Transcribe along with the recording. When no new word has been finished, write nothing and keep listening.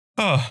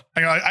Oh,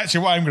 hang on.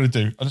 Actually, what I'm going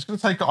to do, I'm just going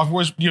to take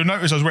off. You'll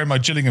notice I was wearing my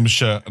Gillingham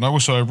shirt, and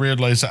I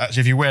realised that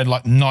actually if you wear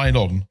like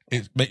nylon,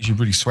 it makes you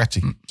really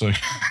sweaty. So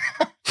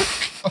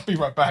I'll be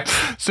right back.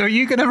 So are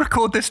you going to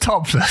record this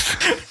topless?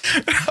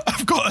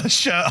 I've got a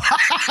shirt.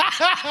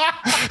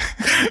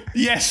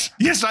 Yes,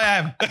 I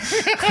am.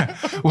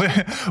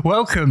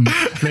 Welcome,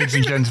 ladies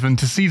and gentlemen,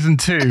 to season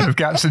 2 of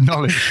Gaps in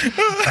Knowledge.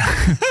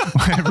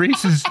 Where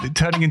Reese is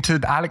turning into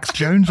Alex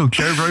Jones or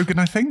Joe Rogan,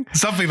 I think.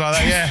 Something like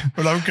that, yeah.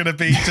 But I'm going to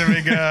be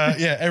doing,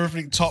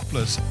 everything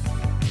topless.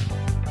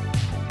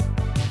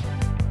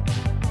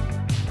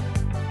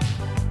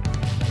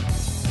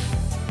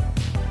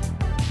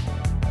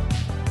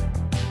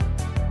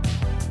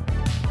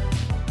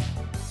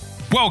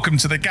 Welcome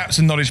to the Gaps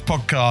in Knowledge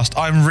podcast.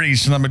 I'm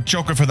Reese and I'm a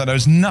geographer that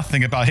knows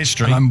nothing about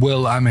history. And I'm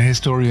Will, I'm a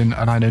historian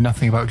and I know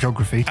nothing about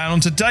geography. And on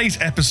today's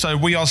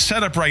episode, we are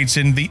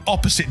celebrating the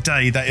opposite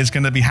day that is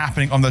going to be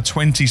happening on the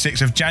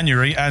 26th of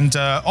January. And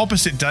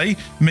opposite day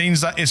means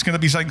that it's going to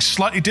be something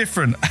slightly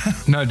different.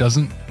 No, it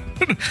doesn't.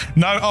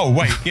 No? Oh,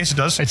 wait. Yes, it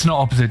does. It's not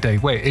opposite day.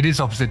 Wait, it is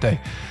opposite day.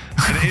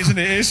 It is and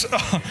it is.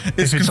 Oh,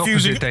 it's if it's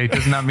confusing. opposite day,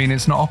 doesn't that mean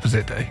it's not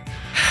opposite day?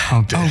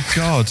 Oh, dear. Oh,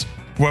 God.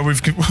 Well,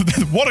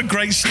 what a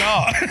great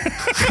start.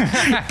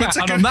 But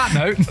and on that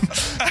note,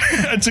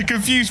 and to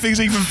confuse things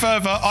even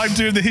further, I'm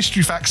doing the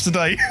history facts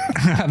today.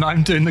 And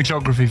I'm doing the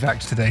geography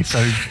facts today,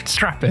 so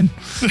strap in.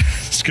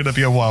 It's going to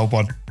be a wild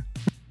one.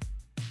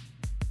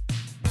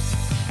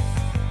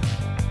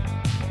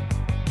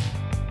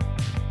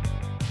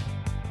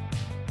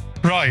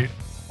 Right.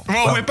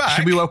 Well, we're back.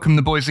 Should we welcome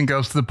the boys and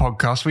girls to the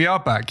podcast? We are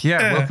back.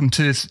 Yeah. Welcome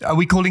to this. Are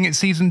we calling it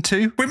season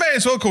 2? We may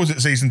as well call it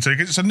season 2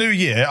 because it's a new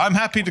year. I'm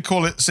happy to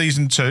call it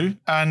season 2.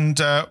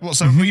 And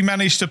we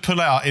managed to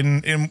pull out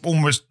in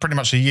almost pretty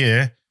much a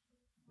year.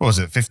 What was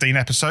it? 15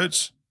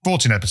 episodes?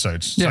 14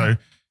 episodes. Yeah. So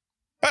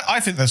I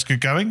think that's good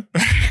going.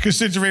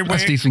 Considering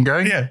that's decent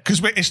going. Yeah.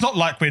 Because it's not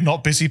like we're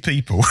not busy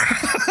people.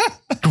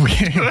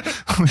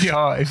 we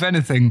are, if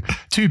anything,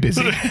 too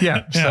busy.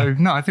 Yeah. So,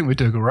 no, I think we're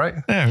doing all right.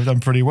 Yeah, we've done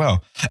pretty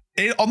well.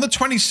 On the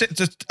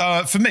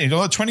 26th, for me, on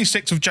the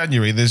 26th of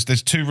January, there's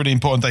 2 really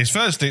important days.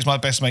 Firstly, it's my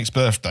best mate's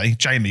birthday,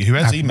 Jamie, who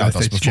has emailed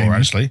us before, Jamie.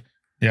 Actually.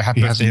 Yeah,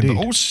 happy birthday.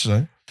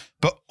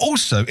 But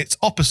also, it's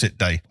opposite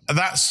day.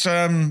 That's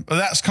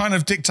kind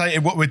of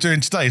dictated what we're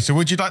doing today. So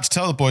would you like to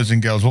tell the boys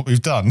and girls what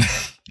we've done?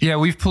 Yeah,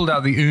 we've pulled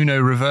out the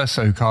Uno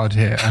Reverso card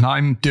here, and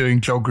I'm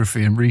doing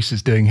geography and Reese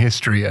is doing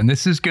history. And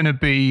this is going to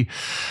be,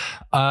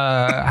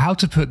 how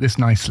to put this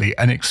nicely,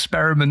 an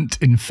experiment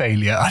in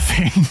failure, I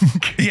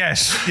think.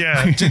 Yes,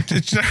 yeah.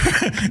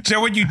 So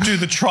when you do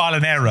the trial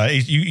and error,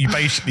 you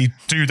basically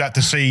do that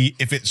to see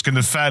if it's going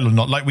to fail or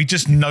not. Like, we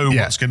just know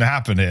what's going to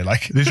happen here.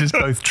 Like, this is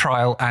both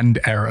trial and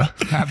error.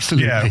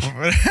 Absolutely. Yeah.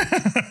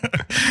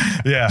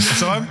 Yeah.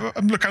 So I'm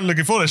kind of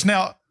looking forward to this.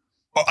 Now,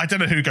 I don't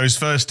know who goes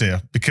first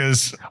here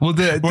because... Well,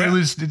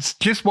 it's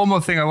just one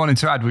more thing I wanted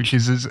to add, which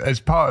is as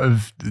part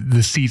of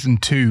the season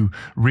 2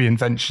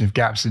 reinvention of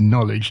Gaps in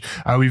Knowledge,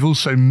 we've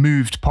also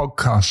moved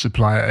podcast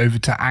supplier over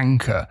to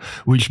Anchor,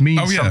 which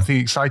means something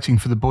exciting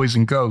for the boys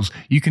and girls.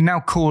 You can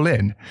now call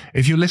in.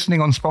 If you're listening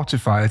on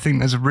Spotify, I think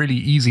there's a really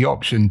easy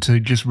option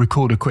to just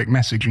record a quick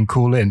message and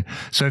call in.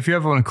 So if you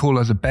ever want to call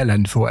us a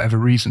bellend for whatever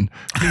reason,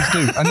 please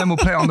do. And then we'll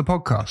play it on the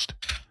podcast.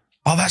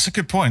 Oh, that's a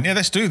good point. Yeah,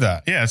 let's do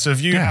that. Yeah, so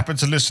if you happen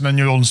to listen and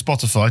you're on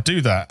Spotify,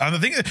 do that. And I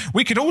think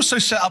we could also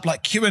set up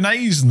like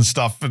Q&As and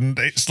stuff. And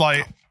it's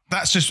like,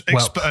 that's just...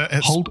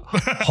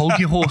 hold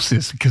your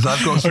horses, because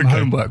I've got some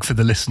homework for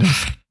the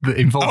listeners that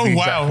involving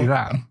exactly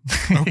that.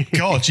 Oh,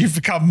 God, you've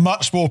become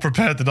much more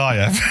prepared than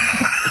I have.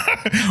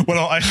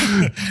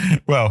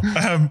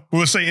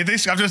 We'll see.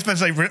 This, I'm just going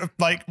to say,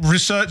 like,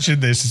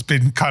 researching this has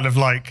been kind of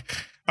like,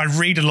 I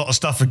read a lot of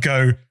stuff and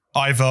go...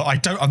 Either I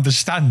don't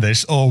understand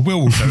this or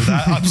Will know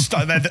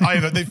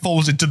that. It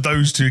falls into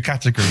those 2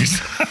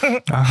 categories.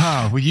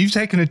 Well, you've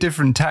taken a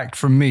different tact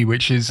from me,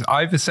 which is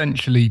I've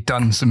essentially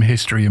done some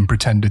history and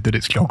pretended that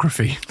it's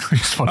geography.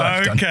 Is what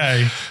I've done.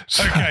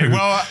 So,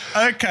 well,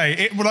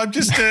 I'm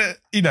just,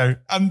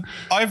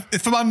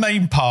 for my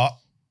main part,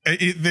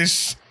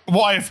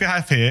 what I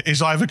have here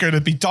is either going to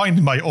be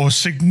dynamite or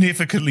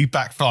significantly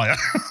backfire.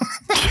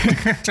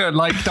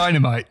 Like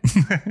dynamite.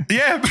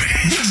 Yeah,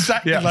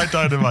 exactly like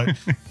dynamite.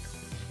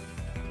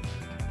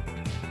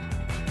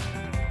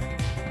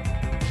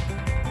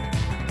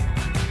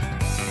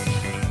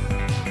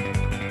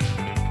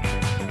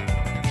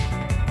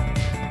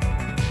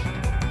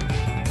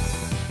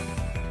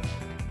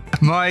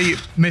 My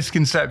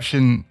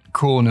misconception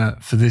corner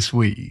for this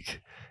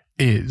week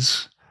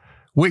is,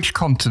 which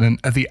continent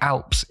are the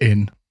Alps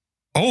in?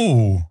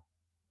 Oh,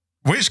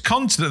 which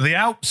continent are the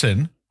Alps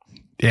in?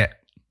 Yeah.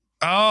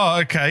 Oh,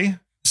 okay.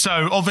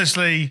 So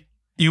obviously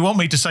you want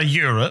me to say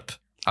Europe.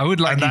 I would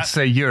like you to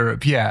say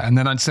Europe, yeah. And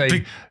then I'd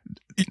say...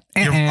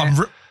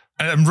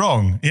 I'm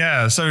wrong.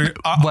 Yeah. So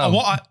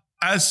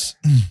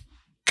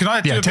can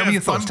I do tell me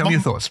your thoughts.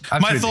 Absolutely.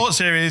 My thoughts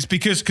here is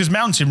because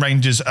mountain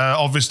ranges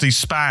obviously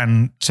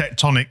span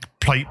tectonic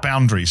plate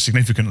boundaries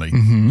significantly.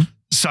 Mm-hmm.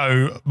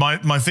 So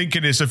my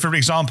thinking is, so for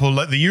example,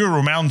 like the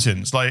Ural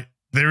Mountains, like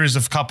there is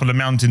a couple of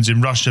mountains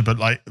in Russia, but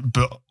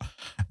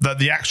that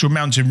the actual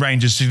mountain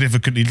range is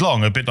significantly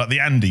long, a bit like the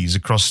Andes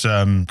across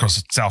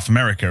South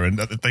America, and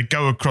they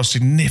go across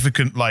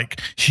significant,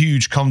 like,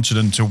 huge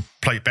continental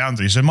plate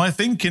boundaries. So my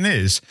thinking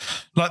is,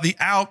 like, the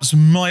Alps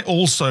might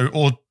also,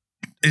 or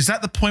is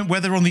that the point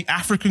where they're on the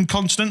African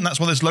continent? And that's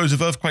why there's loads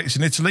of earthquakes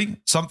in Italy?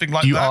 Something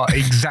like that? You are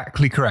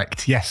exactly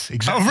correct. Yes,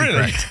 exactly. Oh,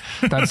 really? Correct.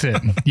 That's it.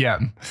 Yeah.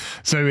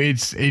 So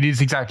it is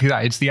exactly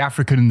that. It's the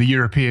African and the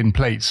European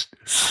plates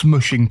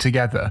smushing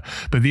together.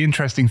 But the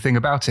interesting thing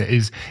about it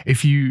is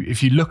if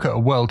you look at a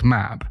world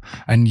map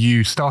and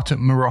you start at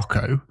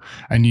Morocco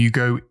and you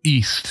go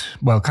east,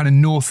 well, kind of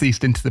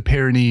northeast into the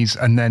Pyrenees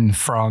and then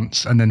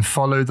France, and then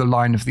follow the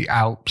line of the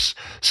Alps,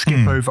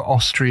 skip over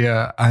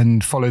Austria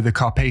and follow the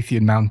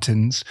Carpathian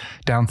Mountains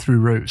down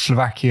through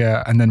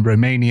Slovakia and then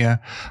Romania,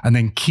 and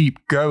then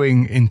keep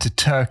going into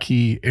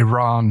Turkey,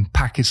 Iran,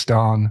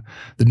 Pakistan,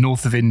 the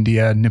north of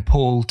India,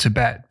 Nepal,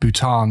 Tibet,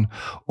 Bhutan.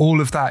 All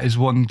of that is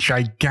one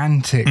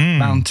gigantic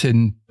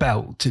mountain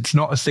belt. It's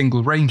not a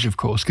single range, of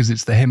course, because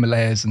it's the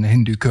Himalayas and the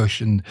Hindu Kush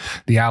and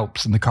the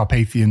Alps and the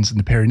Carpathians and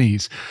the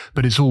Pyrenees,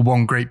 but it's all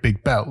one great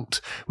big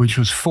belt, which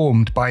was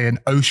formed by an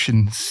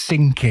ocean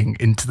sinking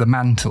into the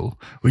mantle,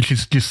 which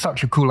is just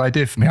such a cool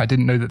idea for me. I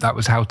didn't know that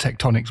was how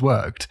tectonics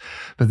worked.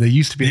 But there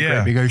used to be a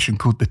great big ocean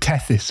called the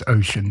Tethys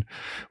Ocean,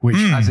 which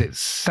as it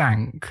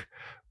sank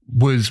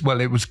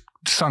it was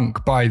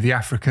sunk by the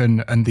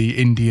African and the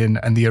Indian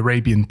and the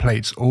Arabian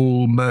plates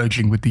all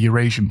merging with the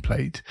Eurasian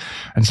plate.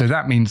 And so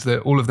that means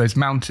that all of those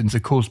mountains are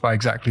caused by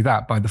exactly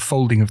that, by the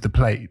folding of the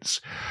plates.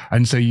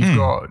 And so you've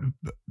got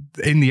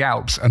in the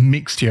Alps a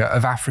mixture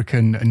of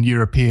African and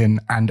European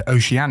and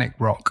oceanic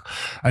rock.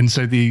 And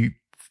so the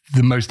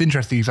most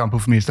interesting example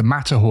for me is the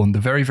Matterhorn, the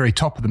very, very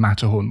top of the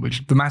Matterhorn,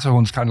 which the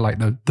Matterhorn's kind of like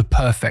the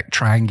perfect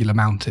triangular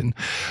mountain.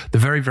 The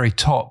very, very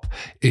top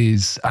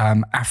is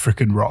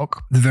African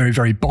rock. The very,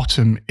 very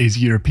bottom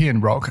is European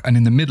rock. And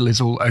in the middle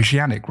is all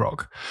oceanic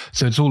rock.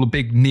 So it's all a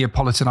big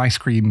Neapolitan ice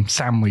cream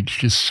sandwich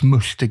just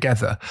smushed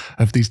together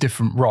of these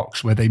different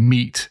rocks where they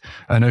meet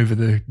and over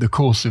the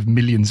course of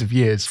millions of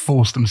years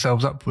force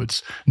themselves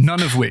upwards.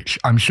 None of which,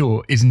 I'm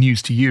sure, is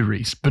news to you,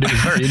 Reese, but it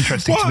was very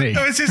interesting to me.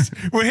 No,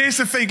 well, here's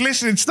the thing.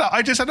 Listening to that,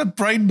 I just had a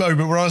brain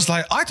moment where I was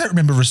like, I don't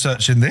remember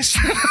researching this.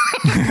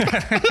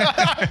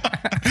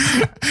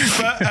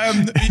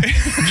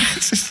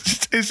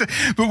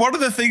 But one of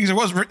the things that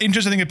was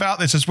interesting about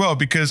this as well,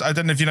 because I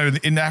don't know if you know,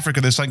 in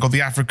Africa, there's something called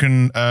the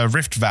African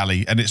Rift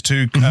Valley, and it's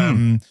two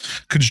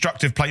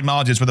constructive plate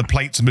margins where the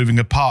plates are moving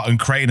apart and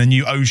creating a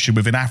new ocean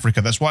within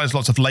Africa. That's why there's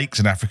lots of lakes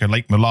in Africa.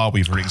 Lake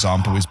Malawi, for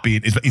example, is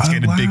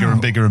getting bigger and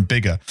bigger and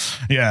bigger.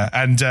 Yeah,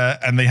 and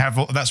they have,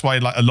 that's why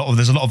like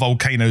there's a lot of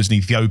volcanoes in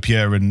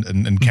Ethiopia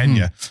and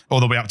Kenya, all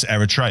the way up to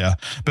Eritrea.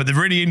 But the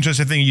really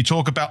interesting thing, you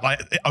talk about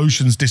like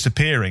oceans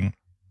disappearing.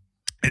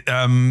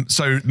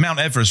 So Mount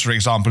Everest, for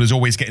example, is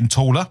always getting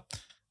taller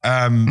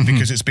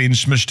because it's being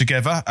smushed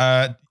together.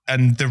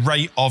 And the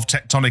rate of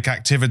tectonic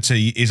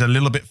activity is a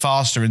little bit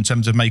faster in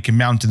terms of making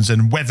mountains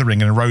and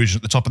weathering and erosion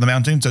at the top of the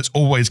mountain. So it's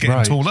always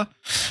getting taller.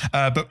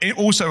 But it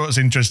also, what's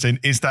interesting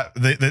is that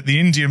the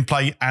Indian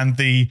plate and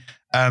the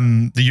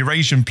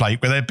Eurasian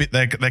plate, where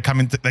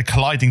they're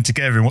colliding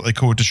together in what they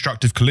call a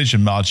destructive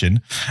collision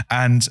margin.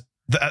 And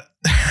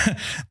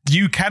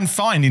you can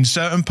find in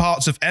certain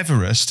parts of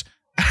Everest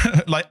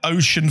like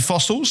ocean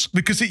fossils,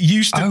 because it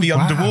used to be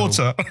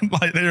underwater.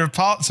 Like there are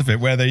parts of it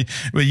where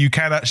you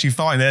can actually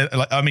find it.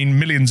 Like, I mean,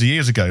 millions of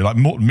years ago, like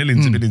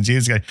millions of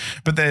years ago.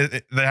 But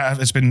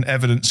there's been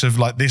evidence of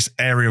like this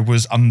area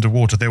was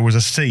underwater. There was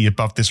a sea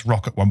above this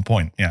rock at one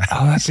point. Yeah.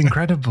 Oh, that's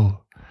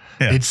incredible.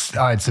 Yeah. It's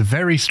a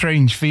very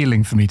strange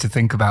feeling for me to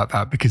think about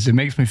that, because it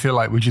makes me feel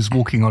like we're just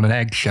walking on an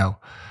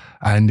eggshell.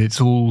 And it's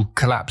all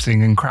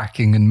collapsing and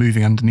cracking and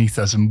moving underneath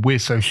us. And we're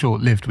so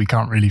short-lived, we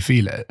can't really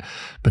feel it.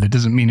 But it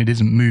doesn't mean it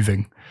isn't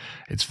moving.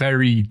 It's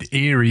very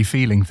eerie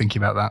feeling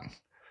thinking about that.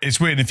 It's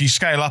weird. If you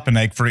scale up an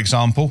egg, for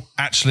example,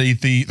 actually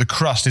the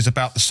crust is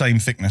about the same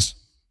thickness.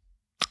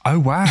 Oh,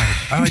 wow.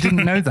 Oh, I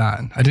didn't know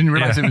that. I didn't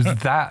realize it was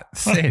that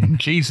thin.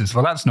 Jesus.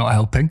 Well, that's not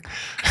helping.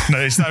 No,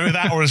 it's no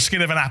that or a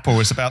skin of an apple.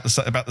 It's about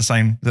the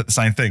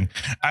same thing.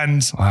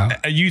 And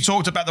you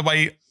talked about the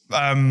way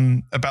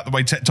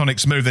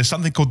tectonics move. There's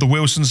something called the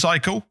Wilson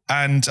cycle,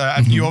 and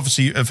you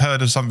obviously have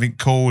heard of something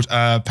called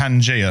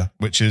Pangea,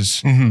 which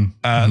is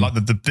like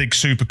the big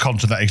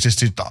supercontinent that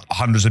existed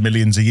hundreds of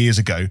millions of years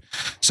ago.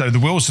 So the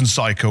Wilson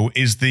cycle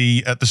is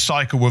the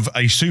cycle of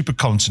a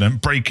supercontinent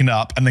breaking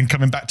up and then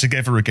coming back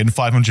together again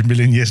 500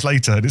 million years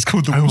later, and it's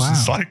called the Wilson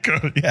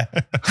cycle. Yeah.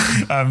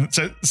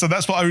 So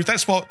that's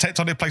what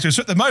tectonic plates are.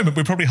 So at the moment,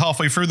 we're probably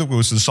halfway through the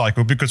Wilson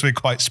cycle because we're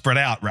quite spread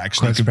out,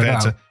 actually, compared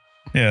to.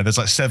 Yeah, there's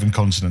like 7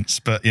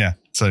 continents, but yeah.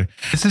 So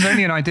this is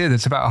only an idea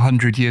that's about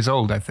 100 years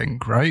old, I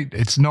think, right?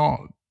 It's not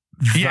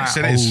that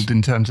old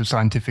in terms of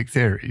scientific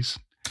theories.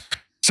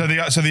 So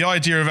the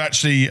idea of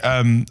actually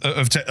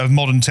of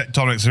modern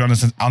tectonics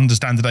to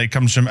understand today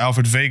comes from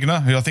Alfred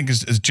Wegener, who I think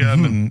is a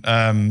German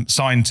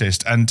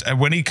scientist. And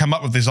when he came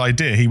up with this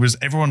idea,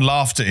 everyone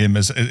laughed at him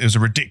as it was a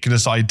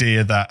ridiculous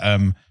idea that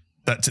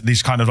that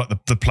these kind of like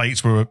the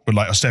plates were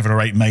like 7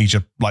 or 8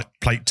 major like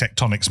plate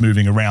tectonics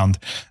moving around,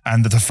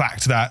 and the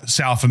fact that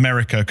South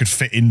America could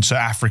fit into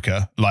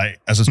Africa like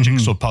as a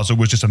jigsaw puzzle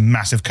was just a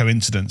massive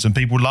coincidence, and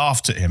people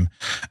laughed at him,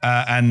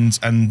 and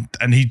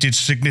he did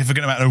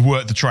significant amount of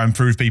work to try and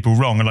prove people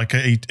wrong. And like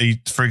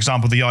he for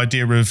example, the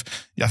idea of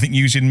I think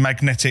using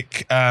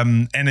magnetic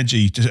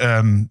energy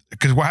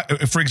because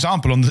for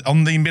example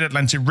on the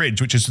Mid-Atlantic Ridge,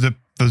 which is the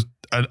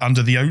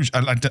under the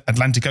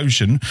Atlantic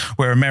Ocean,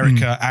 where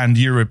America and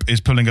Europe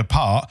is pulling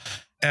apart,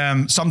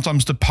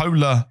 sometimes the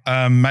polar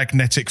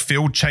magnetic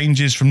field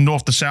changes from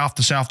north to south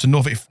to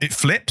north. It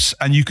flips,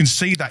 and you can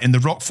see that in the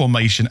rock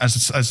formation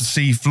as the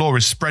sea floor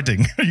is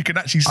spreading. You can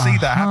actually see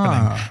that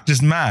happening.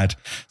 Just mad.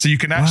 So you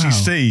can actually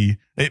see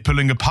it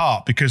pulling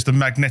apart because the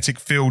magnetic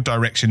field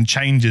direction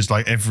changes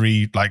like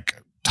every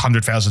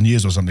 100,000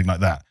 years or something like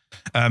that.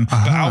 But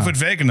Alfred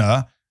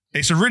Wegener,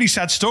 it's a really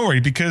sad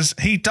story because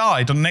he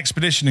died on an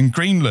expedition in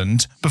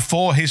Greenland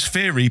before his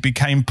theory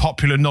became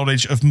popular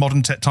knowledge of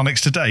modern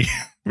tectonics today,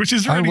 which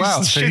is really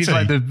shitty. So he's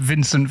like the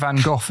Vincent van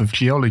Gogh of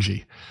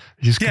geology,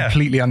 just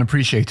completely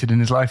unappreciated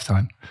in his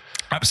lifetime.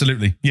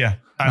 Absolutely, yeah.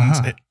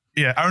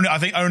 And I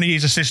think only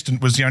his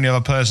assistant was the only other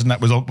person that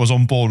was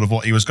on board with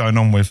what he was going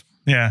on with.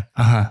 Yeah.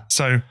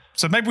 So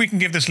maybe we can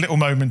give this little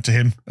moment to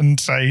him and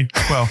say,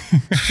 well,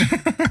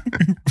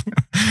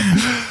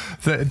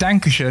 the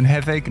Dankeschön,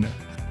 Herr Wegener.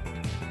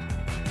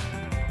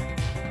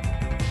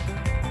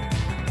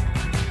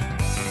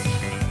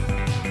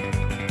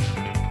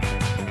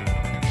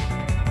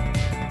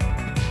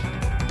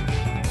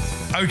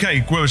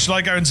 Okay, well, shall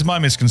I go into my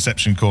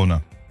misconception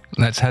corner?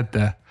 Let's head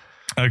there.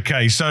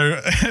 Okay, so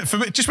for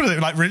me, just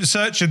like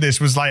researching this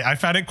was like, I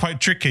found it quite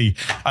tricky.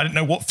 I didn't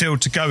know what field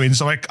to go in,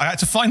 so I had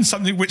to find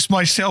something which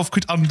myself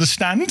could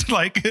understand,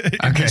 like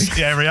in this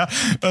area,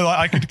 like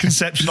I could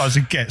conceptualize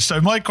and get.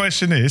 So my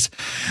question is,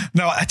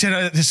 no, I don't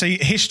know. See,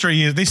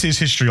 history. This is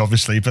history,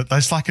 obviously, but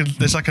there's like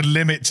a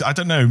limit. I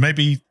don't know.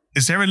 Maybe.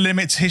 Is there a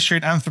limit to history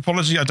and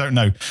anthropology? I don't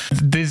know.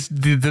 There's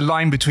the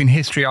line between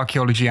history,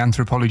 archaeology,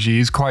 anthropology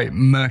is quite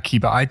murky,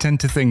 but I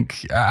tend to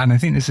think, and I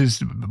think this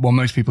is what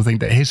most people think,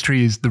 that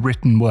history is the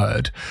written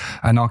word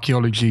and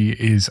archaeology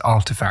is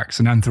artifacts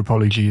and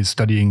anthropology is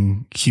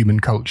studying human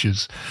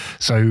cultures.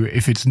 So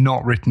if it's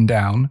not written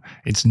down,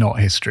 it's not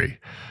history.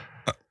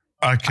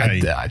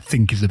 Okay. I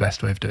think is the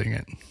best way of doing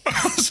it.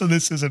 So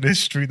this isn't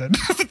history then.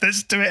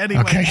 Let's do it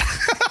anyway. Okay.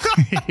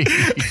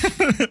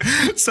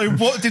 So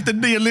what did the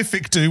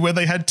Neolithic do when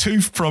they had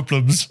tooth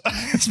problems?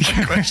 That's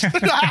my question.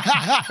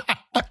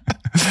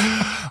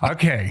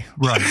 Okay,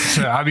 right.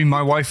 So, I mean,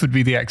 my wife would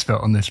be the expert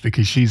on this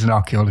because she's an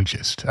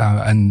archaeologist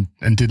and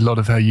did a lot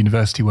of her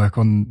university work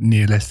on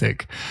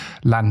Neolithic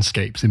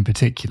landscapes in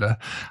particular,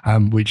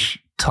 which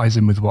ties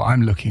in with what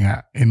I'm looking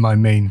at in my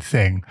main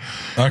thing.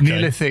 Okay.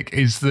 Neolithic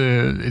is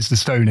the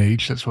Stone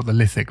Age. That's what the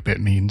lithic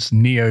bit means.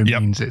 Neo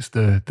means it's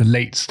the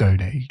late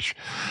Stone Age.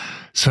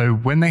 So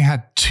when they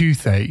had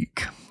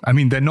toothache, I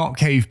mean, they're not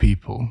cave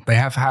people. They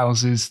have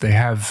houses. They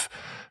have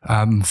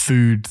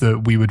food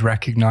that we would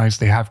recognize.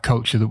 They have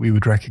culture that we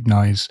would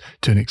recognize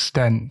to an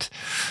extent.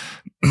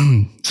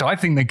 So I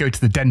think they go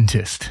to the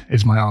dentist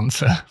is my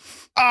answer.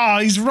 Ah,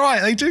 he's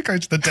right. They do go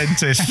to the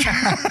dentist.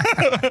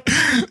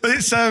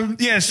 It's so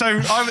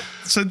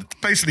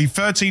basically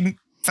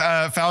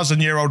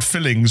 13,000-year-old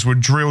fillings were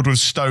drilled with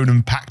stone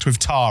and packed with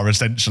tar.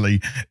 Essentially,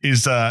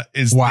 is the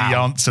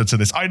answer to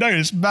this. I know,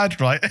 it's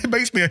mad, right? It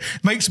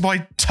makes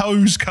my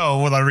toes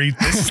curl when I read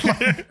this.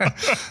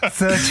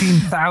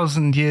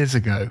 13,000 years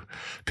ago,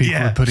 people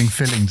were putting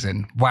fillings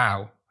in.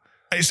 Wow.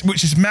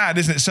 Which is mad,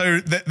 isn't it?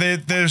 So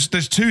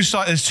there's two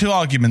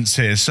arguments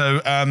here. So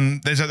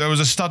there was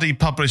a study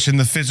published in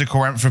the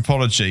Physical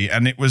Anthropology,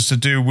 and it was to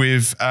do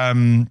with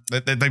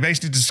they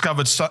basically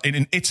discovered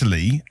in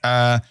Italy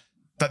that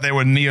there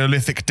were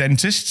Neolithic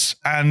dentists,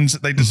 and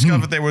they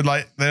discovered there were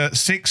the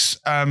 6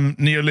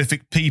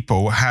 Neolithic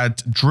people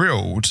had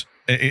drilled.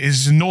 It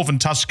is in northern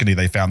Tuscany.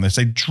 They found this.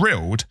 They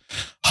drilled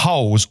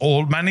holes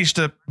or managed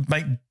to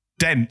make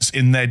dents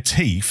in their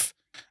teeth,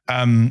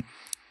 and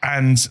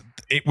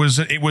it was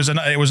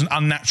an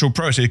unnatural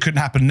process. It couldn't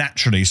happen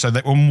naturally. So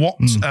that what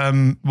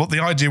the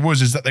idea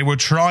was is that they were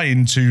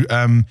trying to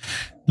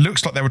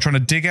looks like they were trying to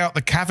dig out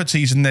the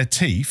cavities in their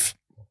teeth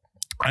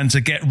and to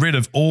get rid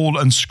of all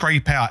and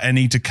scrape out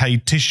any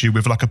decayed tissue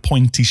with like a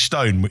pointy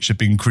stone which had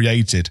been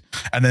created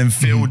and then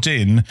filled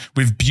in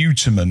with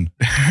bitumen,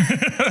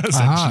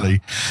 essentially.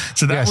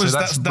 So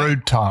that's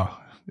road tar,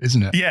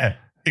 isn't it? Yeah,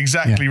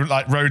 exactly,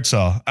 like road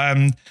tar.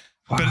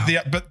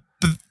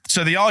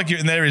 So the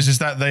argument there is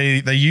that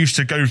they used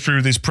to go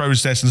through this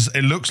process, and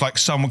it looks like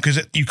someone, because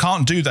you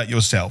can't do that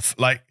yourself.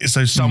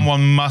 So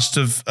someone must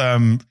have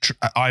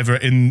either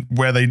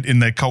in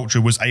their culture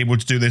was able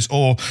to do this,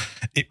 or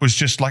it was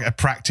just like a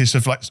practice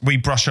of like, we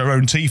brush our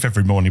own teeth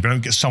every morning, but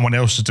don't get someone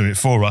else to do it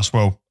for us.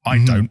 Well,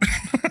 I don't.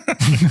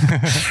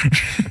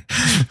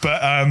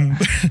 But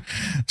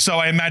So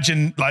I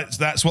imagine like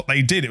that's what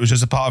they did. It was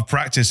just a part of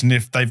practice. And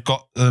if they've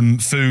got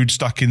food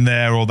stuck in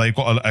there or they've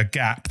got a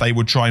gap, they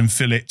would try and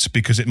fill it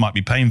because it might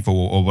be painful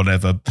or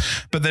whatever.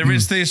 But there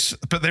is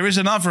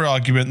another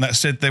argument that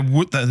said there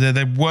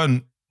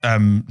weren't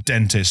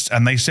dentists,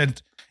 and they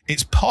said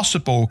it's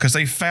possible because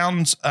they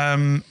found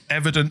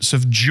evidence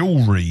of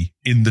jewelry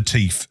in the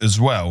teeth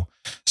as well.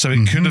 So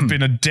it could have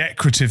been a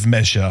decorative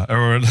measure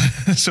or a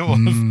sort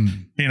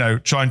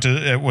of, trying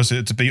to, was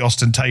it to be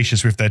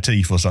ostentatious with their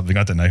teeth or something?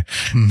 I don't know.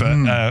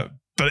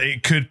 But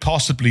it could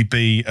possibly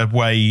be a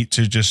way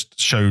to just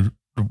show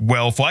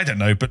wealth. I don't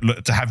know, but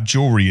look, to have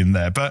jewelry in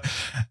there. But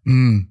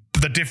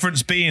the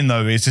difference being,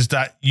 though, is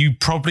that you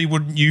probably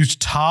wouldn't use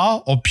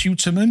tar or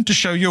putamine to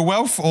show your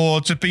wealth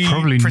or to be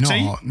probably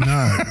pretty. Not.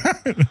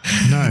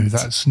 No,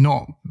 that's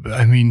not.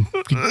 I mean,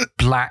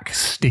 black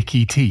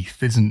sticky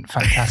teeth isn't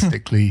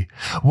fantastically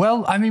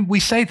well. I mean, we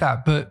say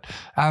that, but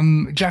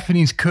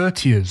Japanese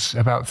courtiers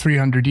about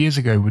 300 years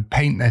ago would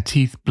paint their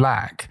teeth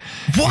black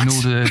in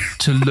order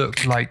to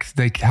look like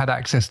they had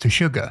access to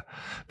sugar,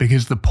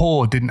 because the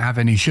poor didn't have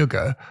any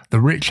sugar, the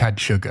rich had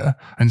sugar,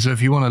 and so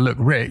if you want to look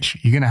rich,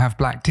 you're going to have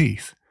black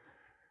teeth.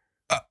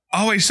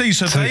 I see.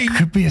 So it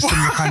could be a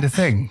similar kind of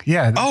thing.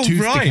 Yeah.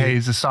 Tooth decay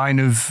is a sign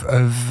of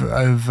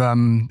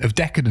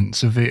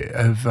decadence, of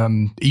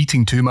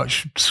eating too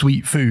much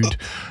sweet food,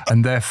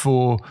 and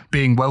therefore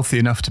being wealthy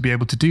enough to be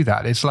able to do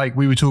that. It's like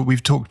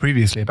we've talked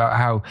previously about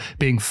how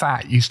being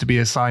fat used to be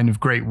a sign of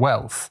great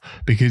wealth,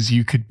 because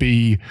you could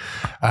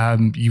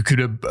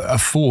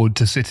afford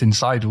to sit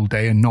inside all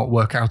day and not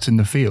work out in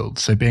the field.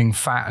 So being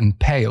fat and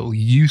pale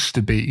used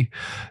to be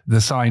the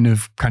sign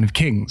of kind of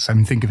kings. I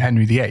mean, think of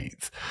Henry VIII.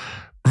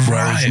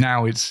 Whereas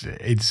now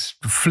it's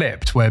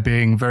flipped, where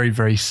being very,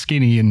 very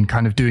skinny and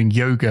kind of doing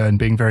yoga and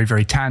being very,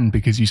 very tan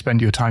because you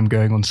spend your time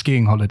going on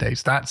skiing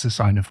holidays, that's a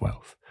sign of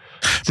wealth.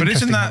 But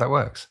isn't that how that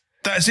works?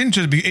 That's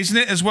interesting, isn't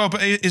it, as well?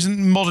 But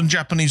isn't modern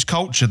Japanese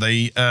culture,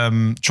 they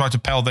try to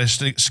pale their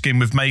skin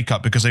with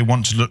makeup because they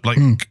want to look like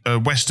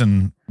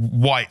Western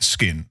white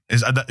skin?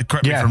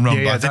 Correct me if I'm wrong,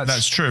 but I think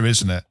that's true,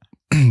 isn't it?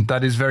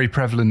 That is very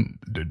prevalent,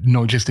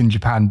 not just in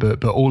Japan,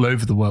 but all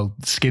over the world.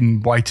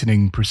 Skin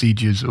whitening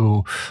procedures,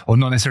 or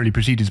not necessarily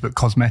procedures, but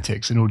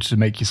cosmetics, in order to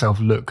make yourself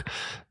look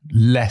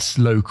less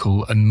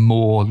local and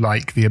more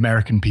like the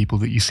American people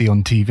that you see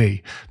on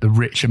TV, the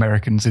rich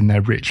Americans in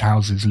their rich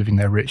houses living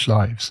their rich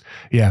lives.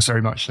 Yeah,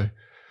 very much so.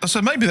 So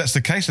maybe that's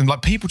the case, and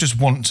like people just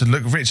want to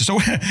look rich. It's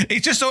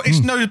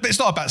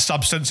not about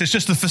substance. It's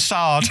just the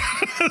facade.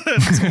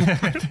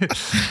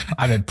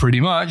 I mean,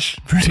 pretty much.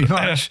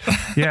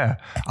 Yeah,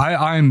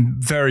 I'm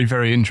very,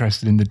 very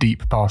interested in the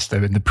deep past,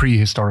 though, in the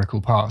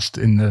prehistorical past,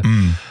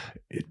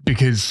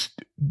 because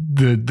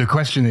the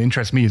question that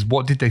interests me is,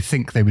 what did they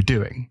think they were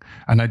doing?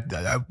 And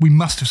we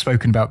must have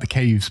spoken about the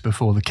caves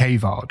before, the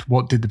cave art.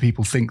 What did the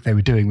people think they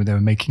were doing when they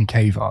were making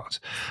cave art?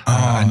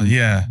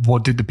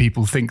 What did the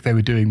people think they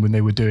were doing when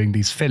they were doing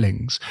these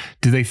fillings?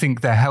 Do they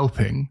think they're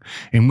helping?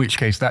 In which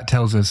case, that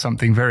tells us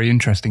something very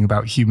interesting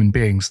about human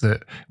beings,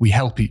 that we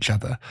help each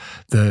other.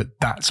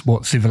 That's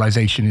what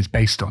civilization is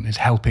based on, is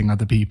helping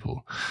other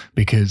people.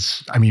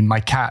 Because, I mean, my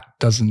cat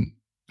doesn't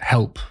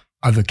help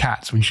other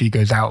cats. When she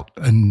goes out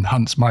and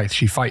hunts mice,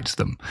 she fights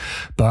them,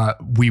 but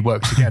we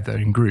work together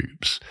in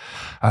groups.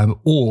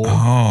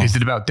 Is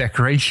it about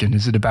decoration?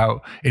 Is it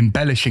about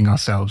embellishing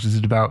ourselves? Is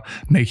it about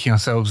making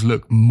ourselves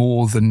look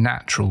more than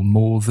natural,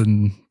 more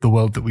than the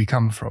world that we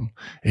come from?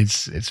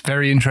 It's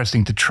very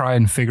interesting to try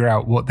and figure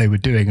out what they were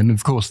doing. And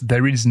of course,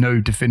 there is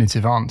no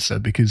definitive answer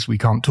because we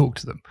can't talk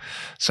to them.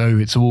 So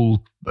it's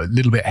all a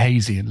little bit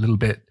hazy and a little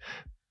bit,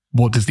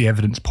 what does the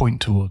evidence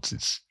point towards?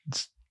 It's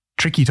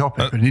tricky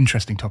topic, but an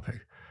interesting topic.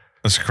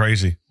 That's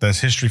crazy. There's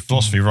history,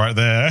 philosophy right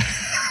there.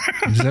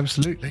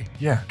 Absolutely,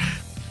 yeah.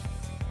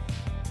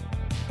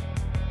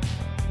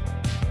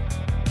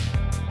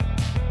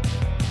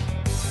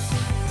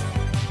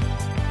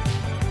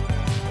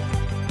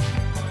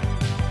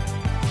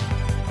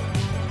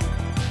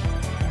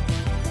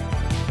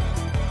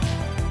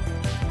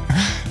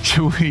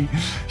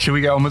 Shall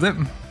we get on with it?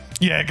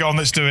 Yeah, go on,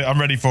 let's do it. I'm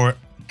ready for it.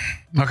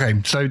 Okay,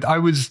 so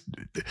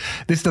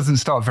this doesn't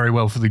start very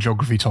well for the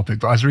geography topic,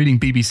 but I was reading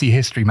BBC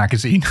History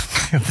magazine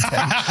the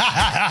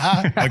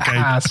other day.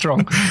 Okay.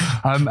 Strong.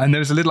 And there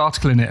was a little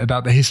article in it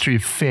about the history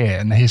of fear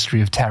and the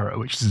history of terror,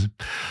 which is a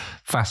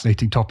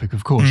fascinating topic,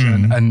 of course.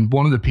 And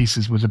one of the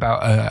pieces was about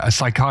a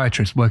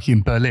psychiatrist working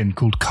in Berlin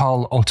called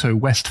Karl Otto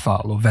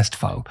Westphal,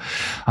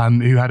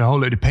 who had a whole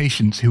load of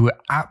patients who were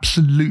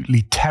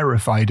absolutely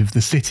terrified of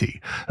the city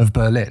of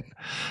Berlin.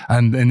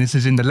 And this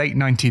is in the late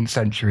 19th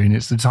century, and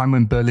it's the time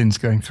when Berlin's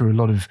going through a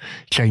lot of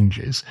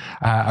changes.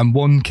 And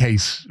one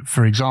case,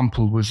 for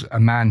example, was a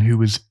man who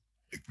was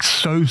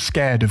so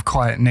scared of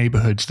quiet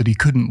neighborhoods that he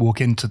couldn't walk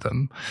into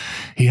them.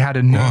 He had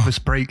a nervous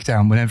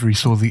breakdown whenever he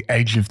saw the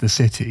edge of the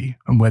city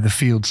and where the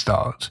fields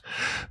start.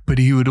 But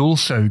he would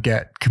also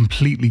get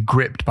completely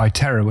gripped by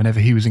terror whenever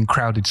he was in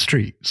crowded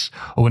streets,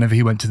 or whenever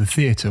he went to the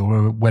theater,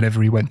 or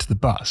whenever he went to the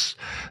bus.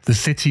 The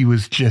city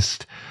was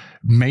just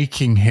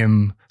making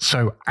him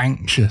so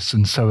anxious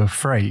and so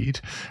afraid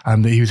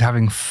that he was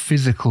having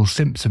physical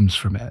symptoms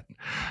from it.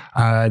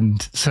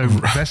 And so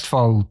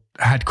Westphal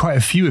had quite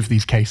a few of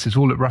these cases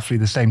all at roughly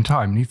the same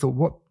time. And he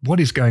thought, what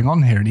is going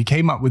on here? And he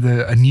came up with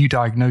a new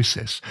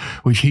diagnosis,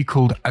 which he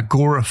called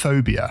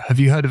agoraphobia. Have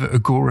you heard of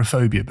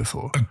agoraphobia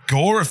before?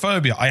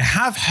 Agoraphobia. I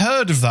have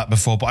heard of that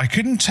before, but I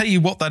couldn't tell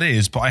you what that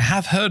is, but I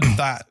have heard of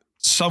that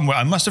somewhere.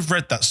 I must have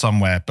read that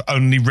somewhere, but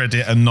only read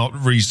it and not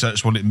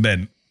researched what it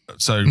meant.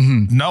 So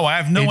no, I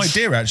have no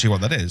idea actually what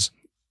that is.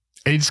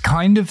 It's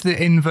kind of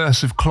the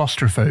inverse of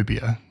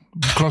claustrophobia.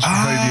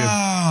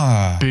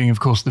 Claustrophobia being, of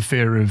course, the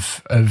fear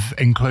of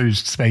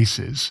enclosed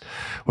spaces,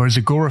 whereas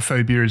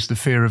agoraphobia is the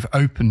fear of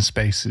open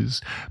spaces,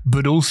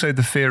 but also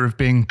the fear of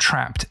being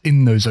trapped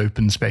in those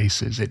open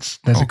spaces.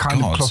 There's a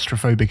kind of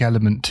claustrophobic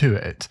element to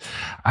it.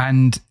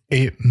 And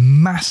it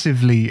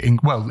massively,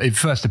 it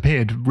first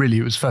appeared, really,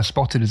 it was first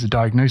spotted as a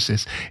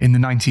diagnosis in the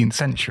 19th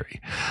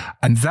century.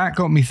 And that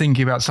got me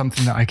thinking about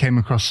something that I came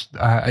across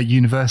at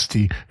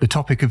university, the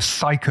topic of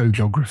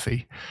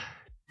psychogeography.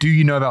 Do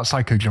you know about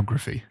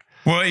psychogeography?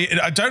 Well,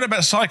 I don't know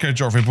about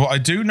psychogeography, but I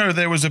do know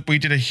we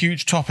did a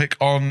huge topic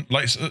on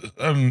like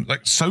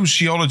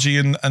sociology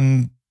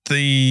and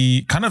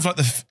the kind of like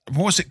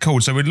what's it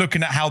called? So we're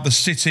looking at how the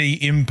city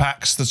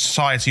impacts the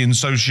society and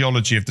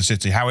sociology of the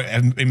city, how it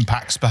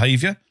impacts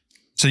behavior.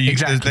 So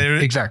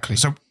exactly.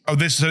 So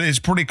it's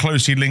pretty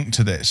closely linked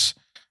to this.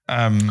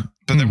 But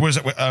there was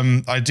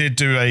I did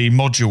do a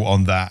module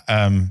on that.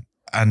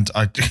 And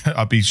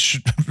I'd be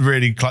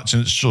really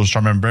clutching at straws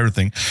trying to remember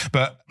everything.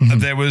 But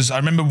I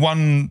remember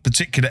one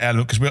particular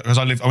element because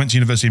I went to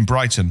university in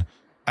Brighton,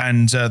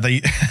 and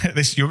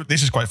this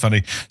is quite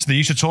funny. So they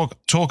used to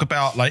talk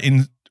about like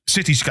in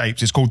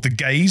cityscapes, it's called the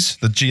gaze,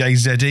 the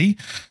Gaze.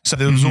 So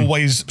there was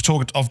always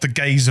talk of the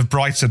gaze of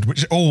Brighton,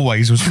 which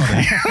always was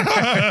funny.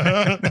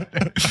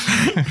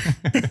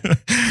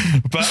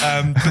 But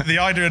the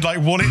idea of like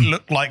what it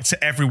looked like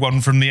to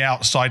everyone from the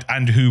outside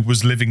and who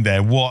was living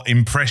there, what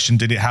impression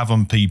did it have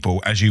on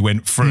people as you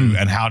went through,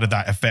 and how did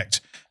that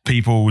affect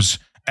people's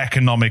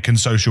economic and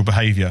social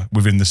behavior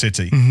within the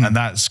city? And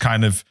that's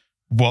kind of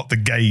what the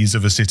gaze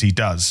of a city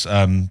does.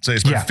 So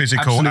it's both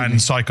physical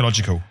and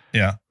psychological.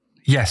 Yeah.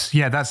 Yes,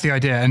 that's the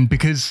idea. And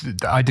because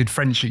I did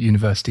French at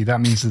university,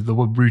 that means that the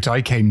route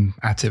I came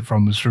at it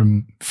from was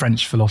from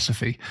French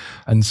philosophy.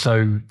 And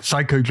so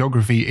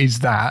psychogeography is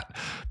that,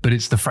 but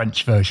it's the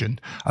French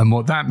version. And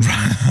what that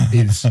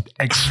means is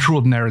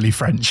extraordinarily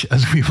French,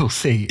 as we will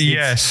see.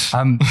 Yes.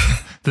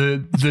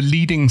 The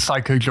leading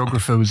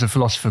psychogeographer was a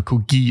philosopher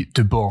called Guy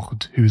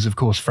Debord, who is, of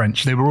course,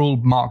 French. They were all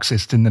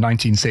Marxists in the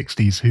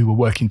 1960s who were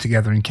working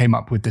together and came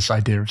up with this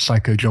idea of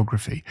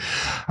psychogeography.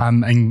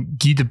 And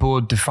Guy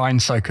Debord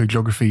defined psychogeography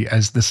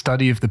as the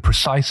study of the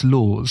precise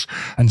laws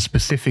and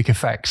specific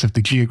effects of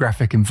the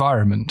geographic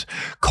environment,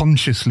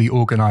 consciously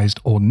organized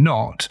or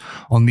not,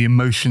 on the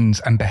emotions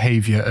and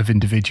behavior of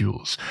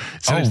individuals.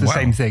 So it's the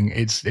same thing.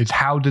 It's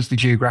how does the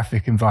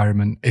geographic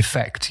environment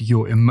affect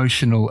your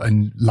emotional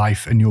and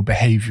life and your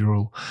behavioral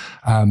your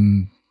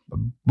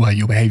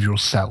behavioural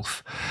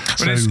self.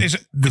 But it's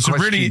a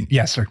really,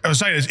 yes, sir. I was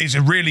saying it's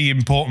a really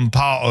important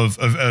part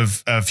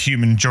of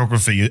human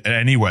geography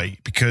anyway,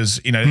 because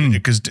and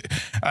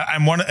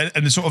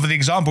sort of the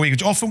example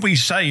often we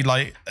say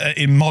like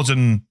in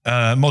modern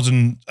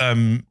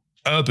urban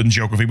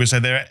geography, we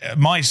say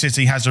my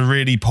city has a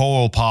really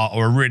poor part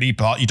or a really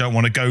part you don't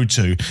want to go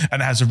to, and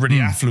it has a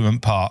really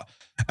affluent part.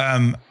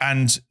 And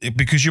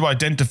because you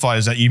identify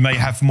as that, you may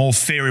have more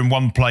fear in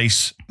one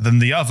place than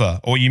the other,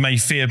 or you may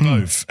fear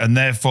both, and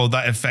therefore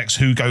that affects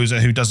who goes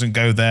there, who doesn't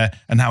go there,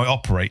 and how it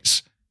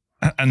operates.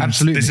 And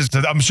absolutely,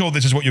 I'm sure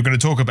this is what you're going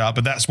to talk about,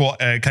 but that's what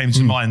came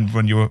to mind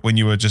when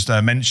you were just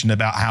mentioning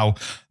about how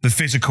the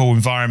physical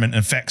environment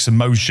affects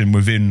emotion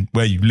within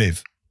where you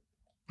live.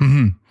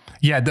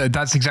 Yeah,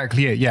 that's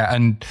exactly it. Yeah,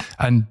 and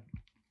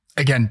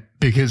again,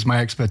 because my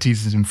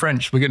expertise is in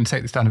French, we're going to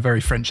take this down a very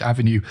French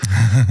avenue,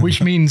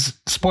 which means,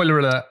 spoiler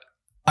alert,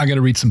 I'm going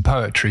to read some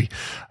poetry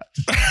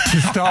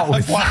to start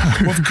with.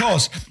 Well, of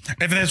course.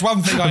 If there's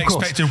one thing I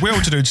expected Will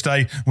to do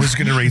today, was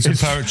going to read some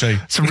poetry.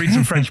 So read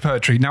some French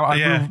poetry. Now,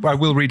 I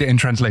will read it in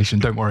translation,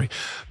 don't worry.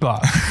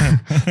 But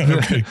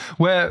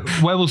where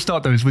we'll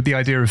start, though, is with the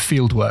idea of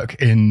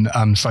fieldwork in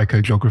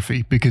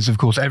psychogeography, because, of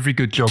course, every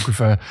good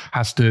geographer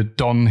has to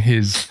don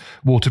his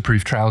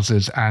waterproof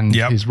trousers and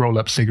his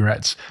roll-up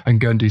cigarettes and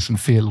go and do some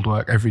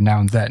fieldwork every now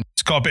and then.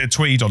 It's got a bit of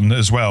tweed on it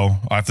as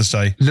well, I have to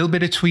say. A little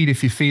bit of tweed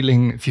if you're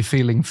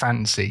feeling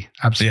fancy,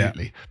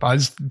 absolutely. Yeah. But I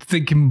was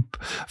thinking,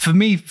 for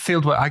me,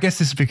 fieldwork, I guess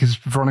this is because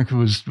Veronica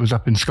was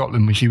up in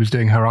Scotland when she was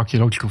doing her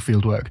archaeological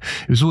fieldwork.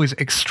 It was always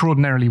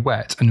extraordinarily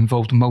wet and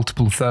involved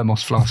multiple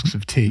thermos flasks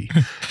of tea,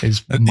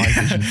 is my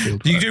vision of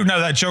fieldwork. You do know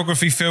that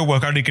geography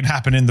fieldwork only can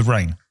happen in the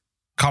rain.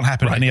 Can't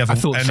happen any other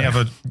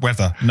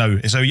weather.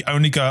 No, so you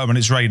only go out when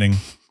it's raining.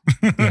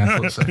 Yeah, I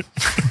thought so.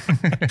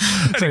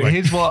 So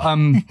here's what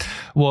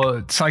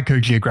what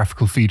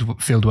psychogeographical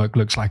fieldwork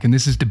looks like. And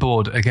this is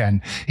Debord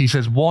again. He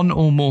says, one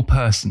or more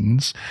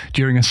persons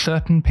during a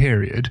certain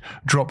period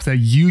drop their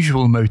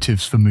usual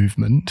motives for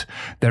movement,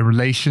 their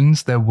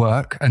relations, their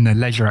work, and their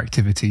leisure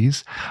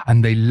activities,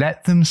 and they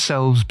let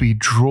themselves be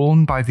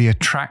drawn by the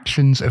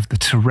attractions of the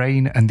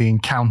terrain and the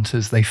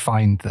encounters they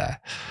find there.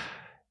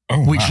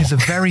 Oh, which is a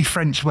very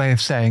French way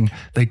of saying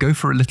they go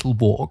for a little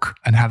walk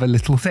and have a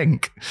little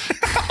think.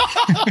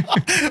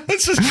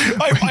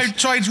 I've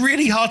tried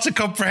really hard to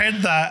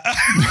comprehend that.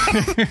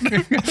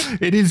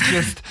 It is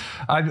just,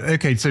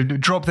 okay, so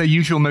drop their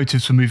usual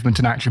motives for movement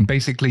and action.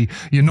 Basically,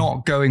 you're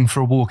not going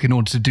for a walk in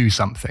order to do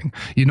something.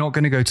 You're not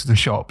going to go to the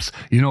shops.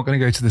 You're not going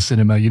to go to the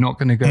cinema. You're not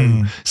going to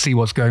go see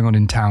what's going on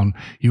in town.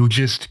 You're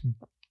just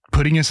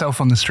putting yourself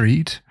on the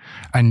street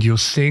and you're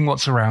seeing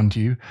what's around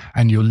you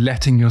and you're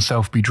letting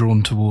yourself be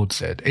drawn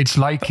towards it. It's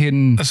like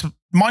That's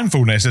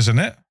mindfulness, isn't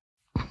it?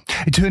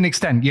 To an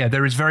extent, yeah.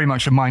 There is very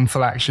much a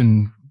mindful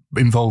action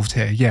involved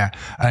here, yeah.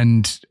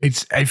 And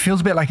it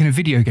feels a bit like in a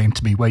video game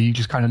to me, where you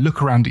just kind of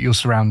look around at your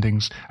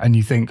surroundings and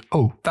you think,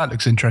 oh, that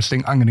looks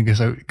interesting. I'm going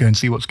to go and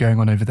see what's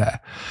going on over there.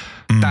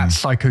 That's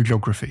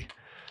psychogeography.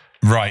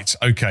 Right,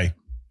 okay.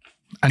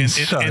 And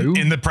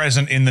in the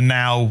present, in the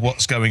now,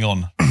 what's going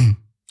on?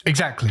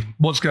 Exactly.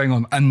 What's going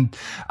on? And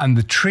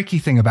the tricky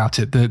thing about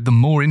it, the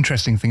more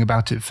interesting thing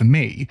about it for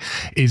me,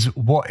 is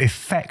what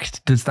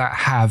effect does that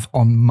have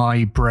on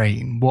my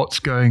brain? What's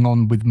going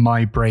on with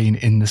my brain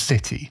in the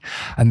city?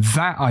 And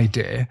that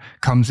idea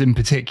comes in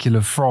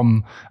particular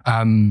from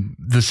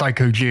the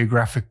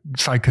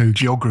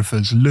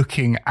psychogeographers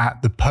looking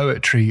at the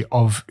poetry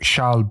of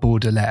Charles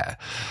Baudelaire.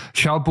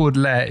 Charles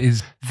Baudelaire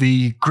is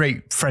the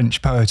great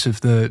French poet of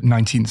the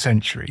 19th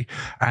century.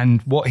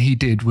 And what he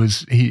did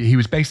was he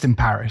was based in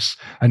Paris.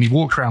 And he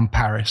walked around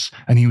Paris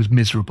and he was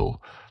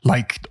miserable,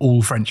 like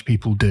all French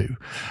people do.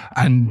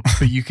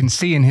 But you can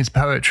see in his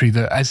poetry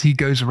that as he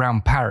goes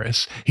around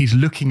Paris, he's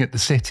looking at the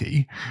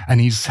city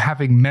and he's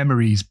having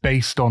memories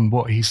based on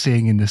what he's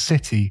seeing in the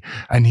city.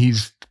 And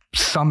he's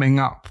summing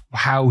up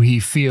how he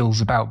feels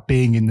about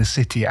being in the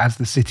city as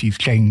the city's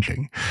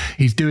changing.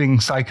 He's doing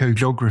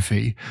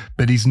psychogeography,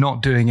 but he's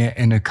not doing it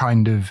in a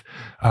kind of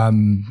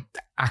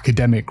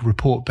academic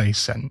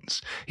report-based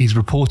sense. He's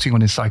reporting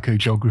on his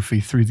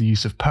psychogeography through the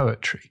use of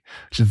poetry,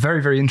 which is a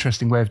very, very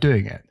interesting way of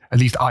doing it. At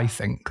least I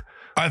think.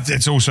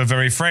 It's also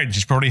very French.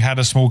 He's probably had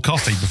a small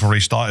coffee before he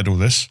started all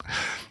this.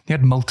 He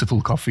had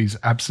multiple coffees,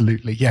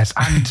 absolutely, yes.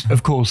 And,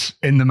 of course,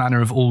 in the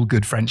manner of all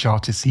good French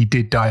artists, he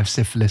did die of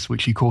syphilis,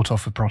 which he caught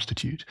off a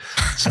prostitute.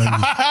 So,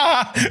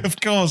 of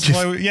course.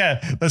 Well,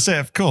 yeah, that's it,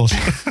 of course.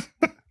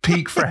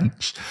 Peak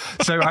French.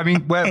 So, I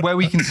mean, where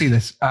we can see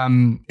this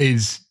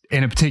is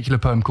in a particular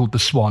poem called The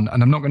Swan.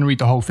 And I'm not going to read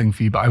the whole thing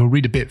for you, but I will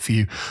read a bit for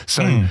you.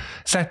 So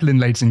settle in,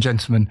 ladies and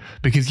gentlemen,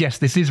 because yes,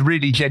 this is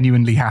really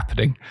genuinely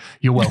happening.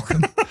 You're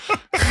welcome.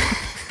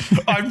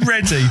 I'm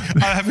ready.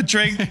 I have a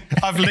drink.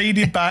 I've leaned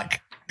it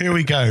back. Here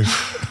we go.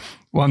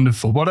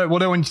 Wonderful. What I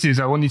want you to do is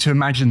I want you to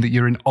imagine that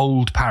you're in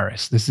old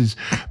Paris. This is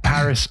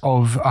Paris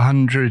of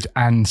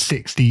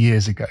 160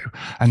 years ago.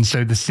 And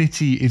so the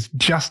city is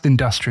just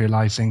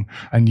industrializing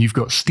and you've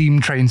got steam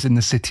trains in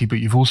the city, but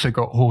you've also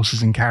got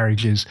horses and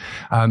carriages.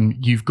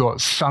 You've got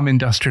some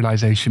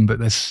industrialization, but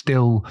there's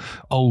still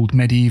old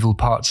medieval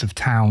parts of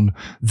town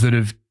that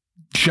have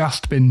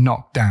just been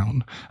knocked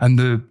down. And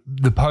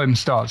the poem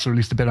starts, or at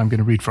least the bit I'm going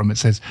to read from, it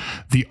says,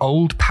 "The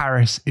old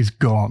Paris is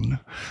gone.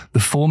 The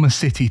former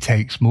city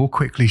takes more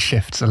quickly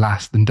shifts,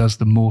 alas, than does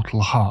the mortal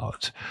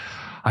heart.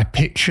 I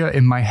picture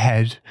in my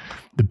head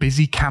the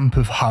busy camp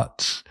of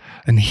huts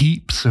and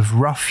heaps of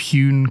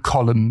rough-hewn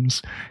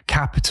columns,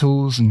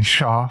 capitals and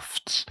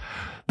shafts,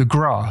 the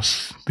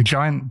grass, the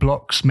giant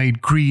blocks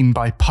made green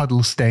by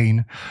puddle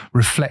stain,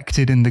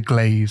 reflected in the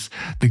glaze,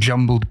 the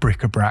jumbled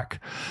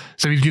bric-a-brac."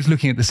 So he's just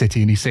looking at the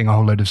city and he's seeing a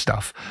whole load of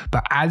stuff.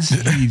 But as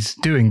he's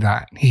doing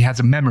that, he has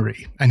a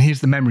memory. And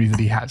here's the memory that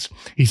he has.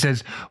 He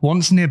says,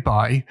 "Once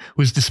nearby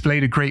was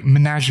displayed a great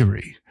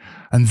menagerie.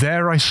 And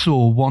there I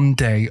saw one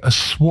day a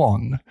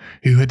swan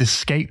who had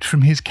escaped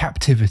from his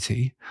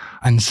captivity,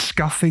 and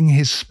scuffing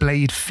his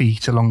splayed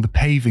feet along the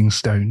paving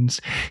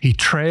stones, he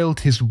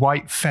trailed his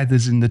white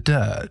feathers in the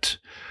dirt.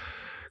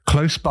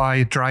 Close by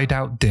a dried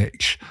out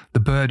ditch, the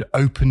bird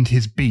opened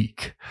his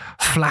beak,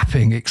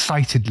 flapping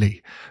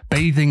excitedly,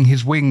 bathing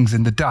his wings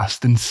in the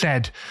dust, and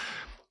said,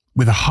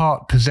 with a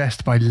heart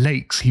possessed by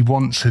lakes he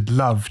once had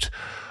loved,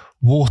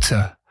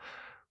 'Water,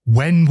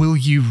 when will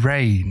you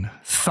rain?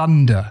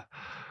 Thunder,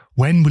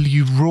 when will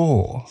you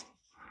roar?'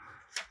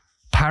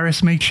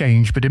 Paris may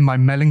change, but in my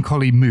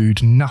melancholy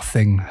mood,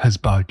 nothing has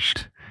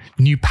budged.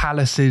 New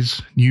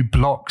palaces, new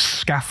blocks,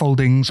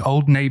 scaffoldings,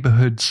 old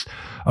neighborhoods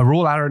are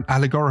all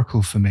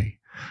allegorical for me.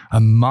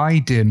 And my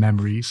dear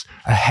memories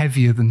are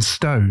heavier than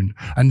stone.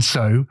 And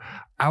so,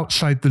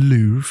 outside the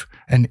Louvre,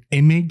 an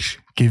image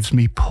gives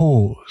me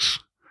pause.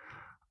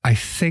 I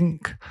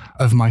think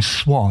of my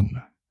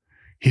swan,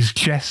 his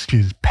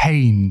gestures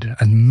pained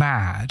and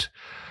mad,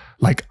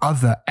 like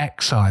other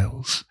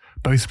exiles,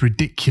 both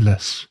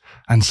ridiculous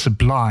and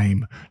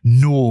sublime,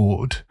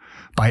 gnawed,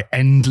 by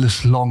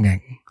endless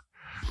longing.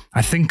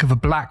 I think of a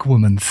black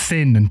woman,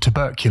 thin and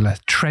tubercular,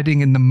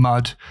 treading in the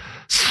mud,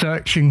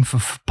 searching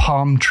for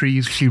palm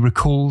trees she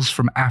recalls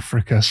from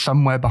Africa,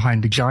 somewhere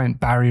behind a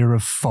giant barrier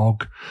of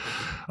fog.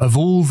 Of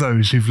all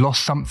those who've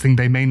lost something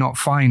they may not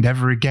find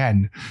ever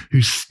again,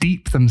 who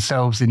steep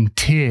themselves in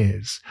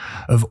tears.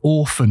 Of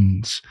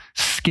orphans,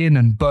 skin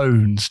and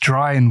bones,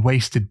 dry and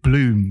wasted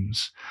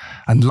blooms.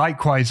 And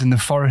likewise in the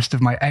forest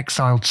of my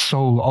exiled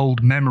soul,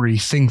 old memory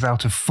sings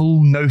out a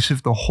full note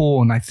of the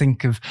horn. I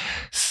think of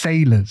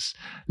sailors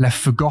left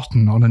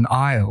forgotten on an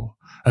isle,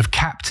 of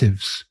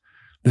captives,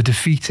 the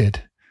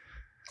defeated,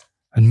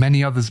 and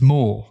many others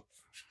more.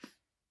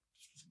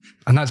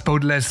 And that's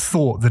Baudelaire's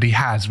thought that he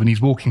has when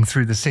he's walking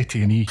through the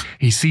city and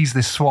he sees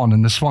this swan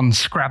and the swan's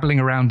scrabbling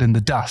around in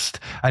the dust.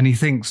 And he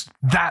thinks,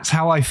 that's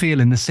how I feel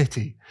in the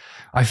city.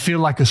 I feel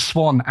like a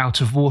swan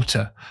out of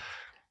water.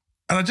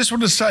 And I just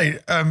want to say,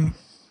 do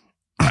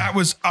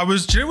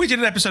you know we did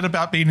an episode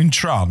about being in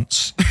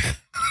trance?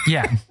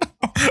 Yeah.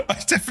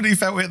 I definitely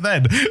felt it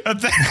then. And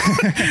then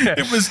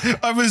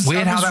I was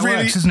weird how that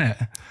works, isn't it?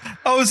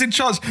 I was in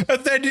trance.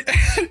 And then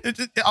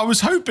I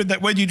was hoping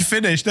that when you'd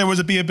finish, there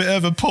would be a bit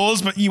of a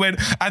pause, but you went,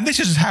 and this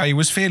is how he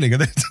was feeling.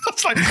 And then I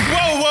was like,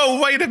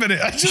 whoa, wait a minute.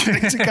 I just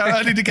need to go.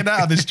 I need to get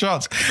out of this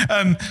trance.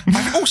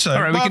 Also,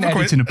 all right, we can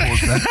edit in a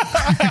pause then.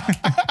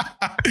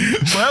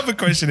 My other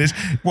question is,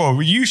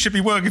 well, you should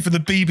be working for the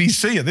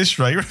BBC at this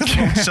rate.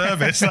 Long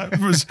service. It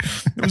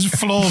was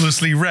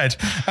flawlessly read.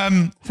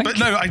 But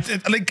no, I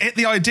get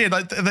the idea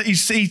that he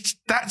sees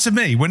that. To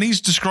me, when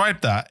he's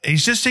described that,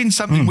 he's just seen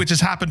something which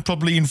has happened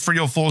probably in 3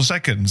 or 4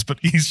 seconds, but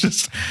he's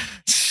just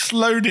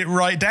slowed it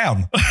right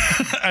down.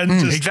 And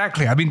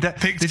exactly. I mean,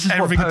 this is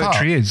what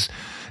poetry is.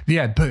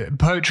 Yeah,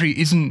 poetry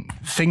isn't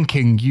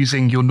thinking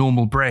using your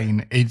normal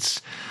brain.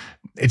 It's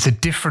a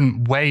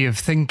different way of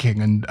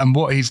thinking. And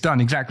what he's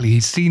done, exactly,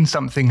 he's seen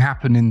something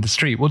happen in the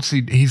street.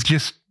 He's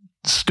just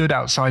stood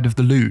outside of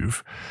the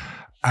Louvre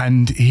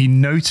and he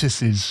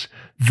notices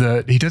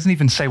that he doesn't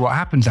even say what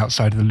happens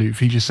outside of the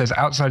Louvre. He just says,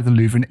 outside of the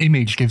Louvre, an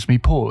image gives me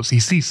pause. He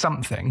sees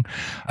something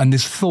and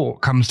this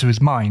thought comes to his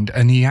mind.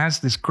 And he has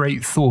this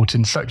great thought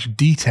in such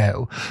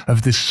detail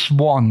of this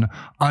swan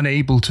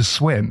unable to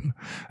swim,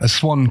 a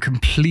swan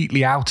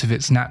completely out of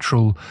its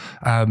natural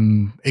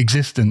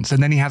existence.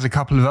 And then he has a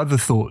couple of other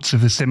thoughts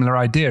of a similar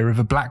idea of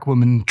a black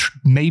woman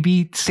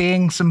maybe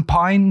seeing some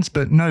pines,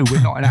 but no,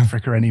 we're not in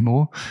Africa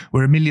anymore.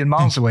 We're 1 million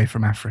miles away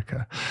from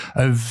Africa.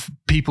 Of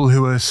people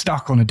who are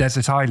stuck on a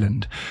desert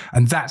island.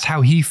 And that's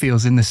how he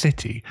feels in the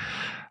city.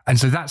 And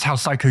so that's how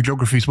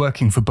psychogeography is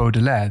working for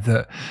Baudelaire,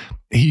 that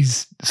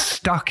he's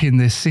stuck in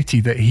this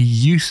city that he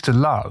used to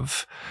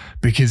love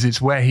because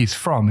it's where he's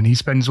from. And he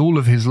spends all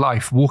of his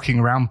life walking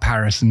around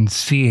Paris and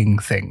seeing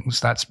things.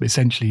 That's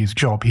essentially his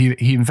job.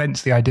 He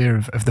invents the idea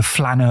of the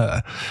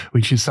flâneur,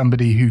 which is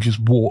somebody who just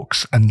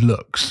walks and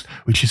looks,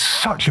 which is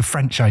such a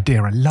French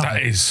idea. I love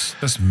it.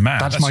 That's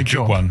mad. That's my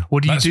job. One.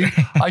 What do you do?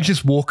 I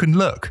just walk and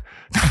look.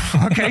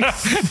 Okay.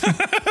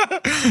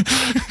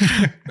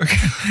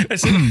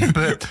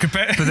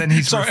 But then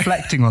he's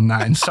reflecting on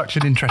that in such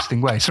an interesting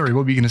way. Sorry,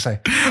 what were you going to say?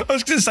 I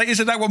was going to say,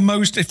 isn't that what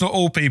most, if not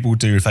all people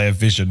do if they have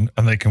vision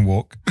and they can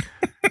walk?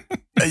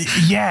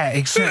 Yeah,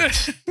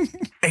 except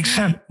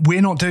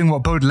we're not doing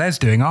what Baudelaire's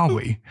doing, are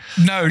we?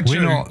 No,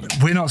 true.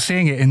 We're not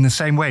seeing it in the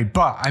same way.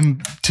 But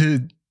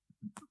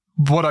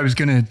what I was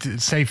going to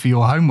say for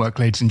your homework,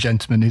 ladies and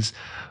gentlemen, is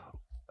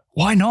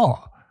why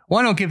not?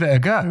 Why not give it a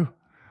go?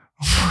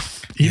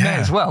 You may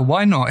as well.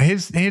 Why not?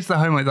 Here's the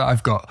homework that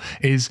I've got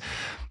is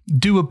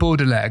do a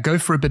Baudelaire, go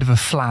for a bit of a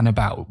flan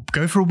about,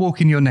 go for a walk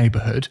in your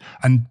neighborhood.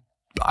 And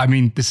I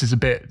mean, this is a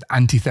bit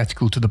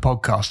antithetical to the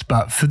podcast,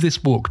 but for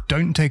this walk,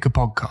 don't take a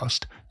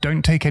podcast,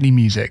 don't take any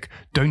music,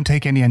 don't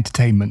take any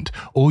entertainment.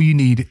 All you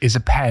need is a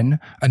pen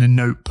and a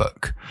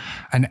notebook.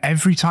 And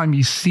every time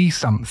you see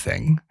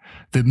something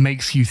that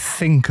makes you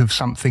think of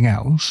something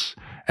else,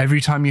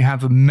 every time you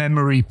have a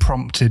memory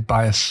prompted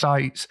by a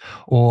sight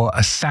or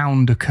a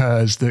sound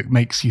occurs that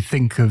makes you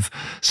think of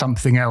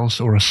something else,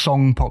 or a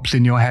song pops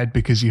in your head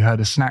because you heard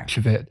a snatch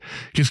of it,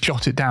 just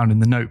jot it down in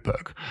the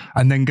notebook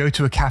and then go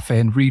to a cafe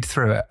and read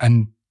through it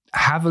and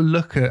have a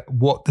look at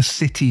what the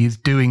city is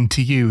doing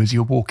to you as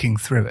you're walking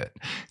through it.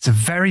 It's a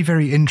very,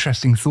 very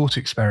interesting thought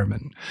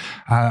experiment.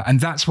 And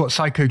that's what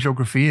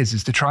psychogeography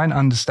is to try and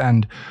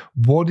understand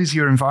what is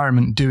your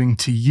environment doing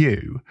to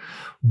you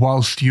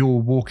whilst you're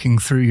walking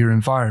through your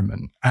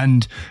environment.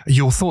 And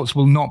your thoughts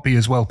will not be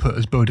as well put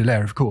as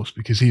Baudelaire, of course,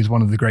 because he is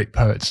one of the great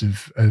poets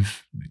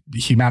of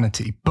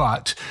humanity.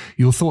 But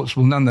your thoughts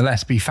will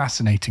nonetheless be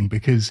fascinating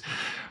because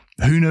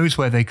who knows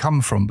where they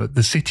come from, but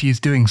the city is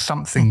doing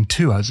something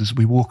to us as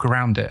we walk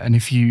around it. And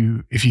if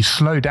you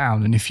slow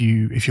down and if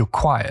you're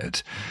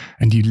quiet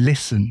and you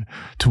listen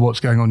to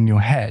what's going on in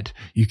your head,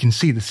 you can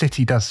see the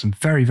city does some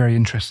very, very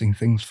interesting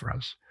things for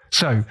us.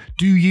 So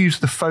do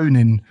use the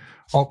phone-in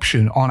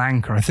option on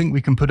Anchor. I think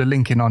we can put a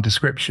link in our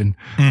description,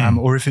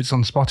 or if it's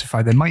on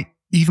Spotify, there might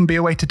even be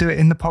a way to do it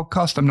in the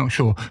podcast. I'm not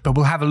sure, but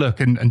we'll have a look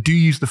and do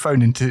use the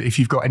phone-in if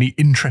you've got any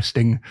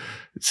interesting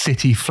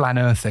city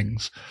flaneur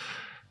things.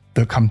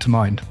 that come to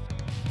mind?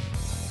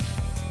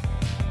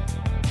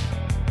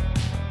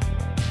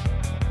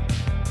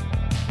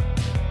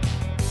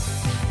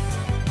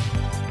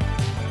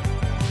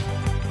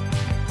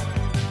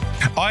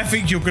 I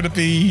think you're going to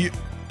be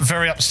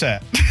very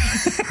upset.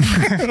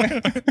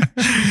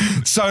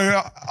 So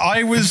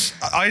I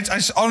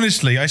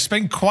honestly, I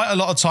spent quite a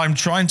lot of time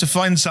trying to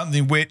find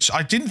something which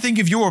I didn't think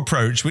of your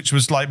approach, which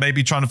was like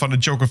maybe trying to find a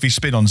geography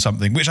spin on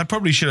something, which I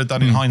probably should have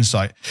done in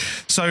hindsight.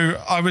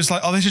 So I was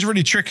like, oh, this is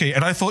really tricky.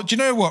 And I thought, do you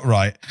know what,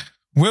 right?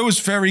 Will's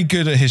very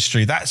good at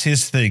history. That's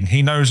his thing.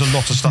 He knows a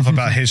lot of stuff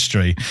about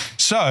history.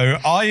 So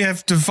I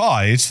have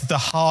devised the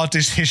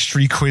hardest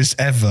history quiz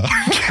ever.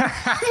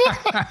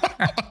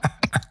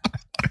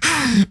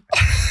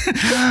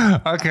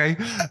 Okay,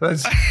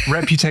 that's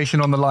reputation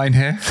on the line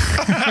here.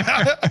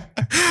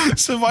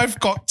 So I've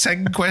got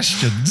 10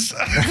 questions.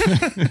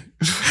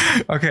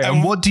 Okay,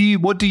 and what do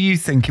you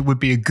think it would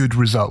be a good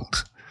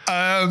result?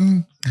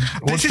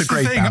 What's the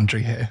great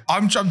boundary here?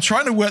 I'm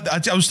trying to work.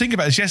 I was thinking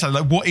about this yesterday,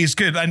 like what is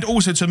good, and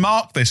also to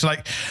mark this,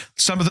 like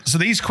so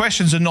these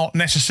questions are not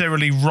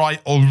necessarily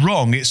right or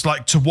wrong. It's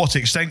like to what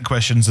extent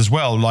questions as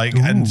well. Like,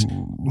 and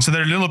so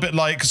they're a little bit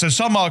like, so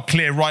some are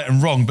clear right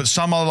and wrong, but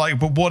some are like,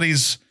 but what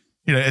is,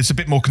 you know, it's a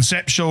bit more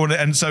conceptual,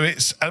 and so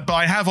it's. But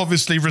I have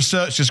obviously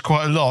researched this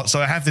quite a lot, so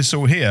I have this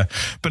all here.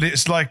 But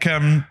it's like.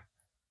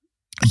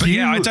 But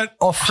yeah,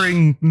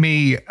 offering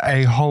me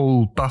a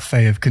whole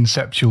buffet of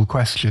conceptual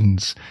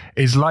questions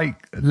is like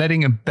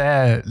letting a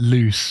bear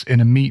loose in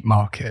a meat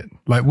market.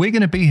 Like, we're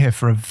going to be here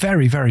for a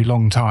very, very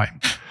long time.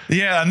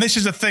 Yeah, and this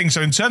is the thing.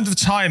 So in terms of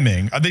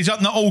timing, these are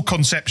not all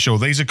conceptual.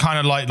 These are kind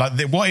of like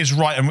what is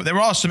right, and there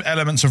are some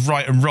elements of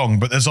right and wrong,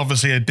 but there's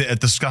obviously a bit of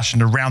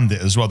discussion around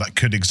it as well that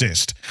could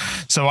exist.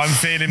 So I'm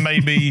feeling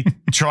maybe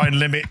try and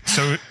limit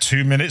to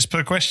 2 minutes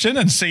per question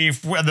and see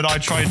whether I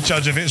try and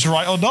judge if it's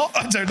right or not.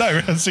 I don't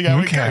know. And see how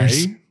it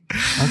goes.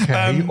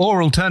 Okay.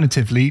 Or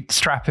alternatively,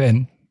 strap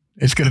in.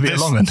 It's going to be a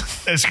long one.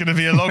 It's going to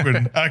be a long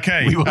one.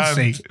 Okay. We will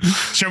see.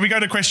 Shall we go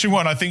to question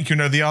one? I think you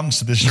know the answer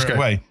to this straight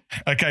away.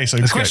 Okay, so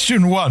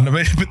question one. I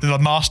mean, put the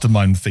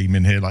mastermind theme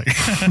in here, like.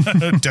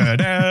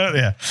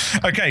 Yeah.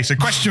 Okay, so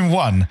question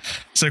one.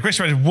 So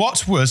question one is,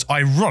 what was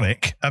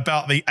ironic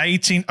about the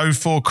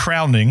 1804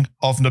 crowning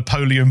of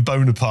Napoleon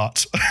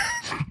Bonaparte?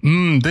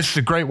 This is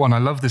a great one. I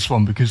love this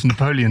one because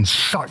Napoleon's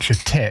such a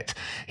tit.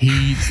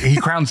 He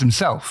crowns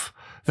himself.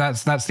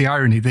 That's the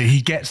irony, that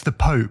he gets the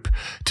Pope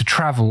to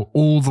travel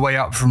all the way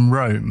up from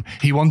Rome.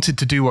 He wanted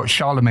to do what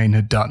Charlemagne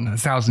had done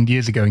 1,000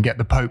 years ago and get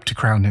the Pope to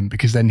crown him,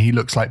 because then he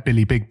looks like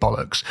Billy Big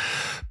Bollocks.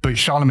 But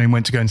Charlemagne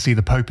went to go and see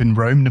the Pope in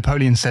Rome.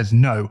 Napoleon says,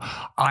 no,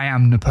 I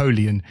am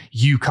Napoleon.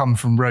 You come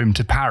from Rome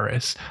to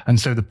Paris. And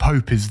so the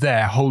Pope is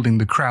there holding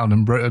the crown,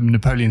 and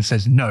Napoleon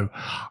says, no,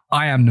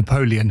 I am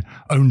Napoleon.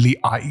 Only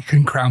I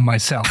can crown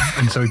myself.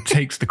 And so he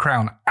takes the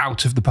crown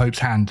out of the Pope's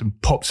hand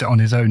and pops it on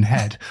his own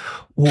head.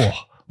 Whoa.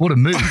 What a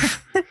move.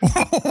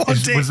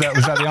 Was that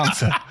the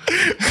answer?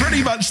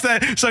 Pretty much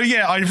there. So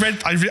yeah,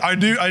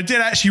 I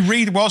did actually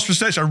read, whilst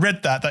researching, I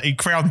read that he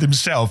crowned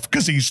himself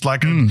because he's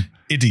like an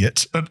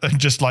idiot and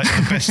just like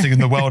the best thing in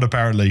the world,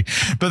 apparently.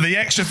 But the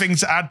extra thing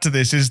to add to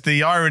this is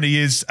the irony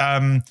is,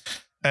 I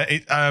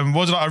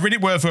read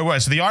it word for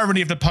word. So the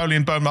irony of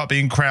Napoleon Bonaparte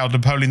being crowned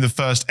Napoleon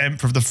I,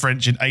 Emperor of the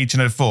French in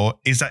 1804,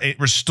 is that it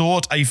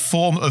restored a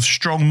form of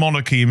strong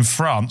monarchy in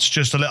France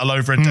just a little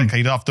over a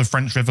decade after the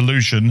French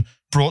Revolution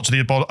brought to the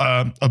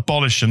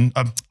abolition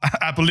of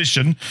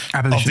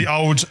the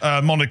old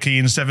monarchy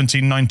in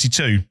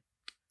 1792.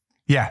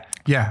 Yeah,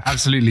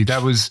 absolutely.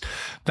 That was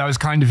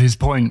kind of his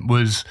point,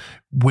 was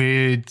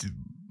weird.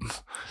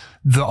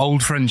 The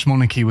old French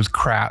monarchy was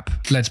crap.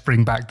 Let's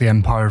bring back the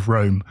Empire of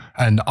Rome.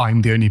 And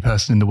I'm the only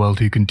person in the world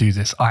who can do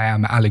this. I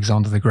am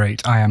Alexander the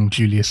Great. I am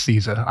Julius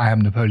Caesar. I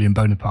am Napoleon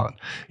Bonaparte.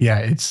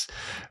 Yeah,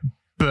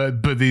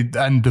 but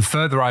the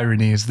further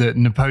irony is that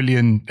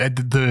Napoleon,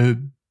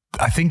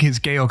 I think it's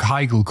Georg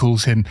Heigl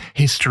calls him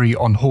history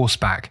on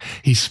horseback.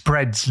 He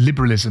spreads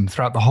liberalism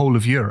throughout the whole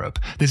of Europe.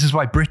 This is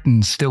why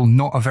Britain's still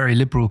not a very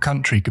liberal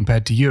country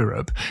compared to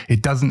Europe.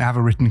 It doesn't have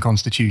a written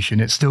constitution.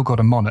 It's still got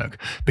a monarch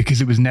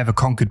because it was never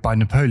conquered by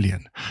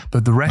Napoleon.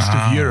 But the rest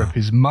of Europe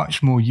is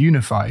much more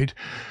unified,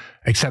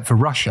 except for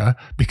Russia,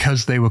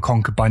 because they were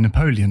conquered by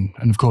Napoleon.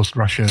 And of course,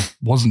 Russia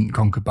wasn't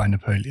conquered by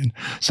Napoleon.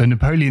 So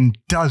Napoleon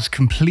does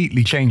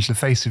completely change the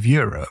face of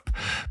Europe,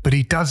 but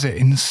he does it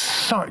in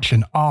such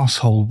an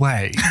arsehole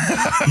way.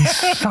 He's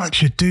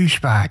such a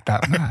douchebag,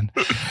 that man.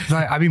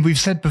 Like, I mean, we've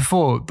said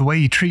before, the way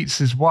he treats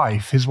his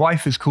wife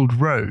is called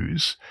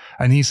Rose.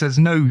 And he says,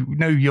 no,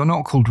 you're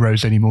not called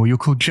Rose anymore. You're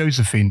called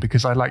Josephine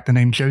because I like the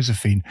name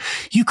Josephine.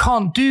 You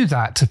can't do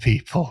that to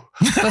people.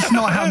 That's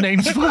not how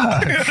names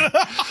work.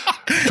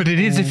 But it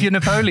is if you're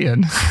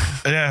Napoleon.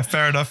 Yeah,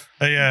 fair enough.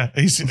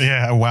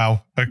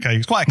 Wow. Okay.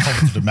 He's quite a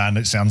confident man,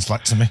 it sounds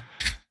like to me.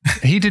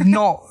 He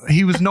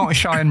was not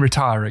shy and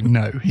retiring.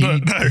 No,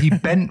 he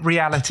bent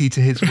reality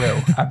to his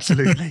will.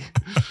 Absolutely.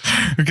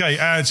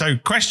 Okay. So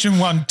question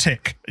one,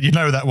 tick. You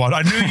know that one.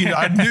 I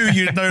knew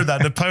you'd know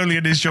that.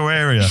 Napoleon is your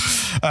area.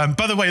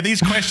 By the way,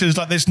 these questions,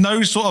 like, there's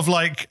no sort of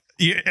like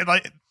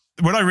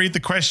when I read the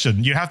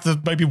question, you have to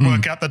maybe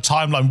work out the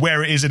timeline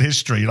where it is in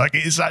history. Like,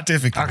 it is that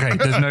difficult. Okay,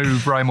 there's no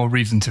rhyme or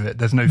reason to it.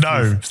 There's no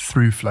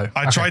through flow.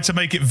 I tried to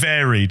make it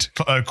varied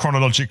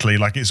chronologically,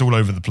 like it's all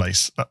over the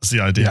place. That's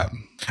the idea.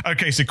 Yeah.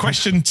 Okay, so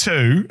question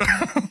 2.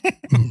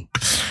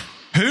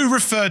 Who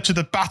referred to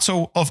the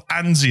Battle of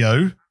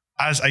Anzio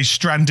as a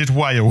stranded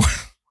whale?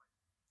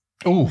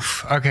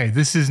 Oof. Okay,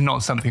 this is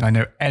not something I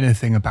know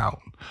anything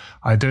about.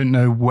 I don't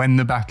know when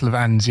the Battle of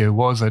Anzio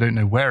was. I don't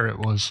know where it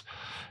was.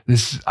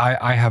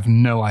 I have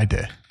no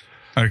idea.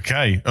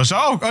 Okay.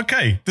 So,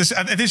 okay. This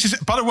is,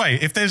 by the way,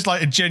 if there's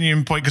like a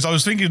genuine point, because I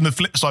was thinking the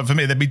flip side for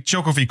me, there'd be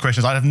geography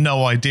questions I have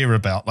no idea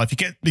about. Like, if you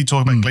get me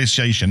talking about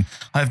glaciation,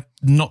 I have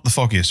not the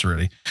foggiest,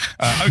 really.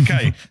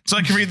 Okay. So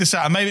I can read this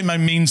out, and maybe it may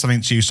mean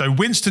something to you. So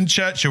Winston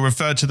Churchill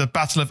referred to the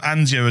Battle of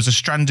Anzio as a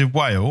stranded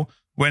whale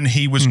when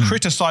he was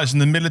criticizing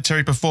the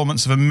military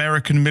performance of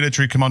American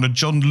military commander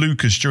John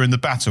Lucas during the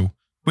battle.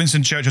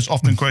 Winston Churchill is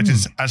often quoted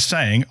as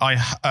saying, I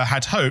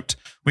had hoped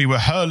we were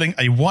hurling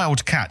a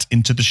wild cat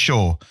into the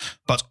shore,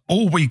 but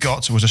all we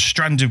got was a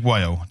stranded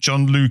whale.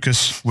 John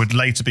Lucas would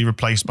later be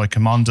replaced by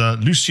Commander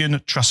Lucien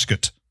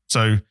Truscott.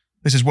 So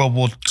this is World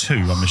War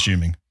II, I'm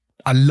assuming.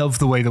 I love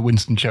the way that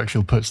Winston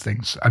Churchill puts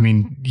things. I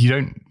mean, you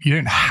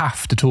don't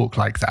have to talk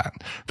like that,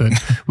 but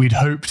we'd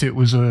hoped it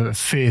was a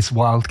fierce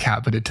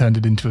wildcat, but it turned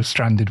it into a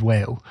stranded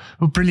whale.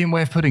 A brilliant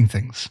way of putting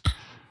things.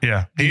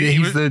 Yeah.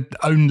 He's the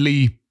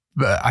only,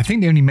 I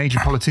think the only major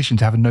politician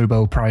to have a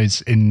Nobel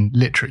Prize in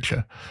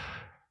literature.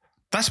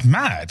 That's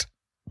mad.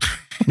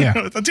 Yeah.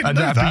 I didn't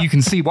know that. But you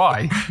can see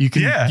why. You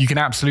can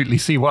absolutely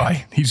see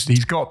why. He's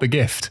got the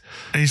gift.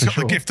 He's got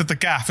the gift of the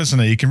gaff, isn't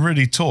he? He can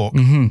really talk.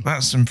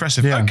 That's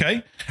impressive. Yeah.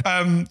 Okay.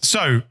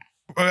 So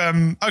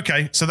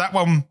that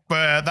one,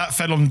 that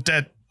fell on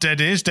deaf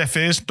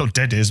ears. Not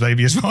dead ears,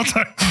 maybe as well.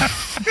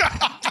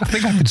 I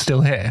think I could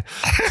still hear.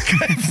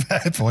 Okay,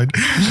 fair point.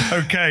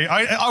 Okay.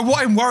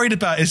 What I'm worried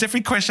about is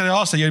every question I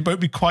ask, you won't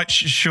be quite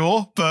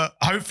sure, but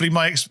hopefully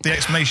the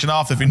explanation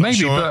after, if you're not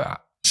sure,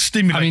 but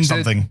stimulates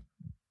something.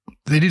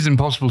 It is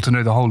impossible to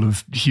know the whole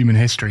of human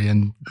history,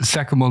 and the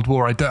Second World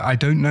War, I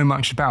don't know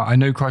much about. I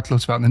know quite a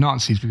lot about the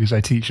Nazis because I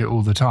teach it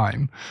all the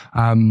time.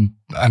 And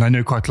I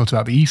know quite a lot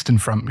about the Eastern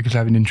Front because I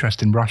have an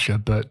interest in Russia,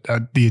 but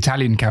the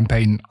Italian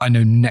campaign, I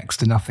know next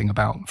to nothing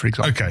about, for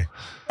example.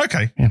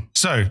 Okay. Yeah.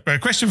 So,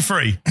 question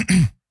 3.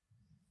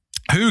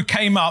 Who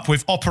came up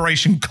with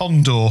Operation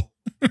Condor?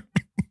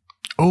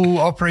 Oh,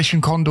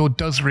 Operation Condor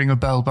does ring a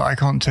bell, but I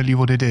can't tell you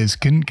what it is.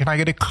 Can I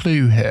get a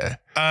clue here?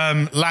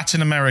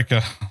 Latin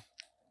America.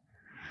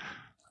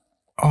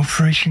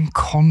 Operation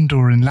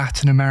Condor in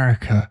Latin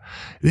America.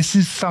 This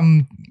is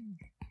some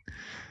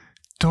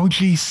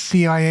dodgy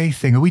CIA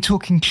thing. Are we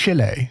talking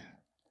Chile?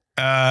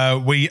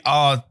 We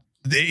are.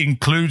 It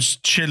includes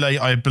Chile,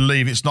 I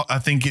believe. It's not. I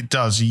think it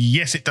does.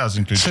 Yes, it does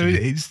include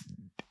Chile. So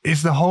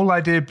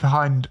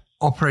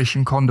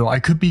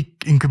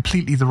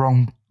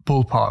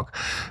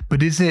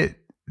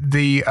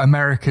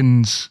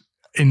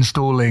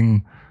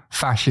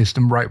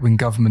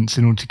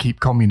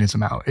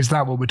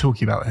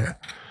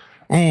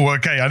Oh,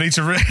 okay. I need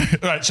to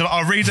right. So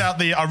I'll read out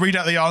the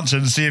answer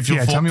and see if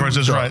your thought process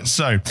is right.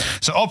 So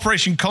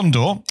Operation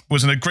Condor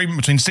was an agreement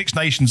between 6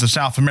 nations of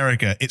South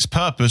America. Its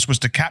purpose was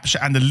to capture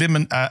and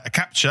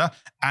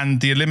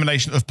the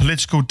elimination of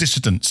political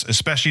dissidents,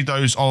 especially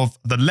those of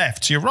the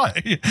left. You're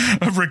right,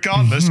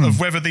 regardless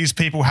of whether these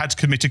people had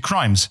committed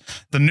crimes.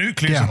 The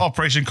nucleus of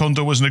Operation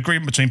Condor was an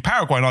agreement between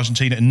Paraguay and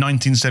Argentina in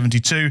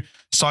 1972,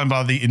 signed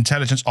by the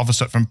intelligence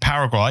officer from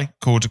Paraguay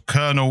called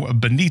Colonel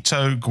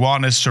Benito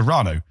Guanes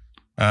Serrano.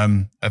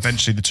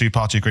 Eventually, the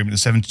 2-party agreement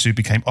in 1972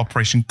 became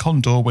Operation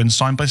Condor when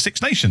signed by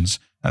 6 nations.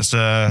 That's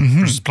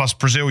plus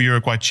Brazil,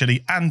 Uruguay,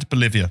 Chile, and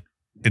Bolivia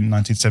in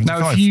 1975.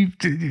 Now, if you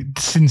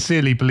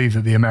sincerely believe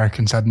that the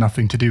Americans had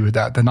nothing to do with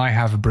that, then I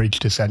have a bridge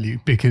to sell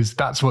you, because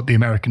that's what the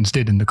Americans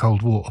did in the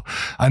Cold War.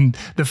 And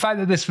the fact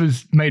that this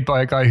was made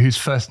by a guy whose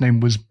first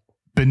name was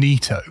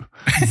Benito,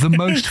 the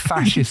most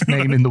fascist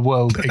name in the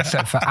world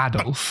except for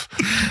Adolf.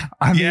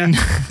 I mean,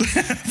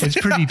 it's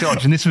pretty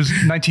dodgy. And this was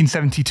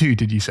 1972,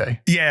 did you say?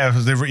 Yeah,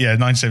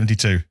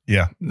 1972.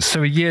 Yeah.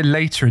 So a year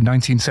later, in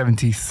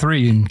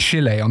 1973, in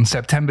Chile, on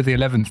September the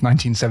 11th,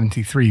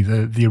 1973,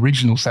 the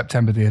original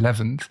September the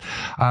 11th,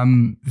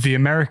 the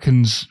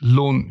Americans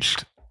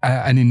launched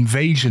an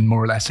invasion,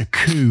 more or less, a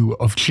coup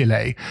of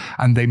Chile,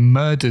 and they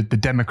murdered the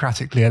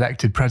democratically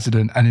elected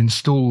president and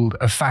installed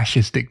a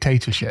fascist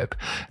dictatorship.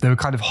 There were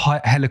kind of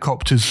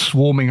helicopters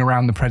swarming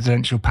around the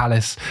presidential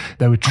palace.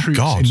 There were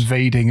troops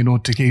invading in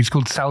order to... He was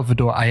called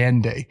Salvador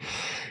Allende.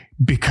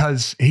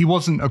 Because he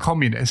wasn't a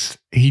communist,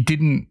 he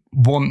didn't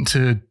want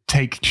to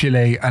take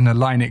Chile and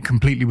align it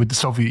completely with the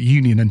Soviet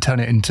Union and turn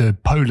it into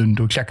Poland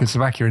or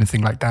Czechoslovakia or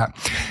anything like that.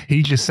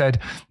 He just said,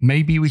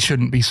 maybe we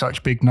shouldn't be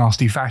such big,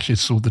 nasty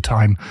fascists all the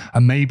time.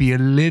 And maybe a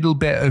little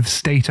bit of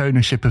state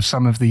ownership of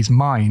some of these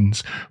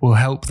mines will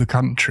help the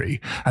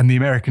country. And the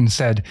Americans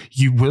said,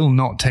 you will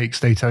not take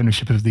state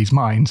ownership of these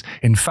mines.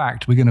 In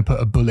fact, we're going to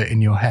put a bullet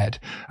in your head,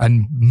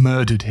 and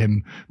murdered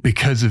him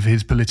because of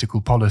his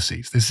political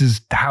policies. This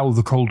is how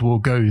the Cold War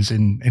goes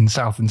in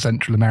South and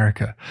Central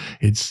America.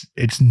 It's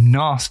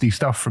nasty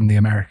stuff from the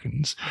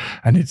Americans,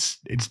 and it's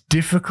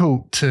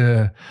difficult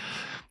to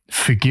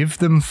forgive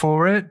them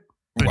for it.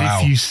 But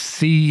if you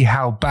see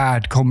how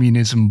bad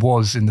communism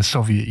was in the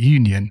Soviet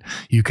Union,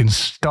 you can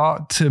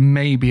start to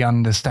maybe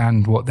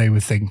understand what they were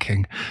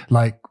thinking.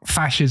 Like,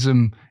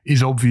 fascism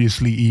is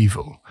obviously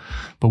evil,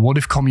 but what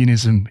if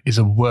communism is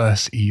a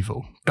worse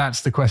evil?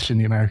 That's the question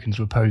the Americans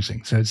were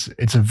posing. So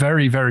it's a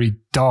very, very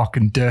dark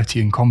and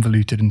dirty and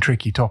convoluted and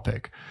tricky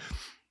topic.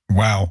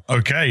 Wow.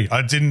 Okay.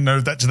 I didn't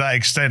know that to that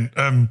extent.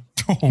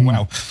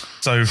 Wow.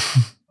 So,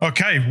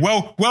 okay.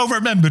 Well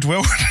remembered,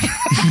 Will.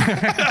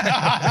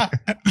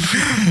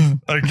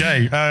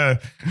 Okay. I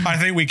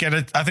think we get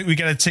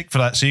a tick for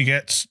that. So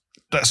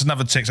that's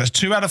another tick. So that's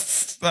 2 out of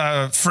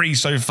 3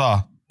 so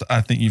far.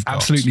 I think you've got.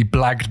 Absolutely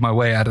blagged my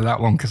way out of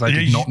that one because I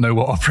did not know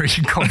what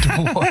Operation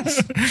Condor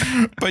was.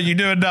 But you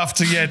knew enough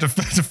to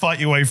fight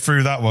your way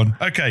through that one.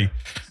 Okay.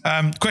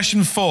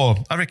 Question 4.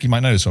 I reckon you might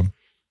know this one.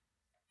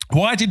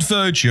 Why did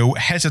Virgil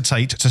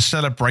hesitate to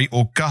celebrate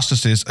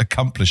Augustus's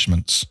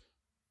accomplishments?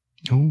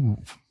 Ooh.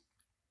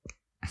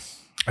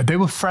 They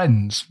were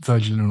friends,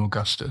 Virgil and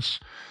Augustus.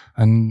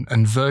 And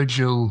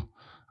Virgil...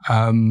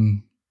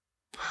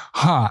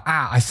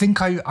 I think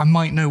I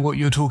might know what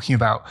you're talking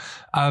about.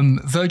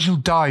 Virgil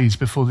dies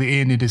before the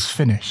Aeneid is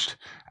finished,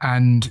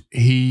 and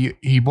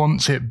he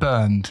wants it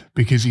burned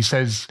because he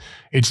says,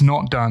 it's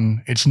not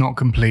done, it's not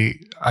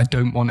complete, I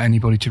don't want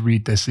anybody to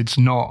read this, it's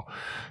not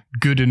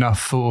good enough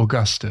for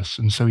Augustus,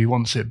 and so he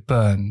wants it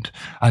burned.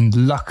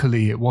 And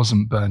luckily it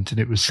wasn't burnt and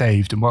it was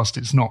saved, and whilst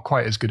it's not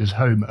quite as good as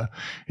Homer,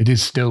 it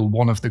is still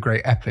one of the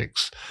great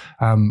epics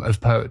of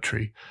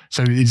poetry.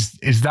 So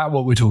is that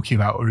what we're talking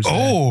about, or is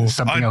there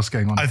something else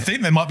going on I here?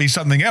 think there might be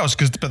something else,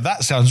 but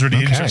that sounds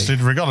really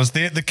interesting regardless.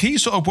 The key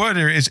sort of word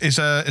here is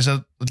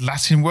a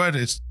Latin word.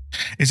 Is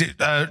it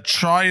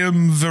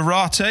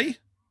triumvirate?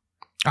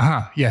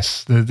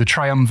 Yes, the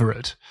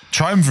triumvirate.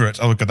 Triumvirate.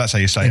 Oh god, that's how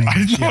you say it. I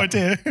had no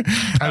idea.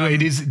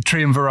 It is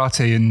triumvirate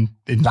in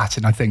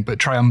Latin, I think, but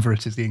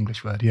triumvirate is the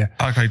English word. Yeah.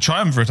 Okay,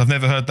 triumvirate. I've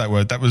never heard that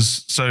word. That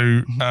was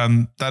so.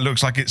 That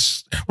looks like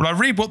it's. Well, I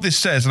read what this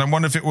says, and I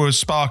wonder if it will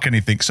spark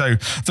anything. So,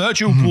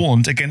 Virgil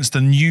warned against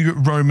the new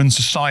Roman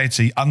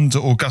society under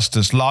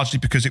Augustus, largely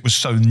because it was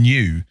so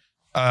new.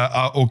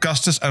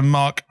 Augustus and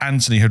Mark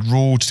Antony had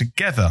ruled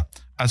together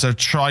as a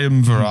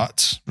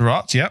triumvirate,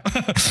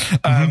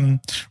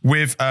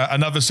 with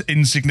another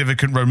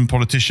insignificant Roman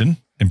politician,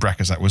 in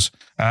brackets that was,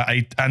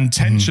 and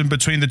tension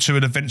between the two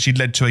had eventually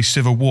led to a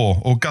civil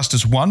war.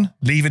 Augustus won,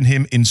 leaving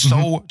him in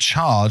sole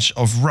charge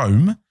of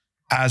Rome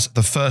as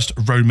the first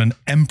Roman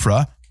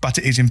emperor. But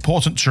it is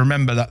important to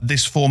remember that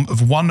this form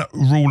of one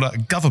ruler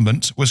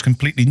government was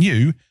completely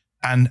new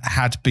and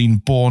had been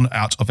born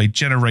out of a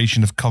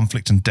generation of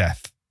conflict and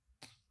death.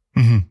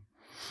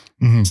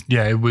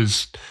 Yeah, it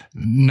was.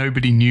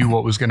 Nobody knew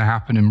what was going to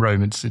happen in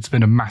Rome. It's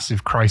been a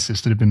massive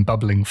crisis that had been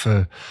bubbling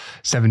for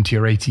 70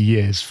 or 80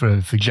 years,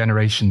 for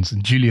generations.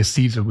 And Julius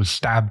Caesar was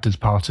stabbed as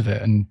part of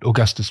it, and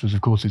Augustus was,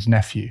 of course, his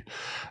nephew.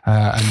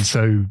 And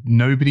so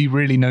nobody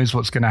really knows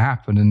what's going to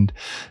happen. And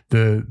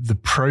the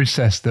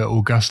process that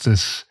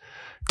Augustus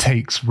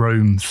takes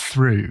Rome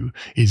through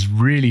is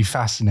really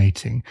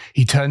fascinating.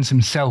 He turns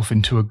himself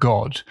into a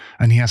god,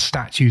 and he has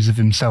statues of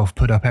himself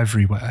put up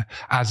everywhere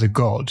as a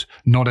god,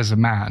 not as a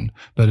man,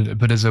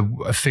 but as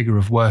a figure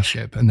of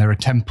worship. And there are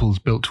temples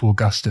built to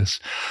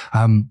Augustus.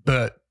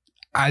 But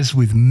as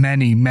with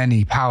many,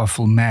 many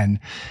powerful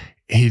men,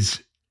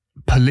 his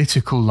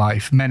political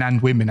life, men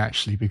and women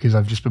actually, because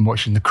I've just been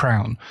watching The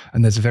Crown,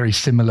 and there's a very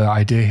similar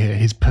idea here.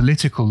 His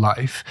political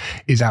life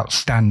is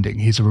outstanding.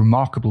 He's a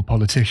remarkable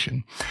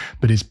politician,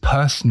 but his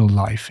personal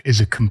life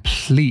is a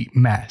complete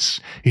mess.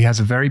 He has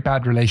a very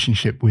bad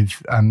relationship with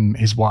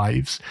his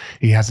wives.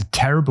 He has a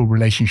terrible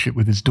relationship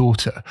with his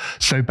daughter,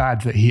 so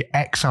bad that he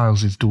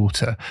exiles his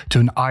daughter to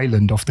an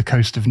island off the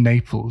coast of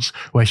Naples,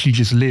 where she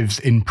just lives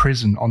in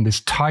prison on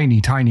this tiny,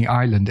 tiny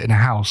island in a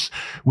house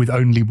with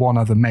only one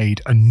other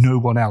maid and no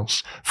one else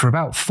for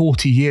about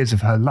 40 years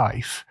of her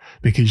life,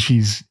 because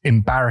she's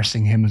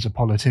embarrassing him as a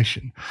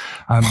politician.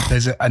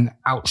 There's an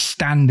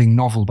outstanding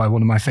novel by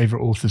one of my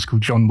favorite authors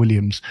called John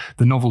Williams.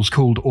 The novel's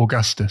called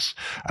Augustus,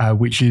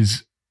 which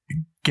is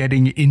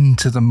getting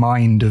into the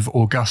mind of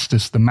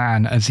Augustus the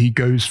man as he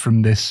goes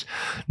from this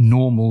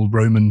normal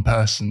Roman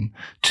person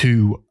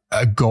to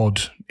a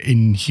god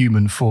in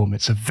human form.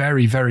 It's a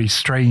very, very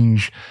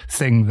strange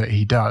thing that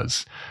he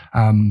does.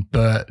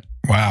 But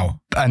Wow.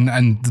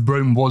 And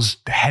Rome was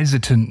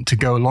hesitant to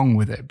go along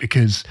with it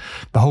because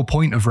the whole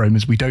point of Rome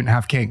is we don't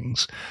have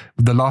kings.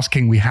 The last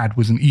king we had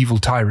was an evil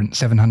tyrant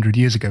 700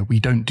 years ago. We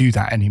don't do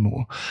that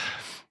anymore.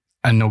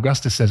 And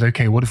Augustus says,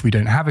 okay, what if we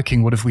don't have a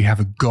king? What if we have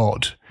a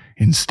god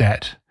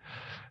instead?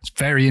 It's a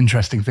very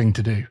interesting thing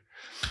to do.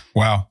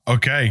 Wow.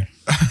 Okay.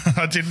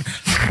 I didn't.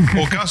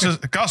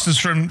 Augustus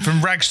from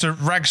rags to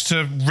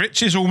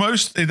riches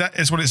almost. That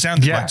is what it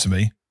sounded like to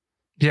me.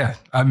 Yeah.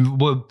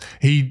 Well,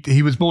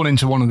 he was born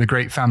into one of the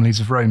great families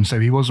of Rome, so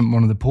he wasn't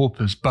one of the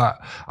paupers, but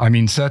I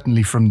mean,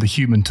 certainly from the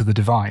human to the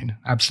divine.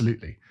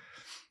 Absolutely.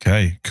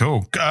 Okay,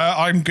 cool.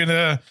 I'm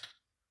gonna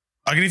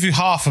give you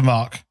half a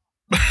mark.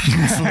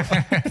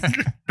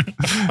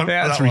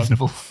 Yeah, that's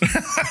reasonable.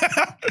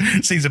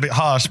 Seems a bit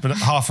harsh, but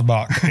half a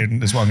mark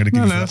is what I'm going to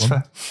give you for that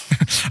one.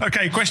 Fair.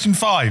 Okay, question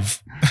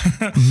 5.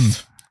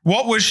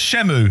 What was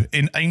Shemu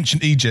in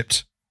ancient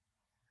Egypt?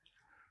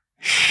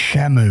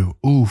 Shemu,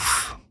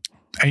 oof.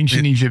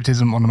 Ancient Egypt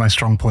isn't one of my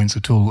strong points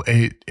at all.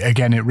 It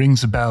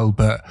rings a bell,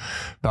 but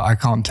I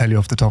can't tell you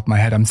off the top of my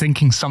head. I'm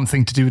thinking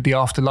something to do with the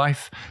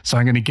afterlife, so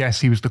I'm going to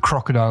guess he was the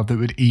crocodile that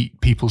would eat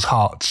people's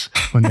hearts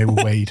when they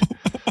were weighed.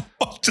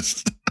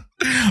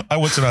 I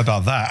want to know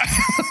about that.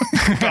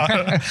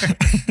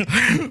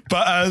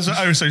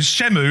 So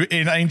Shemu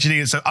in ancient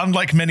Egypt. So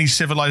unlike many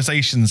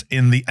civilizations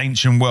in the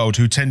ancient world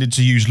who tended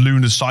to use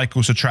lunar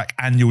cycles to track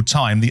annual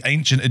time, the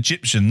ancient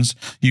Egyptians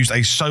used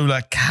a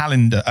solar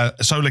calendar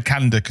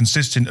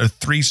consisting of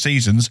 3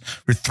 seasons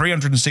with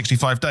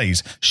 365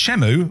 days.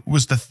 Shemu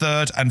was the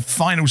third and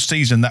final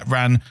season that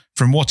ran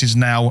from what is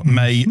now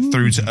May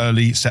through to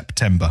early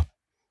September.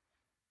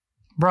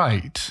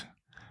 Right.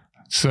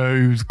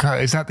 So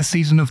is that the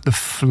season of the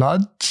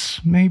floods,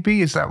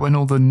 maybe? Is that when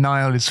all the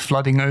Nile is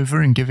flooding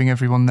over and giving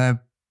everyone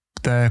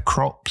their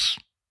crops?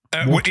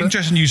 Well,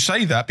 interesting you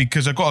say that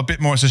because I've got a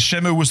bit more. It says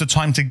Shemu was the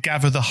time to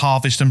gather the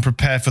harvest and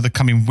prepare for the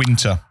coming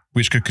winter,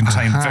 which could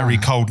contain very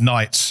cold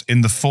nights.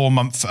 In the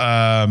 4-month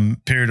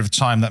period of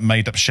time that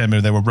made up Shemu,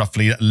 there were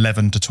roughly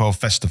 11 to 12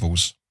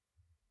 festivals.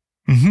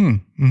 So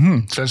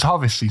it's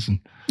harvest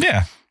season.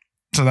 Yeah.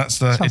 So that's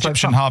the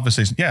Egyptian harvest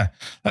season. Yeah,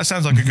 that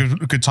sounds like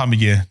a good time of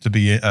year to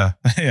be in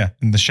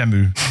the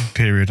Shemu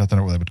period. I don't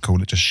know what they would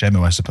call it, just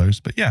Shemu, I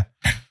suppose. But yeah,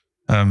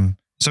 so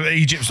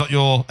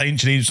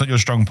ancient Egypt's not your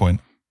strong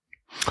point.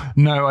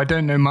 No, I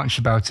don't know much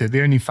about it.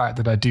 The only fact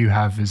that I do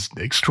have is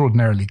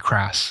extraordinarily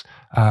crass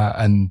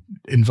and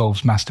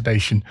involves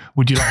masturbation.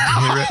 Would you like to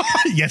hear it?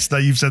 Yes, no,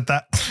 you've said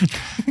that.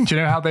 Do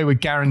you know how they would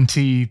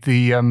guarantee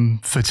the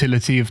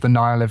fertility of the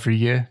Nile every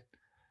year?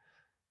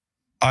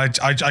 I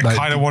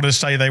kind of want to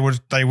say they would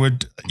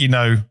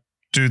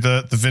do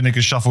the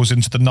vinegar shuffles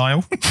into the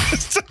Nile.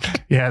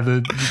 Yeah,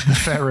 the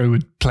pharaoh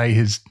would play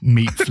his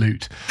meat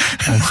flute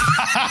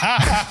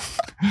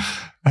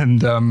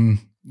and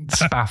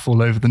spaff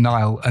all over the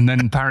Nile, and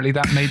then apparently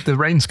that made the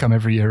rains come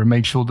every year and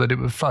made sure that it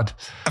would flood.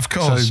 Of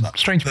course, so,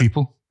 strange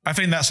people. I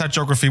think that's how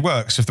geography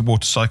works. If the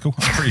water cycle,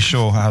 I'm pretty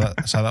sure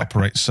that's how that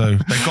operates. So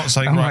they've got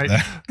something right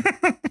there.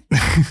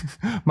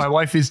 My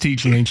wife is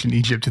teaching ancient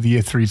Egypt to the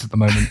year 3s at the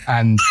moment,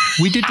 and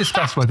we did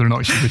discuss whether or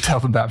not she would tell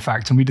them that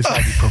fact, and we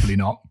decided probably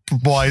not.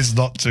 Wise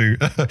not to.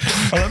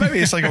 Although maybe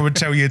it's like I would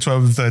tell year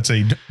 12 and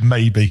 13.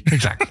 Maybe.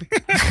 Exactly.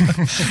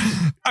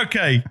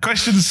 Okay,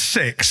 question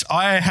 6.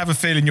 I have a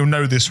feeling you'll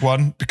know this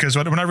one because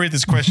when I read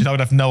this question, I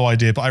would have no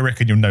idea, but I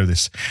reckon you'll know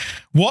this.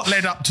 What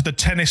led up to the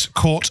tennis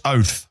court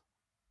oath?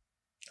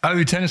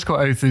 Oh, tennis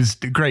court oath is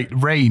great.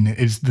 Rain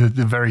is the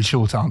very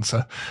short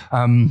answer.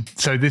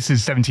 So this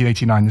is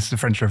 1789. This is the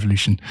French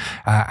Revolution.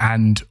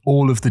 And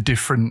all of the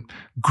different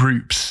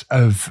groups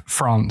of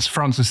France.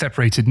 France was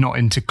separated not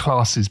into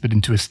classes, but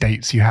into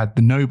estates. You had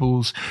the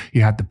nobles,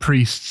 you had the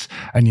priests,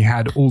 and you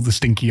had all the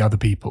stinky other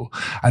people.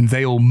 And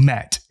they all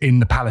met in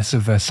the Palace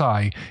of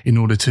Versailles in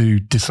order to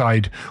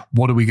decide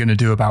what are we going to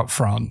do about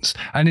France.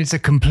 And it's a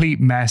complete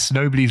mess.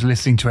 Nobody's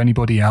listening to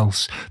anybody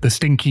else. The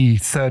stinky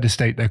third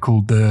estate, they're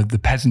called the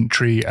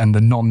peasantry, and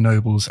the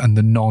non-nobles and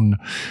the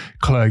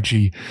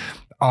non-clergy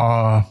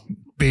are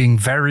being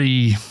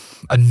very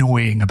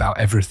annoying about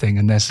everything.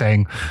 And they're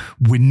saying,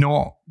 we're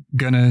not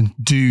going to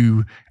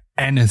do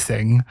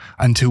anything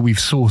until we've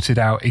sorted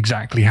out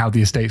exactly how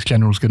the Estates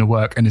General is going to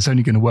work. And it's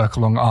only going to work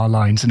along our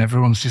lines. And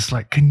everyone's just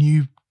like, can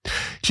you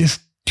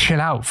just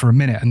chill out for a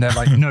minute? And they're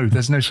like, no,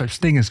 there's no such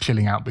thing as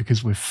chilling out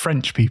because we're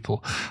French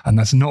people and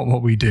that's not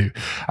what we do.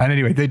 And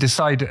anyway, they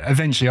decide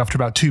eventually after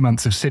about 2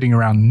 months of sitting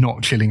around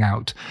not chilling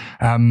out,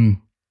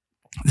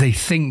 they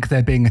think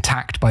they're being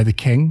attacked by the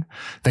king.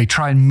 They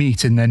try and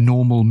meet in their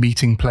normal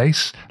meeting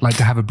place, like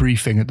to have a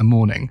briefing at the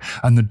morning,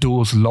 and the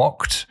door's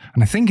locked.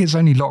 And I think it's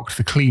only locked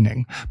for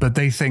cleaning, but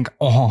they think,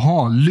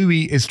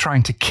 Louis is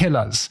trying to kill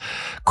us.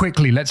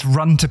 Quickly, let's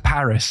run to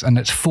Paris and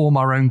let's form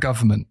our own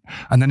government.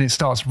 And then it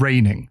starts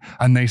raining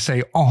and they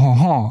say,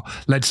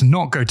 let's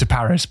not go to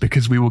Paris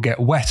because we will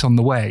get wet on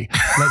the way.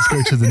 Let's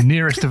go to the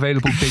nearest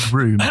available big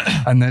room.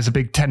 And there's a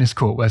big tennis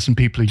court where some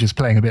people are just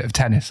playing a bit of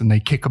tennis and they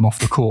kick them off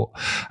the court.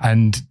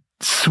 And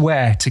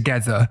swear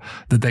together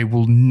that they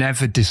will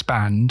never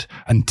disband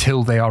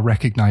until they are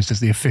recognized as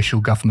the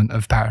official government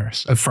of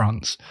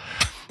France.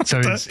 So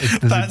it's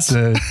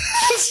the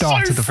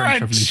start of the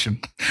French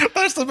Revolution.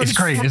 It's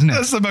great, isn't it?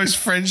 That's the most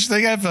French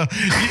thing ever.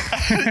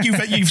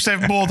 You've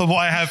said more than what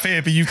I have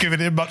here, but you've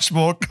given it much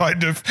more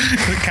kind of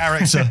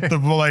character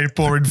than my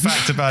boring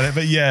fact about it.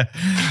 But yeah,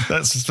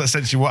 that's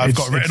essentially what I've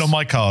got written on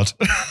my card.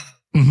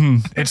 Mm-hmm.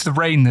 It's the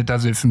rain that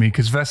does it for me,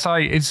 because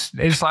Versailles it's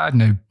like, I don't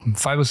know,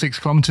 5 or 6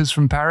 kilometers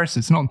from Paris.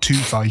 It's not too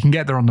far. You can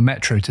get there on the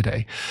metro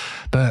today,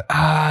 but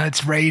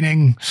it's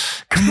raining.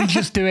 Can we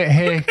just do it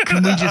here?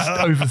 Can we just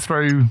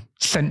overthrow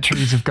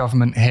centuries of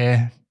government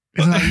here?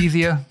 Isn't that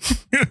easier?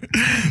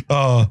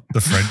 Oh,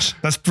 the French.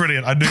 That's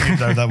brilliant. I knew you'd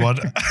know that one.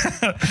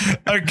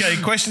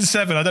 Okay, question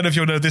 7. I don't know if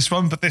you'll know this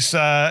one, but this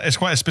is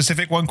quite a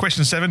specific one.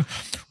 Question 7.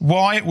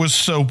 Why was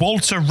Sir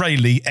Walter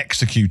Raleigh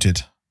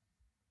executed?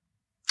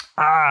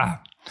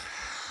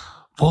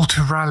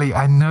 Walter Raleigh,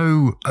 I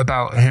know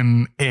about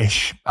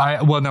him-ish. I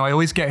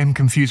always get him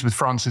confused with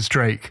Francis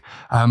Drake,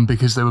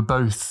 because they were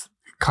both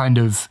kind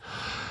of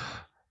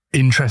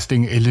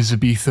interesting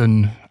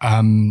Elizabethan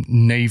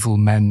naval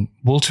men.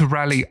 Walter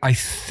Raleigh, I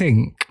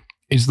think,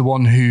 is the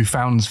one who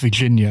founds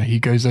Virginia. He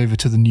goes over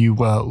to the New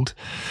World.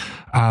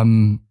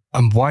 And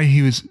why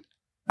he was...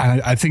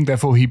 And I think,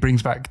 therefore, he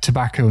brings back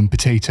tobacco and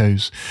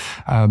potatoes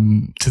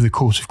to the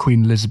court of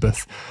Queen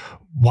Elizabeth.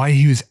 Why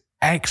he was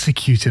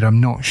executed, I'm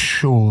not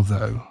sure,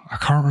 though. I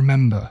can't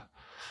remember.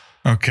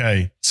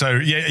 Okay. So,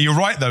 yeah, you're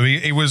right, though.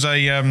 He was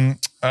a...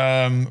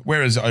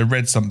 where is it? I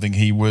read something.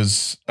 He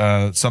was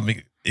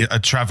something... a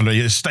traveller,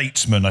 a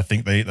statesman, I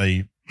think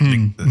they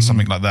think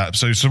something like that.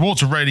 So Sir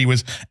Walter Raleigh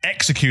was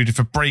executed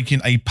for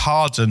breaking a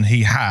pardon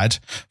he had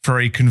for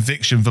a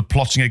conviction for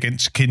plotting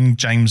against King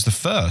James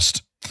I.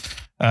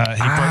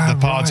 He broke the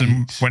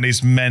pardon when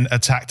his men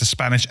attacked a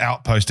Spanish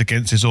outpost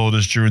against his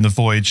orders during the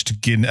voyage to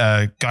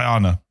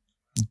Guyana.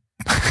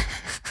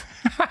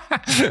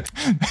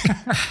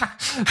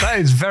 That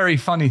is very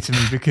funny to me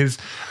because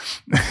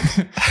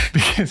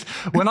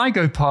when I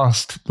go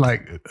past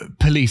like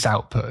police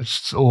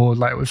outposts, or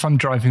like if I'm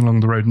driving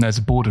along the road and there's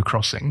a border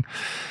crossing,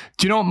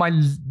 do you know what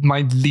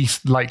my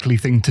least likely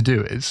thing to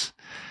do is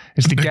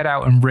to get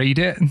out and raid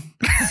it?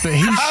 But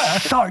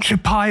he's such a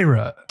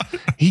pirate,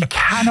 he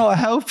cannot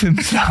help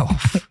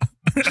himself.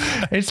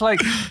 It's like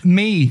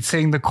me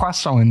seeing the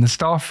croissant in the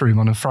staff room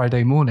on a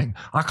Friday morning.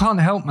 I can't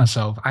help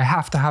myself. I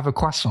have to have a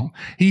croissant.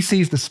 He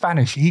sees the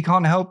Spanish. He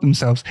can't help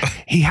themselves.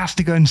 He has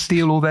to go and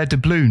steal all their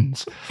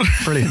doubloons.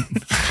 Brilliant.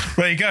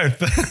 There you go.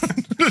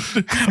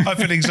 I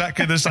feel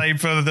exactly the same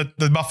for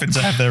the muffins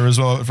I had there as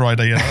well at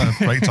Friday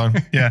break time.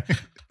 Yeah.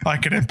 I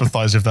can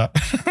empathise with that.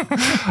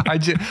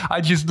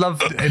 I just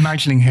love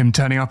imagining him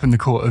turning up in the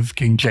court of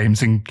King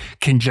James and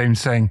King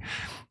James saying,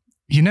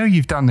 "You know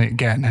you've done it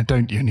again,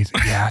 don't you?" And he's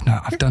like, "Yeah, no,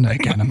 I've done it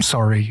again. I'm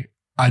sorry.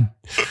 I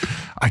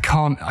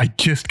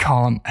just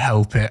can't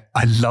help it.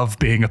 I love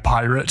being a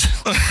pirate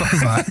so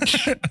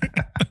much."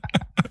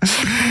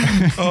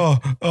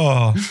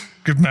 oh,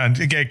 good man.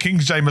 Again, King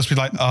James must be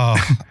like,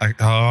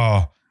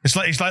 It's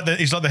like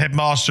the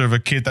headmaster of a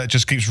kid that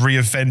just keeps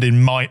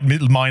reoffending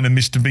minor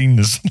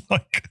misdemeanors.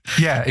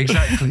 Yeah,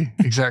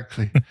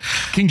 exactly.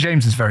 King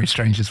James is very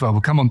strange as well.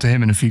 We'll come on to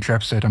him in a future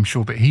episode, I'm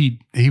sure, but he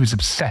was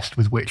obsessed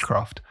with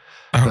witchcraft.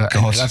 Oh, but God.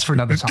 Anyway, that's for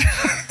another time.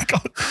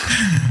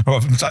 Well,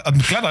 I'm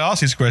glad I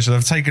asked this question.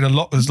 I've taken a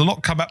lot. There's a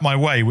lot come at my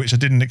way, which I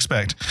didn't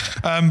expect.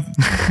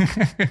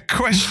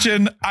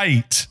 Question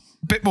 8.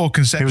 A bit more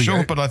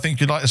conceptual, but I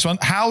think you'd like this one.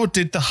 How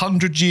did the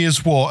 100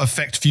 Years' War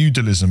affect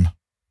feudalism?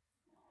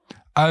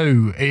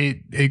 Oh,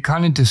 it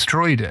kind of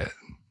destroyed it,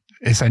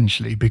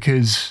 essentially,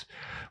 because,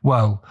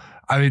 well,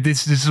 I mean,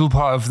 this is all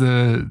part of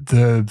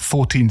the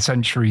 14th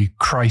century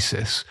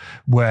crisis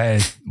where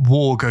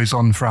war goes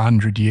on for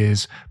 100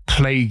 years,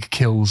 plague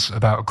kills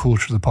about a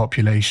quarter of the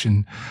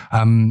population.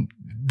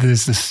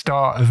 There's the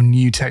start of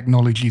new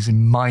technologies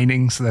in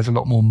mining, so there's a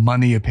lot more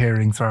money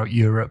appearing throughout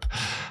Europe.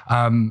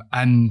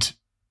 And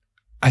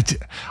I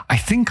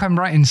think I'm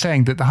right in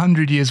saying that the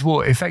 100 Years'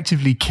 War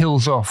effectively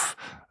kills off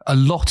a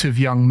lot of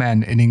young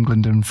men in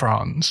England and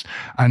France,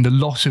 and a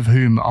lot of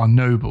whom are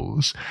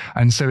nobles.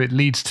 And so it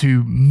leads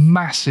to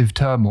massive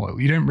turmoil.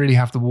 You don't really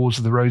have the Wars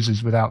of the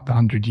Roses without the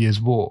 100 Years'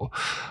 War.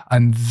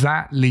 And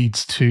that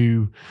leads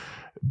to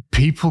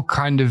people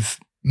kind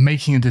of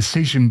making a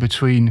decision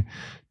between,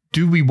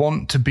 do we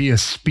want to be a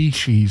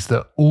species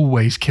that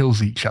always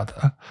kills each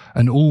other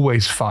and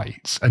always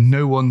fights and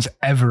no one's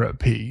ever at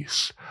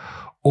peace?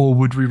 Or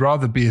would we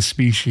rather be a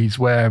species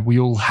where we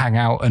all hang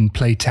out and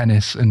play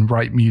tennis and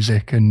write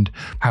music and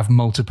have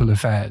multiple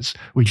affairs,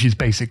 which is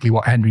basically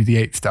what Henry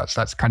VIII does.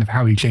 That's kind of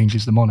how he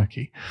changes the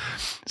monarchy.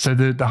 So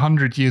the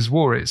 100 Years'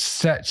 War, it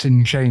sets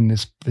in chain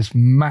this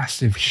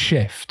massive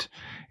shift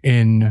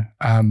in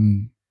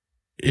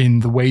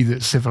the way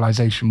that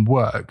civilization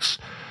works,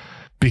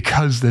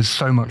 because there's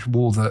so much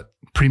war that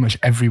pretty much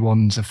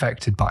everyone's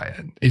affected by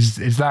it.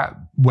 Is that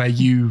what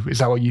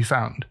you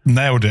found?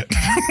 Nailed it.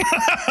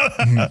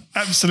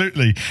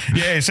 Absolutely.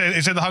 Yeah, it said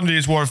the 100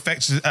 Years' War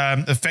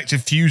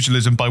affected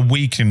feudalism by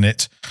weakening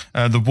it.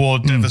 The war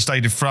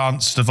devastated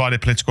France,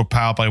 divided political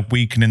power by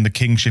weakening the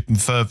kingship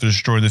and further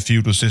destroying the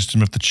feudal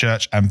system of the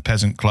church and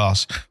peasant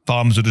class.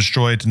 Farms were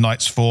destroyed,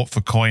 knights fought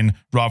for coin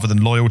rather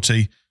than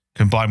loyalty.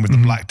 Combined with the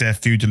Black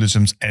Death,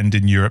 feudalism's end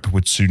in Europe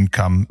would soon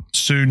come,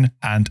 soon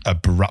and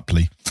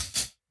abruptly.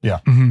 Yeah.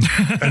 And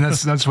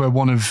that's where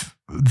one of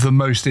the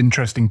most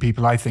interesting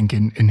people, I think,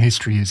 in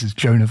history is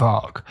Joan of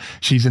Arc.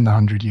 She's in the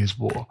 100 Years'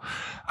 War.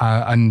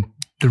 And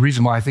the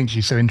reason why I think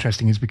she's so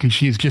interesting is because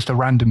she is just a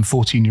random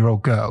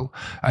 14-year-old girl.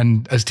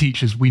 And as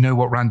teachers, we know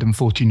what random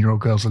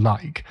 14-year-old girls are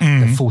like.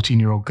 They're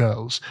 14-year-old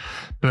girls.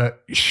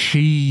 But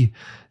she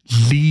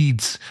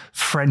leads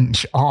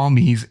French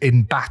armies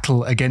in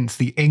battle against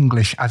the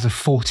English as a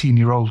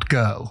 14-year-old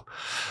girl.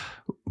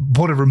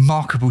 What a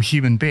remarkable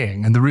human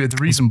being. And the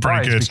reason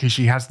why is because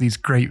she has these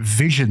great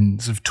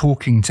visions of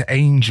talking to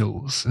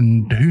angels,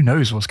 and who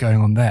knows what's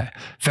going on there.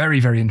 Very,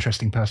 very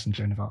interesting person,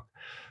 Joan of Arc,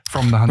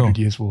 from the 100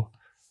 Years' War.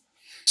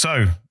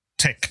 So,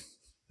 tick,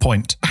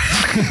 point.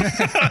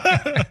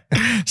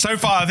 So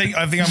far, I think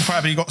I'm quite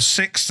happy. You got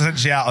 6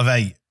 essentially out of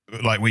 8.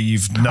 Like where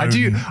you've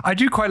known. I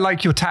do quite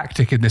like your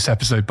tactic in this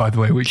episode, by the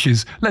way, which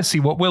is let's see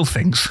what Will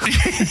thinks.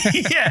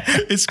 Yeah,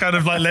 it's kind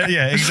of like,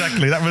 yeah,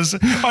 exactly. That was,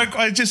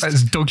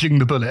 That's dodging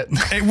the bullet.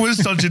 It was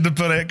dodging the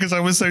bullet because I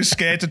was so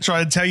scared to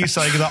try and tell you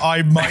something that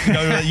I might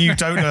know that you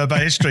don't know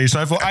about history. So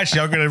I thought,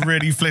 actually, I'm going to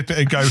really flip it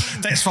and go,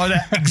 let's find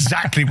out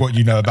exactly what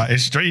you know about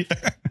history.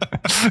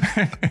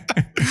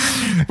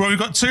 Well, we've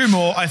got 2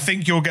 more. I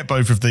think you'll get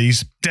both of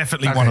these.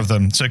 Definitely one of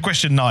them. So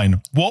question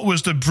 9, what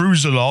was the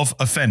Brusilov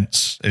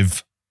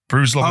offensive? The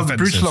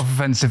Brusilov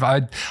offensive.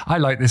 I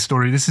like this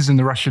story. This is in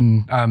the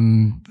Russian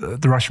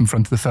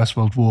front of the First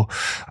World War.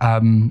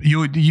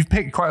 You've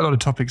picked quite a lot of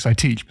topics I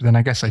teach, but then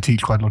I guess I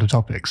teach quite a lot of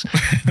topics.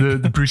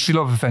 The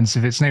Brusilov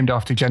offensive, it's named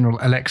after General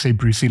Alexei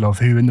Brusilov,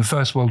 who in the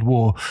First World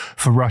War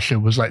for Russia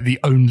was like the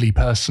only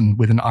person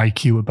with an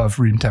IQ above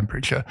room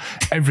temperature.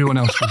 Everyone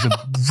else was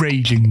a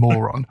raging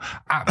moron,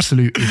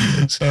 absolute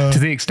idiots. To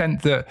the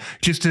extent that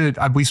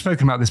we've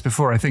spoken about this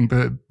before, I think,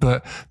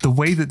 but the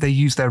way that they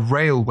use their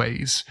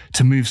railways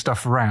to move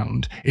stuff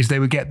around is they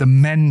would get the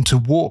men to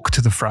walk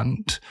to the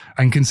front,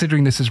 and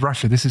considering this is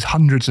Russia, this is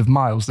hundreds of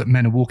miles that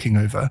men are walking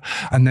over,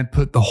 and then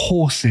put the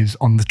horses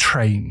on the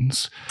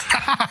trains.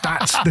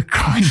 That's the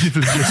kind of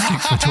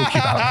logistics we're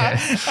talking about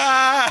here.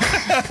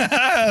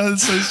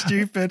 That's so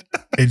stupid.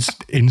 It's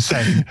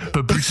insane.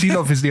 But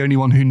Brusilov is the only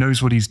one who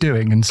knows what he's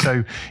doing, and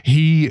so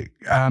he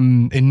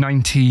in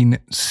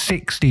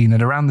 1916,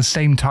 and around the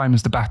same time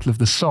as the Battle of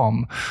the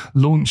Somme,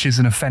 launches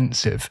an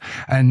offensive,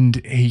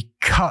 and he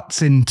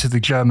cuts into the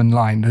German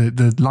line.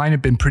 The line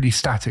had been pretty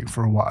static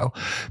for a while,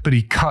 but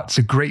he cuts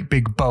a great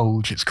big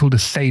bulge. It's called a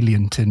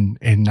salient in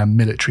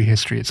military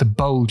history. It's a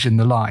bulge in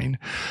the line.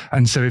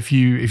 And so if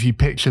you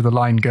picture the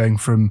line going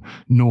from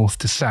north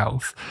to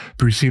south,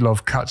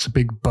 Brusilov cuts a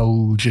big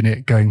bulge in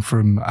it going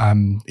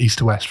from east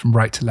to west, from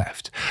right to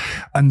left.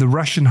 And the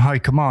Russian high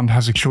command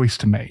has a choice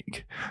to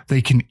make.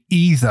 They can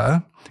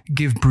either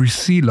give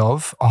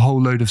Brusilov a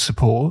whole load of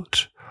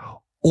support,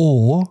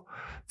 or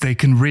they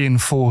can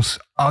reinforce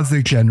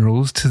other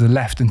generals to the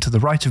left and to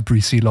the right of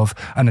Brusilov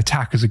and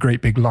attack as a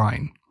great big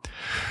line.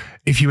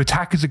 If you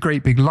attack as a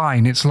great big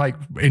line, it's like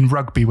in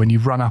rugby when you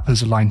run up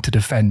as a line to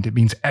defend. It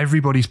means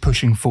everybody's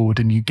pushing forward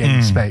and you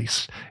gain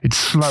space. It's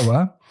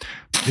slower,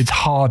 it's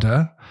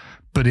harder,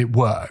 but it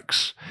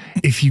works.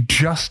 If you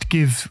just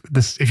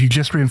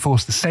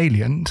reinforce the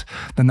salient,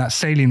 then that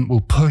salient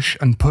will push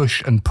and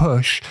push and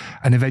push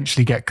and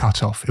eventually get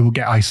cut off. It will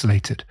get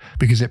isolated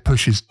because it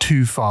pushes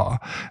too far.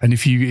 And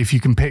if you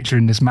can picture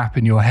in this map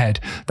in your head,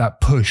 that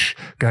push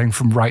going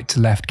from right to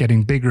left,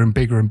 getting bigger and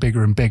bigger and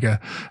bigger and bigger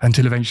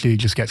until eventually it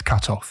just gets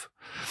cut off.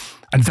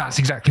 And that's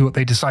exactly what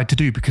they decide to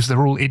do because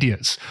they're all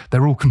idiots.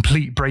 They're all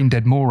complete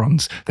brain-dead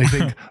morons. They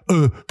think,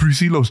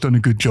 Brusilov's done a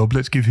good job,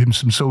 let's give him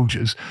some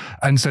soldiers.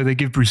 And so they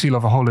give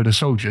Brusilov a whole load of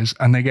soldiers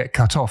and they get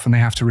cut off and they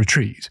have to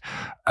retreat.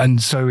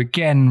 And so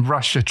again,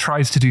 Russia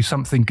tries to do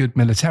something good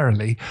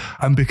militarily.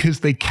 And because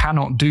they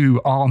cannot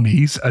do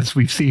armies, as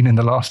we've seen in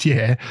the last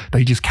year,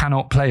 they just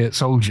cannot play at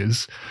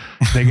soldiers.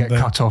 They get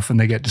cut off and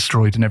they get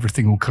destroyed and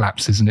everything all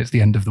collapses and it's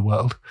the end of the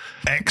world.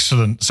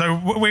 Excellent. So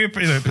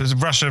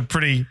Russia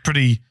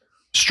pretty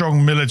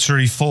strong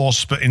military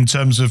force, but in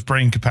terms of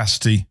brain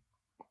capacity,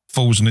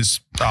 falls on its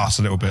arse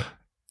a little bit.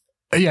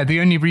 Yeah, the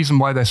only reason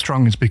why they're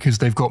strong is because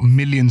they've got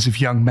millions of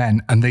young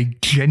men and they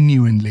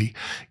genuinely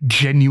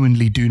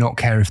do not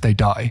care if they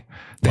die.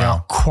 They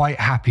are quite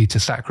happy to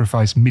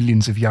sacrifice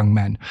millions of young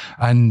men.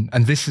 And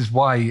this is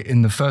why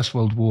in the First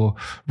World War,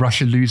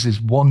 Russia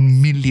loses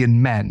 1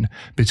 million men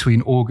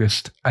between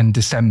August and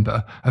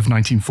December of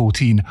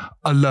 1914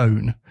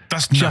 alone.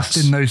 That's nuts.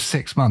 Just in those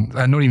 6 months,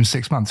 not even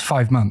 6 months,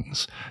 5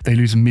 months, they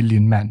lose 1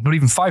 million men. Not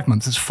even 5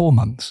 months, it's 4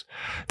 months.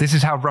 This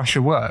is how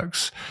Russia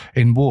works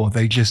in war.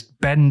 They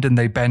just bend and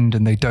they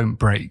don't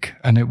break.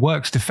 And it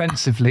works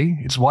defensively.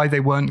 It's why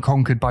they weren't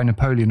conquered by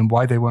Napoleon and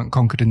why they weren't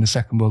conquered in the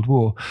Second World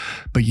War.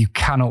 But you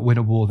cannot win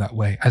a war that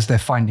way, as they're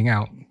finding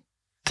out.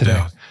 today.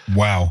 Yeah.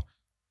 Wow.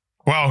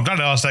 Well, I'm glad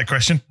I asked that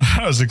question.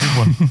 That was a good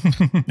one.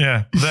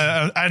 Yeah.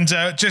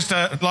 Just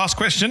last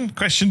question,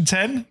 question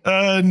 10.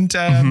 And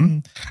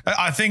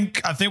I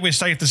think we're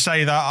safe to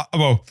say that,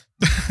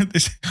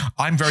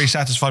 I'm very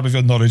satisfied with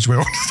your knowledge,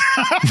 Will.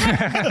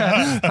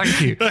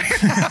 Thank you.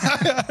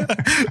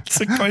 It's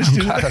a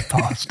question. I'm glad I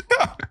passed.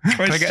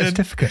 Can I get a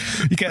certificate?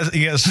 You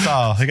get a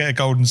star. You get a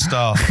golden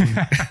star.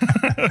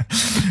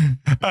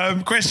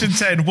 Question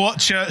 10. What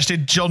church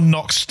did John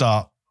Knox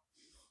start?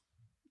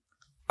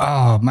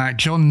 Oh, Matt,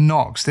 John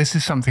Knox. This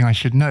is something I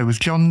should know. Was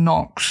John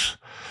Knox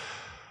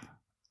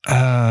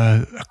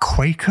a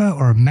Quaker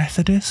or a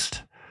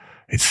Methodist?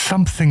 It's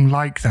something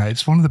like that.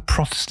 It's one of the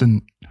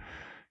Protestant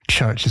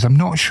churches. I'm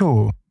not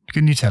sure.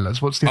 Can you tell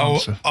us? What's the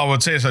answer? I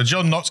would say so.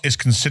 John Knox is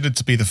considered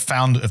to be the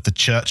founder of the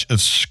Church of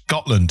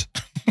Scotland.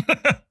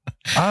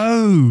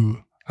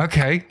 Oh,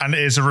 okay. And it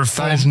is a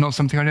reform. That is not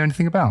something I know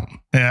anything about.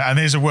 Yeah, and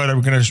here's a word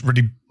I'm going to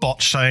really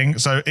botch saying.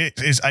 So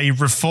it is a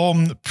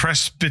Reformed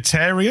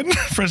Presbyterian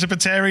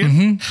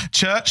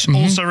church,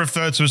 also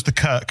referred to as the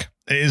Kirk.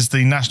 It is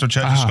the National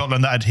Church of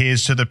Scotland that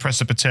adheres to the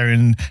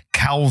Presbyterian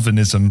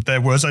Calvinism.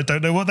 They're words I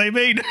don't know what they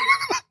mean.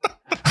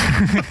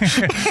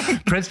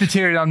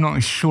 Presbyterian, I'm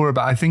not sure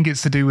about. I think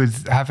it's to do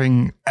with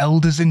having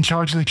elders in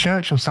charge of the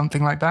church or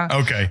something like that.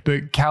 Okay.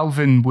 But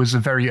Calvin was a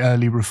very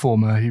early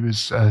reformer. He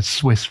was a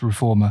Swiss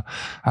reformer,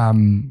 a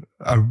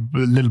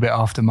little bit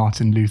after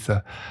Martin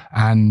Luther.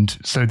 And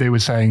so they were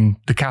saying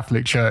the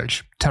Catholic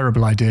Church,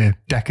 terrible idea,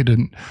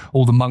 decadent.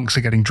 All the monks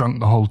are getting drunk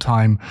the whole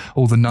time.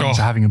 All the nuns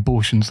are having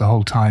abortions the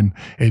whole time.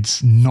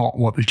 It's not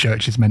what the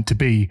church is meant to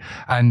be.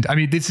 And I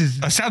mean, that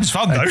sounds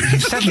fun though. You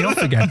set me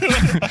off again.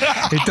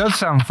 It does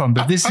sound fun,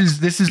 but this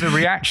is a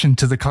reaction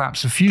to the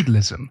collapse of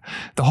feudalism.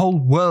 The whole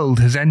world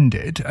has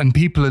ended and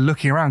people are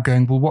looking around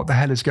going, well, what the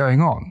hell is going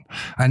on?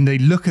 And they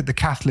look at the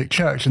Catholic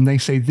Church and they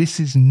say, this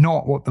is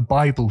not what the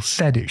Bible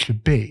said it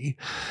should be.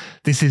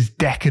 This is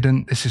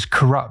decadent. This is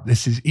corrupt.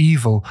 This is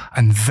evil.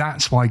 And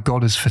that's why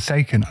God has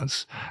forsaken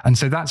us. And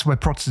so that's where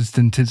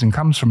Protestantism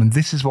comes from. And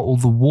this is what all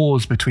the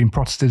wars between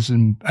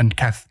Protestantism and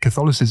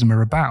Catholicism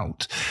are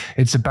about.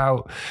 It's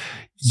about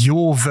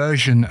your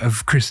version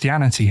of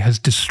Christianity has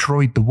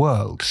destroyed the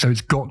world, so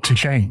it's got to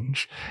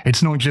change.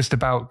 It's not just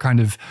about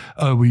kind of,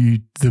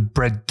 the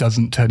bread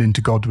doesn't turn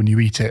into God when you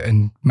eat it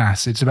in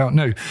mass. It's about,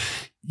 no,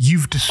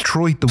 you've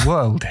destroyed the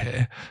world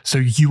here, so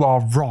you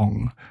are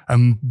wrong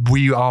and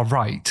we are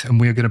right,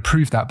 and we are going to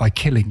prove that by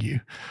killing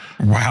you.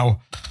 Wow.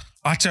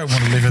 I don't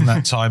want to live in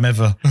that time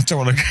ever. I don't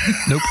want to.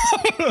 Nope.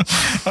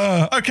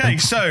 Okay,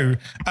 so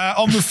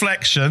on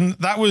reflection,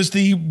 that was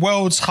the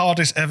world's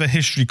hardest ever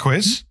history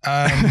quiz.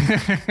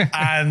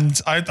 And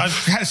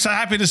I'm so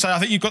happy to say I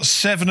think you've got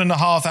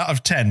 7.5 out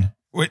of 10,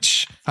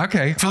 which for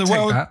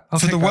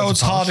the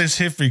world's hardest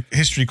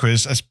history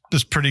quiz,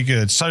 that's pretty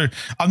good. So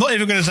I'm not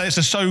even going to say it's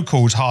the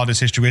so-called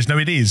hardest history quiz. No,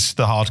 it is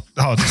the hardest.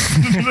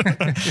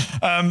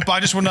 But I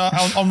just want to,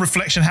 on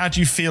reflection, how do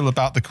you feel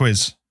about the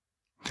quiz?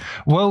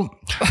 Well,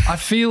 I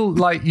feel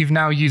like you've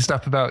now used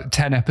up about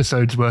 10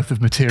 episodes worth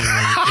of material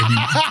in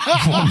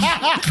one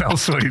fell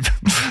swoop.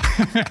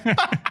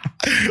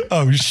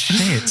 Oh,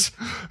 shit.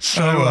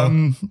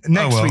 So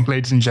next week,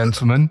 ladies and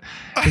gentlemen,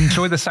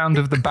 enjoy the sound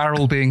of the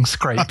barrel being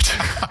scraped.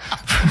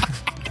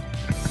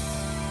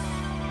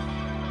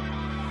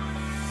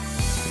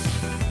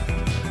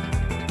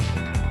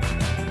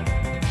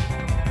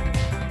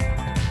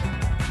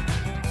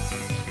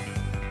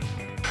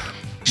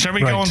 Shall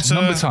we go on to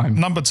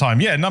number time?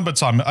 Yeah, number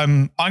time.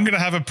 I'm going to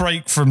have a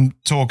break from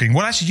talking.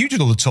 Well, actually, you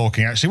did all the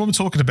talking, actually. What we're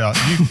talking about.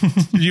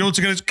 You're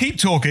also going to keep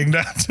talking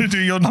now to do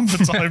your number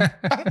time.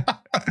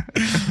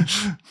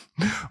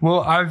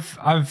 Well,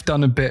 I've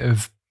done a bit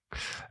of...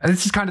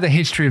 This is kind of the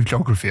history of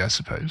geography, I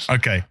suppose.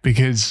 Okay.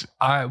 Because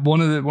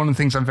one of the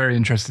things I'm very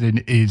interested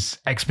in is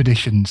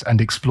expeditions and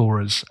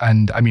explorers.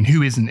 And I mean,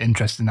 who isn't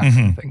interested in that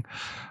kind of thing?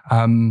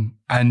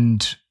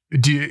 And...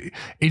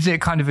 is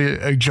it kind of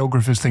a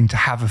geographer's thing to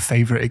have a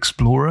favorite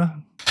explorer?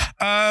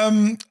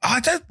 I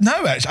don't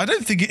know, actually. I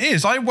don't think it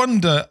is. I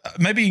wonder,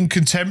 maybe in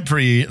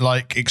contemporary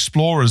like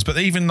explorers, but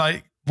even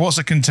like, what's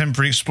a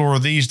contemporary explorer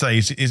these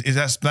days?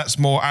 Is that's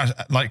more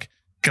like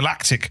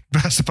galactic,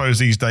 I suppose,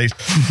 these days.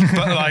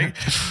 But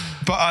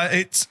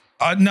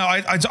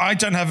I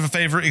don't have a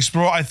favorite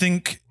explorer. I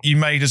think you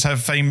may just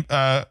have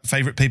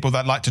favorite people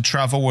that like to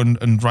travel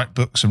and write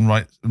books and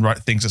write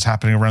things that's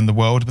happening around the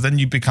world. But then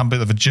you become a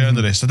bit of a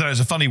journalist. I don't know. It's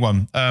a funny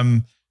one.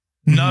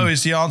 No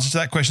is the answer to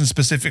that question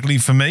specifically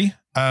for me.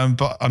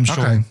 But I'm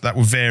sure that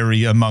will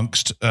vary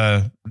amongst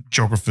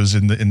geographers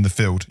in the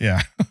field.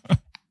 Yeah.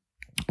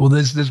 Well,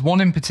 there's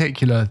one in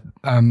particular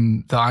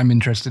that I'm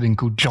interested in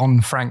called John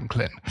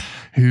Franklin,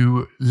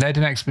 who led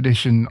an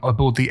expedition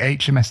aboard the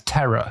HMS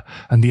Terror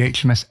and the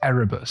HMS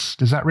Erebus.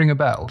 Does that ring a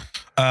bell?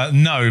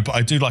 No, but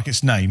I do like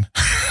its name.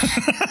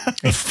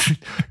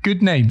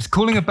 Good names.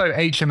 Calling a boat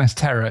HMS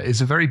Terror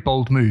is a very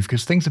bold move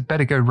because things had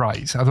better go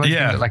right. Otherwise, you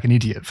look like an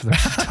idiot for the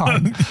rest of the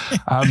time.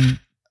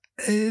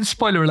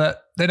 Spoiler alert,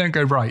 they don't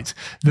go right.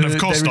 Of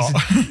course not.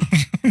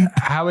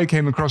 how I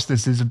came across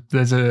this is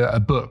there's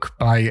a book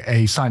by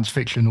a science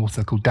fiction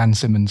author called Dan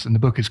Simmons, and the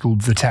book is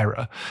called The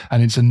Terror,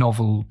 and it's a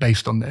novel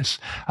based on this.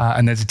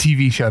 And there's a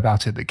TV show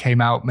about it that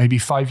came out maybe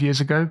 5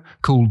 years ago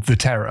called The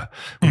Terror,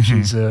 which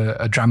is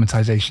a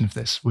dramatization of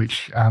this,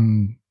 which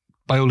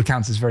by all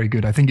accounts is very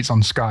good. I think it's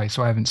on Sky,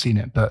 so I haven't seen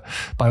it, but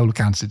by all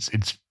accounts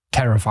it's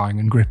terrifying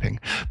and gripping.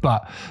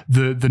 But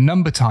the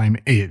number time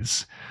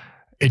is...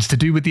 It's to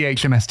do with the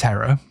HMS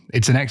Terror.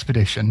 It's an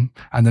expedition,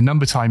 and the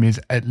number time is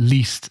at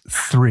least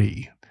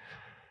 3.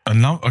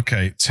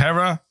 Okay,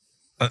 Terror,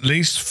 at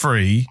least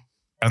 3,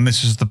 and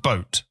this is the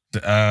boat.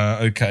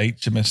 Okay,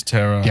 HMS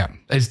Terror. Yeah,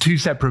 there's 2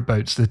 separate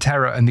boats, the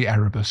Terror and the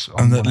Erebus.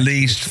 And at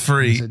least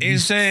 3.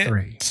 Is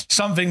it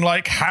something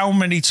like how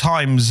many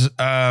times...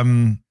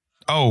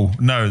 oh,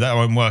 no, that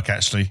won't work,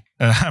 actually.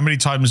 How many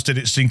times did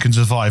it sink and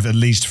survive? At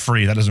least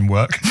 3. That doesn't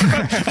work.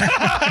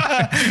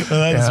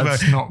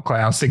 That's not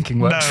quite how sinking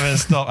works. No,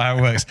 that's not how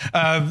it works.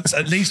 So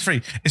at least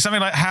 3. It's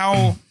something like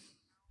how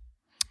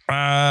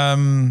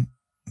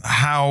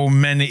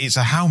many? It's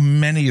a how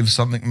many of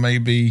something,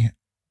 maybe.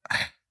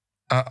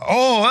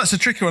 That's a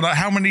tricky one. Like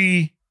how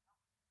many?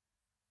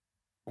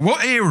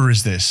 What era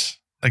is this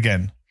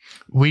again?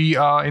 We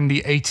are in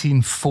the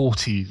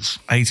 1840s.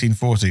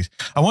 1840s.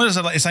 I wonder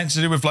if it's something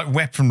to do with like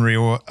weaponry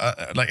or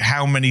like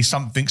how many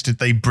somethings did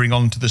they bring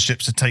onto the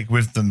ships to take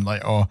with them?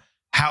 Like, or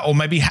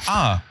maybe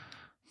I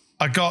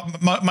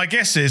got my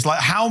guess is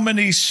like how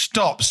many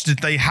stops did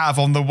they have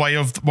on the way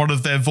of one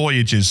of their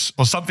voyages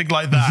or something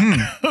like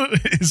that?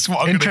 Is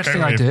what I'm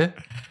interesting idea.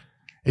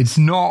 It's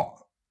not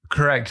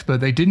correct, but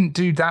they didn't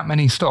do that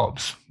many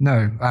stops.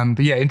 No,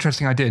 but yeah,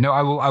 interesting idea. No,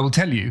 I will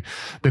tell you.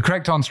 The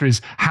correct answer is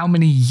how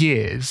many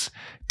years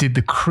did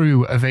the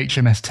crew of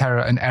HMS Terror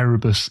and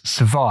Erebus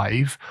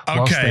survive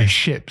whilst their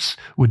ships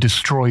were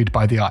destroyed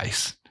by the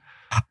ice?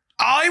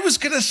 I was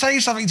going to say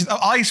something.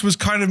 Ice was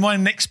kind of my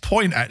next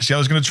point, actually. I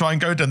was going to try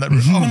and go down that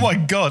route. Oh, my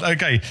God.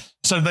 Okay.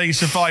 So they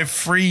survived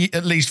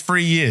at least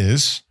 3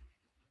 years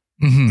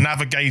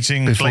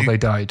navigating... Before they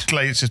died.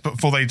 Glaciers,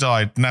 before they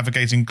died,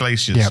 navigating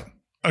glaciers. Yeah.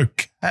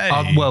 Okay.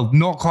 Well,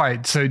 not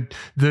quite. So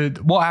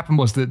what happened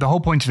was that the whole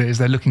point of it is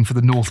they're looking for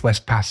the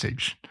Northwest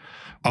Passage.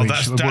 What do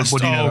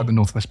you know about the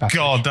Northwest Passage?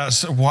 God,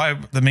 that's why.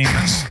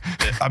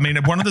 I mean,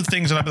 one of the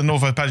things about the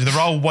Northwest Passage, there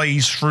are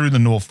ways through the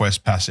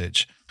Northwest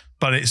Passage,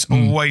 but it's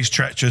always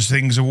treacherous.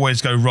 Things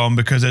always go wrong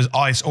because there's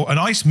ice, and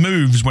ice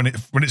moves when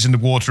it's in the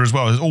water as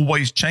well. It's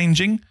always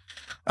changing.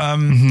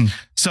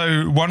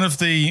 So one of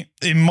the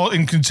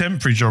in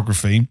contemporary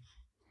geography.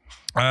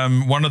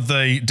 One of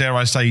the, dare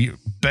I say,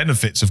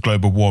 benefits of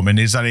global warming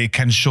is that it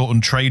can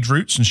shorten trade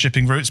routes and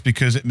shipping routes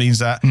because it means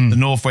that the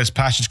Northwest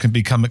Passage can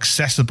become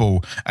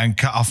accessible and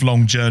cut off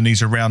long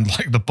journeys around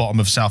like the bottom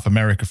of South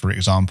America, for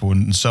example,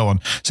 and so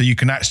on. So you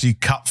can actually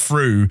cut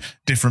through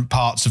different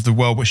parts of the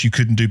world, which you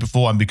couldn't do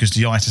before, and because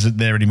the ice isn't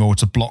there anymore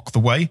to block the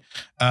way.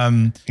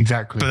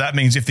 Exactly. But that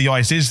means if the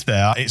ice is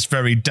there, it's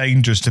very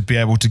dangerous to be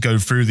able to go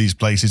through these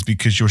places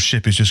because your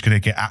ship is just going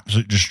to get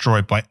absolutely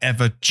destroyed by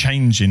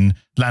ever-changing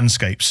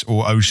landscapes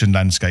or ocean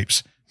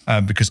landscapes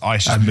because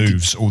ice just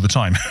moves all the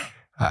time.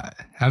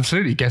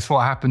 Absolutely. Guess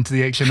what happened to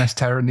the HMS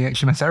Terror and the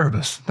HMS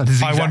Erebus? That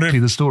is exactly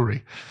the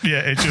story. Yeah,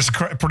 it just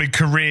probably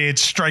careered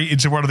straight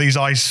into one of these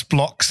ice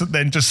blocks that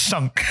then just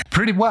sunk.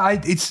 Pretty well.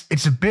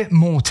 It's a bit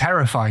more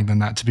terrifying than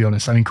that, to be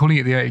honest. I mean, calling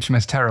it the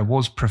HMS Terror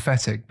was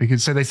prophetic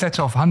because so they set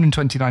off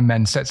 129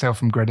 men, set sail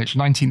from Greenwich,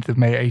 19th of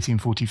May,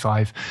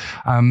 1845.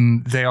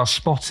 They are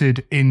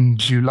spotted in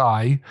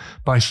July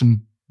by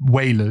some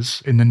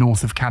whalers in the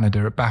north of Canada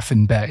at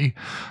Baffin Bay.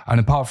 And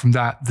apart from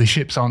that, the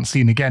ships aren't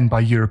seen again by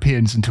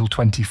Europeans until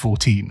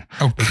 2014.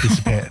 Oh, they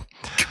disappear.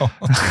 God.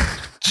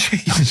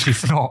 Which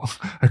is not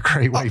a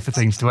great way for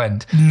things to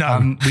end.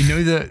 No. We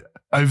know that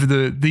over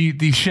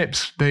these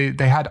ships, they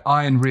had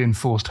iron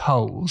reinforced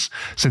hulls,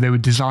 so they were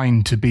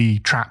designed to be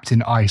trapped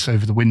in ice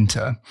over the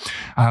winter.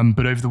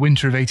 But over the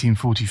winter of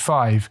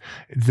 1845,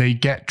 they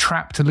get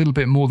trapped a little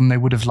bit more than they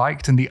would have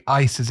liked, and the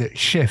ice, as it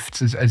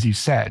shifts, as you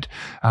said,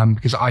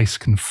 because ice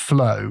can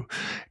flow,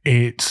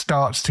 it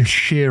starts to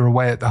shear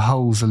away at the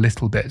hulls a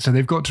little bit. So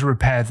they've got to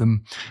repair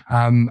them,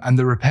 and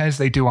the repairs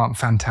they do aren't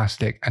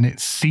fantastic. And it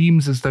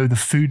seems as though the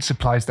food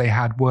supplies they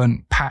had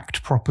weren't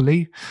packed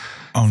properly.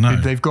 Oh no!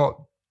 They've got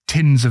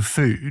tins of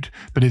food,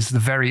 but it's the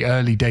very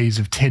early days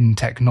of tin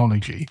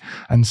technology.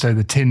 And so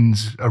the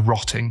tins are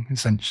rotting,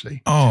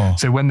 essentially. Oh.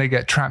 So when they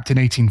get trapped in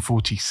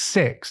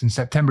 1846, in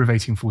September of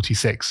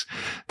 1846,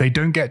 they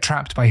don't get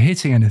trapped by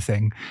hitting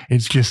anything.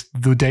 It's just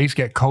the days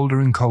get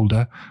colder and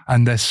colder,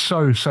 and they're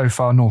so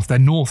far north. They're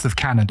north of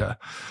Canada,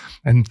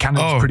 and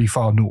Canada's pretty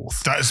far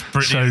north. That's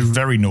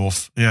very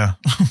north, yeah.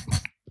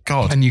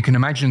 God. And you can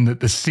imagine that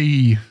the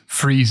sea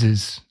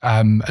freezes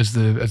as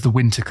the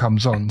winter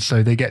comes on.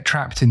 So they get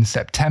trapped in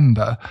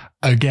September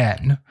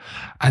again,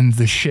 and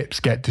the ships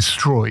get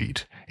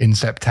destroyed in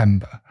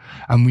September.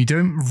 And we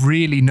don't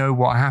really know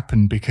what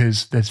happened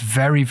because there's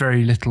very,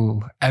 very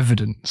little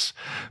evidence.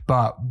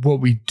 But what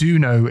we do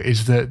know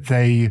is that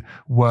they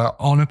were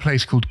on a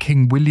place called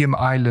King William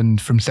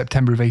Island from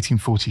September of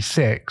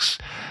 1846.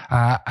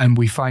 And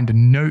we find a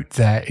note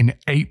there in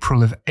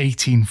April of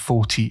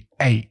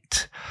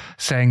 1848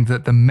 saying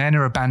that the men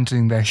are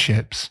abandoning their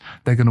ships.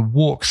 They're going to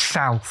walk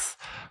south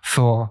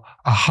for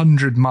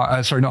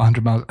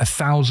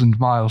 1,000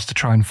 miles to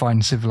try and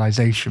find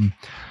civilization.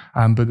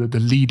 But that the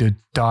leader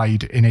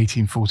died in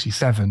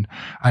 1847.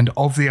 And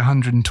of the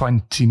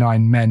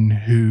 129 men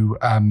who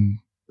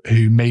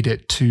made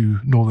it to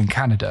northern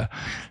Canada,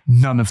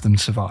 none of them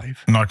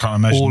survive. And I can't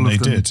imagine all they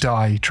of them did.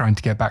 Die trying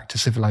to get back to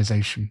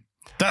civilization.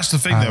 That's the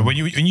thing, though. When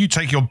you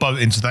take your boat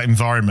into that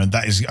environment,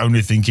 that is the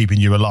only thing keeping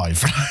you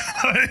alive.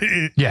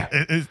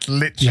 It's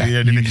literally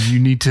anything. You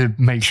need to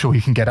make sure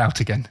you can get out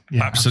again.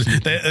 Yeah,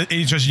 absolutely.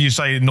 Interesting you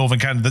say in northern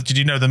Canada. Did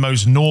you know the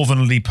most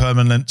northernly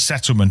permanent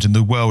settlement in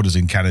the world is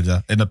in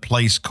Canada, in a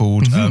place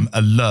called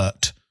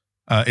Alert?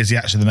 Is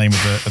actually the name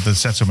of the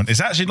settlement.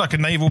 It's actually like a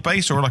naval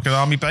base or like an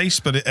army base,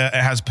 but it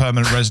has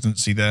permanent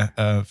residency there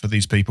for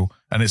these people,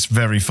 and it's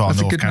very far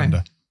north Canada.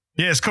 Name.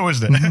 Yeah, it's cool,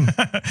 isn't it?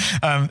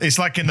 It's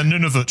like in the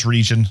Nunavut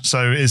region.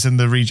 So it's in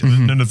the region.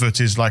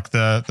 Nunavut is like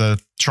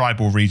the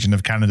tribal region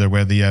of Canada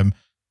where the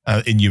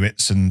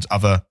Inuits and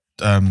other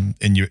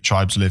Inuit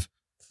tribes live.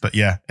 But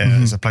yeah,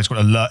 it's a place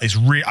called Alert. It's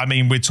we're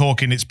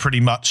talking. It's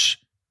pretty much.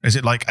 Is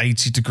it like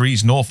 80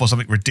 degrees north or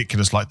something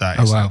ridiculous like that?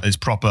 It's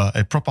proper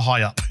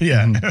high up.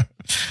 Yeah.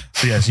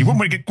 So yeah, so you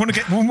wouldn't want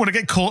to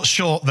get caught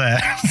short there.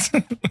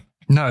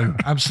 No,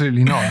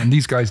 absolutely not. And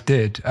these guys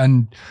did.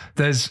 And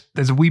there's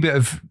a wee bit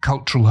of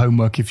cultural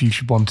homework if you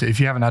should want it.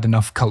 If you haven't had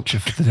enough culture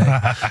for today,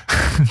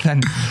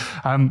 then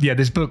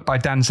this book by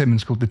Dan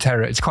Simmons called The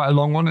Terror. It's quite a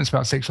long one. It's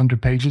about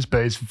 600 pages,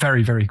 but it's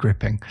very, very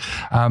gripping.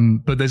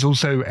 But there's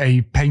also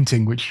a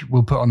painting which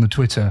we'll put on the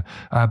Twitter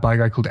by a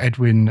guy called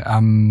Edwin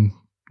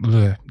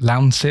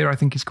Lounseer, I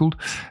think it's called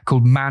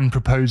Man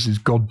Proposes,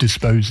 God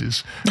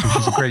Disposes, which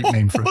is a great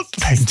name for a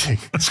painting.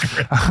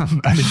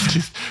 And it's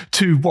just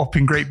two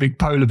whopping great big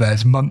polar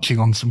bears munching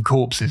on some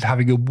corpses,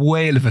 having a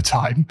whale of a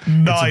time.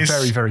 Nice. It's a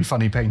very, very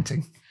funny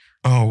painting.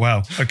 Oh,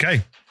 wow.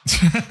 Okay.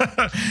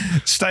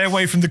 Stay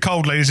away from the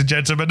cold, ladies and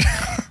gentlemen.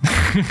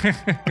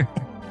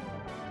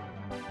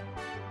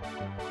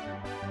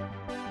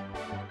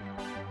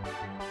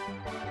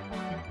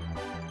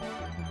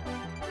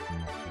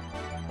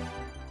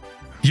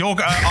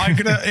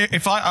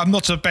 I'm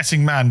not a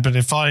betting man, but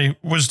if I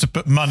was to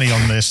put money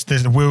on this,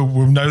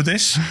 we'll know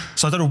this.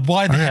 So I don't know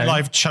why the hell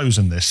I've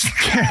chosen this.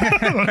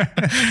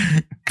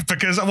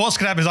 Because what's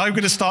going to happen is I'm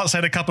going to start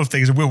saying a couple of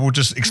things and we'll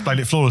just explain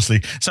it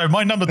flawlessly. So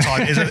my number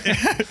type is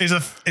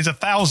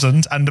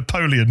 1,000 and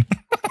Napoleon.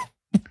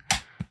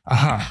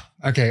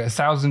 Okay,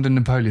 1,000 and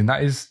Napoleon.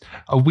 That is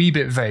a wee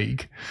bit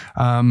vague.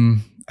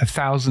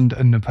 1,000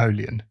 and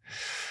Napoleon.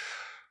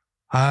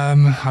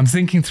 I'm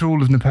thinking through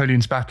all of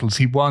Napoleon's battles.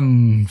 He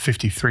won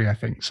 53, I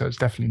think, so it's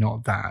definitely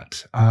not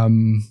that.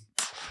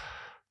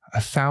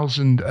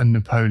 1,000 and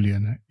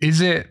Napoleon.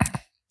 Is it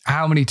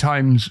how many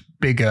times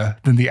bigger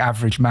than the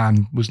average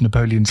man was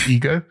Napoleon's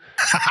ego?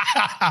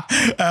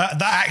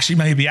 That actually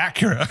may be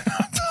accurate.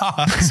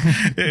 But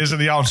it isn't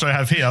the answer I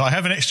have here. I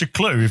have an extra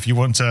clue if you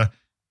want to.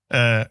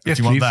 If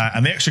you want that,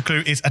 and the extra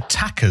clue is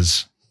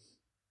attackers.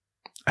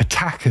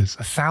 Attackers.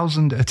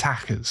 1,000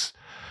 attackers.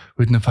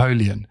 With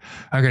Napoleon.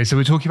 Okay, so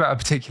we're talking about a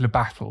particular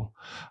battle.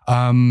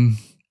 The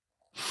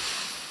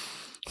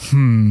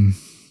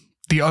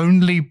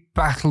only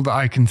battle that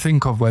I can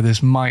think of where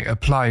this might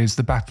apply is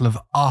the Battle of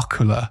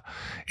Arcola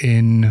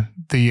in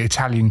the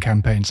Italian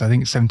campaigns. I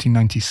think it's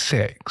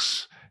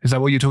 1796. Is that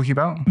what you're talking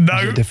about?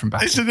 No, a different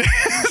battle. It's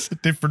a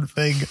different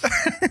thing.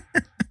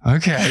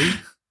 Okay.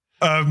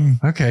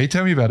 Okay,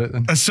 tell me about it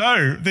then.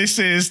 So this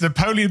is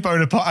Napoleon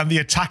Bonaparte and the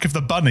attack of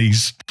the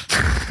bunnies.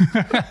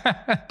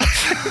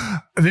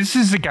 This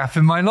is a gap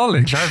in my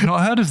knowledge. I have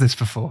not heard of this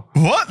before.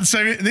 What?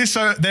 So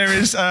there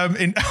is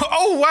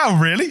oh wow,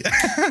 really?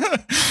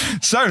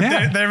 So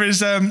yeah. there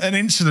is an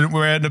incident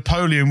where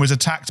Napoleon was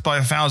attacked by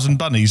 1,000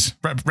 bunnies,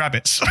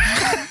 rabbits.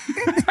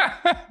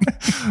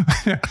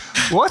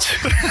 What?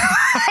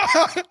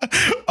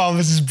 Oh,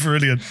 this is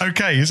brilliant.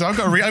 Okay, so I've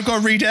got to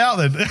read it out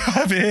then. I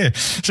have it here.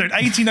 So in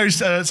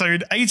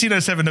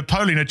 1807,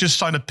 Napoleon had just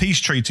signed a peace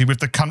treaty with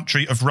the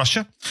country of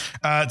Russia.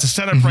 To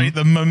celebrate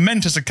the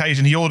momentous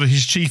occasion, he ordered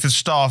his chief of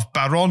staff,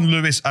 Baron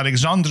Louis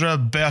Alexandre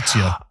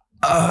Berthier.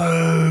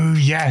 Oh,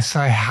 yes,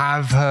 I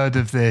have heard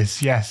of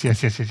this. Yes.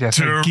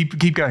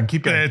 Keep going.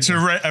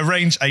 To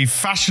arrange a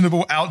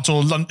fashionable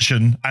outdoor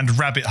luncheon and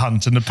rabbit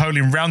hunt. And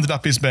Napoleon rounded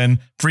up his men,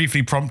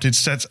 briefly prompted,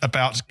 set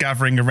about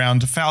gathering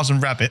around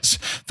 1,000 rabbits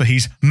for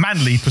his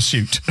manly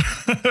pursuit.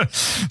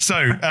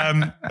 So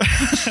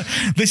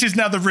this is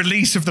now the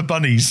release of the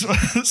bunnies.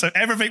 So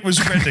everything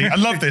was ready. I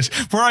love this.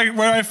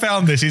 Where I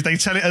found this is they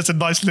tell it as a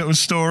nice little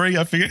story.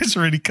 I think it's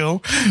really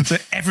cool. So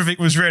everything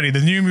was ready.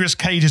 The numerous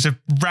cages of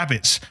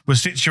rabbits were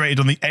situated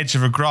on the edge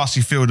of a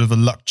grassy field of a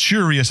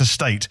luxurious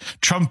estate.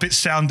 Trumpets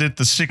sounded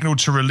the signal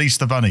to release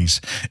the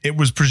bunnies. It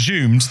was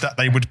presumed that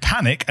they would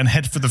panic and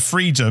head for the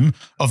freedom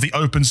of the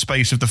open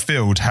space of the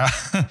field.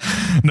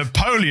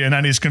 Napoleon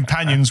and his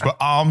companions were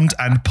armed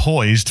and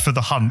poised for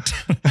the hunt.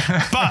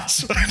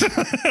 But,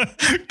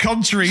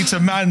 contrary to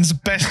man's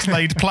best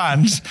laid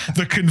plans,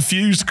 the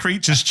confused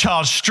creatures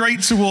charged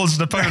straight towards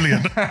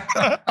Napoleon.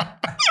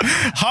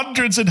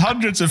 Hundreds and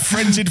hundreds of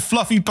frenzied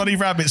fluffy bunny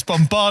rabbits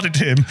bombarded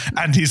him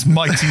and his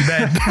mighty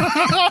men.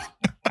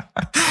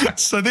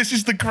 So this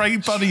is the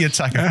Great Bunny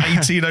Attack of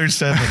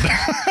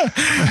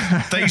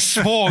 1807. They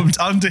swarmed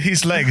under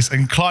his legs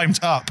and climbed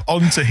up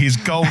onto his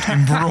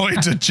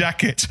gold-embroidered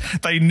jacket.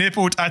 They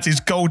nibbled at his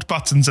gold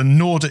buttons and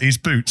gnawed at his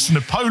boots.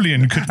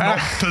 Napoleon could not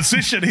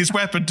position his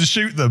weapon to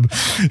shoot them.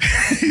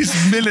 His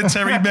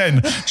military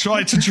men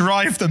tried to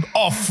drive them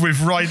off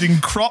with riding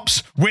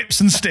crops, whips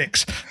and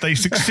sticks. They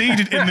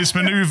succeeded in this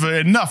maneuver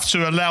enough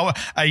to allow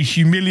a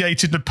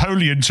humiliated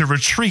Napoleon to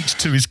retreat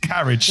to his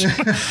carriage.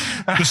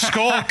 The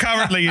score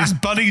currently is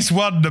bunnies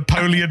 1,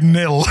 Napoleon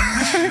 0.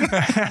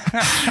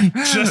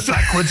 Just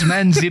backwards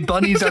men, the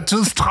bunnies are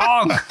too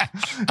strong.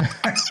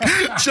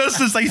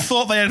 Just as they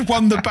thought they had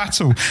won the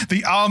battle,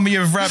 the army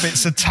of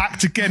rabbits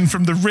attacked again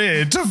from the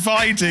rear,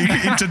 dividing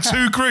into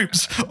 2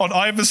 groups on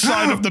either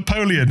side of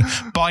Napoleon.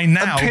 By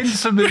now, a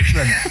pincer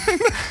movement.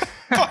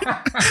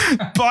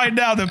 By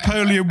now,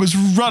 Napoleon was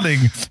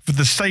running for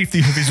the safety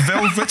of his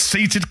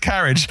velvet-seated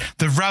carriage.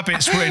 The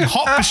rabbits were in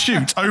hot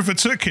pursuit,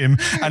 overtook him,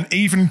 and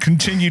even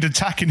continued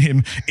attacking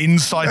him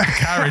inside the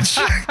carriage.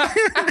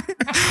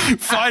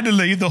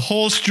 Finally, the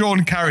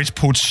horse-drawn carriage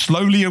pulled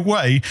slowly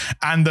away,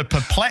 and the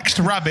perplexed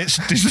rabbits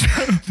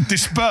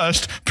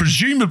dispersed,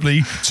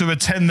 presumably to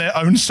attend their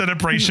own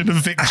celebration of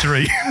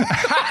victory.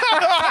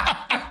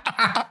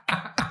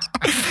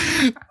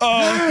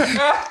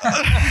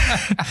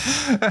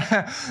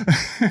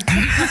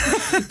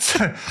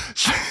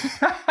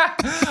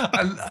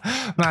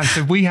 Man,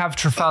 so we have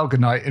Trafalgar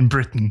Night in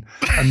Britain,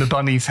 and the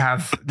bunnies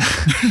have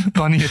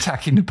bunny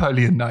attacking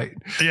Napoleon night.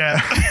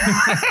 Yeah.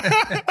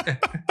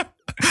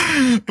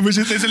 There's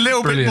a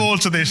little bit more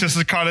to this, just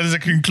as a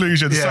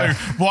conclusion. Yeah.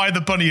 So why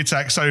the bunny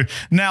attack? So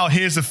now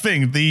here's the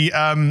thing.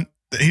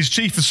 His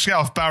chief of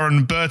staff,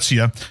 Baron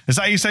Berthier, is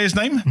that how you say his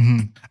name?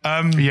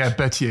 Mm-hmm.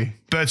 Berthier.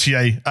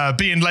 Berthier,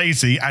 being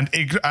lazy and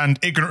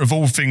ignorant of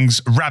all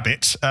things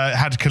rabbit,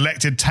 had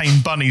collected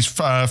tame bunnies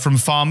from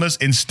farmers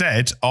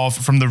instead of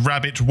from the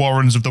rabbit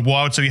warrens of the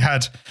wild. So he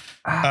had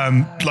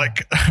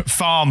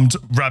farmed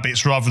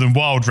rabbits rather than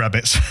wild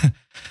rabbits.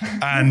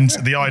 And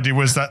the idea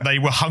was that they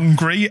were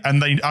hungry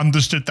and they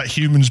understood that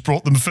humans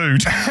brought them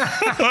food.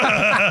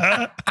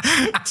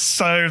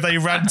 So they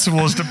ran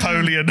towards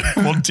Napoleon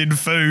wanting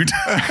food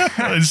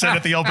instead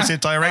of the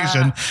opposite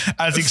direction,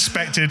 as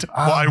expected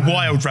what a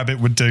wild rabbit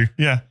would do.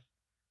 Yeah.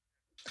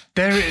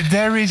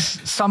 There is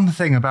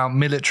something about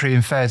military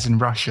affairs in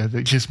Russia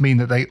that just mean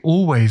that they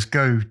always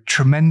go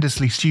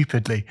tremendously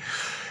stupidly.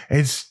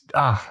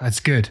 That's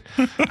good.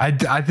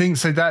 I think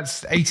so.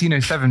 That's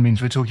 1807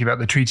 means we're talking about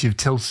the Treaty of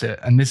Tilsit,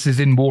 and this is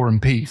in War and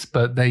Peace,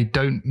 but they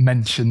don't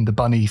mention the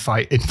bunny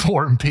fight in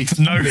War and Peace.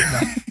 No.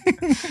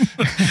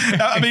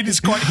 I mean, it's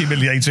quite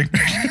humiliating.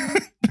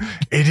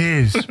 It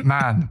is,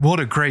 man. What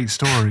a great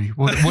story.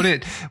 What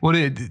it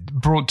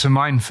brought to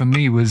mind for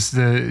me was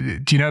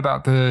do you know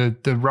about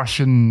the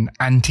Russian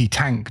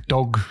anti-tank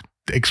dog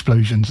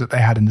explosions that they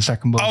had in the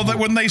Second World War?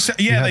 When they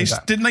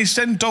didn't they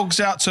send dogs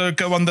out to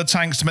go under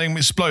tanks to make them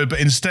explode, but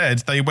instead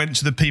they went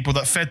to the people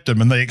that fed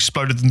them and they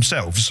exploded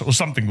themselves or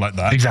something like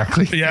that.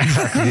 Exactly. Yeah.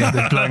 Exactly. Yeah,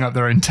 they're blowing up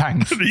their own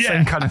tanks. Yeah.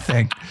 Same kind of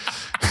thing.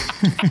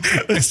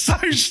 It's so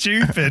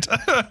stupid.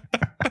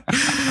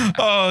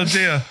 Oh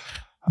dear.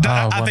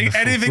 I think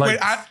anything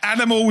with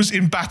animals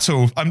in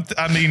battle.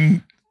 I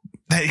mean,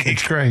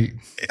 it's great.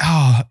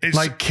 It's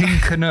like King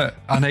Canute,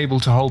 unable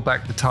to hold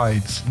back the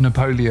tides.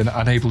 Napoleon,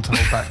 unable to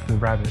hold back the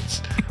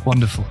rabbits.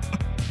 Wonderful.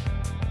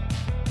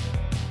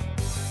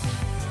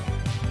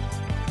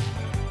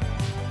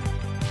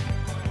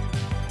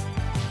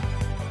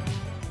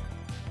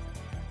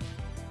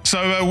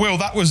 So, Will,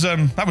 that was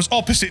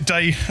opposite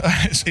day.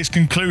 It's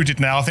concluded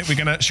now. I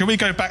think shall we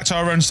go back to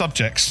our own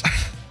subjects?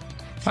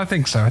 I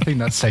think so. I think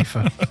that's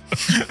safer.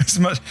 It's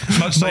much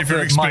safer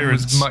experience. Mine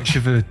was much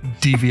of a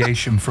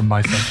deviation from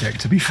my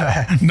subject, to be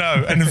fair.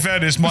 No, and in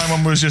fairness, my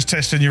one was just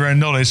testing your own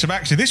knowledge. So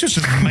actually, this was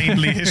just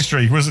mainly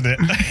history, wasn't it?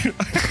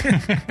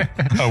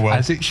 Oh, well.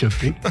 As it should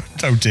be.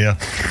 Oh, dear.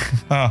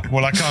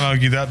 Well, I can't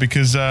argue that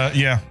because,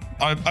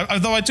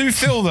 although I do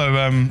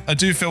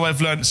feel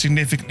I've learned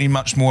significantly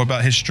much more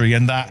about history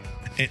and that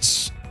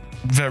it's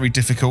very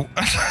difficult.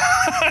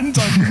 and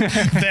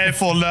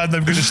therefore learn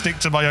I'm going to stick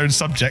to my own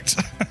subject.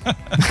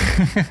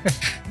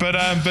 But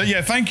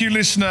yeah, thank you,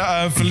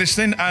 listener, for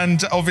listening.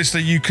 And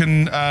obviously, you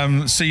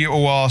can see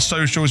all our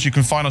socials. You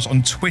can find us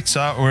on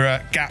Twitter. We're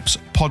at Gaps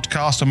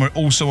Podcast, and we're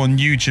also on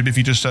YouTube. If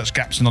you just search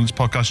Gaps and Knowledge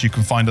Podcast, you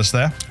can find us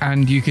there.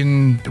 And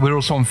we're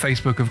also on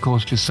Facebook, of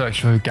course. Just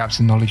search for Gaps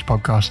and Knowledge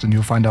Podcast, and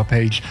you'll find our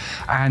page.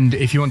 And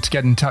if you want to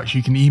get in touch,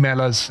 you can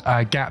email us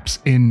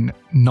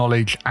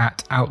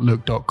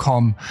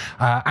gapsinknowledge@outlook.com.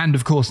 And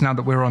of course, now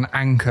that we're on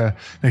Anchor,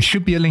 there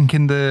should be a link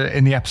in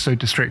the episode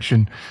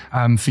description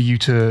for you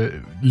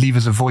to leave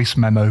us a voice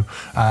memo.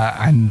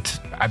 And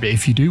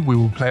if you do, we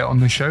will play it on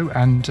the show.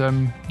 And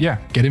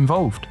get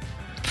involved.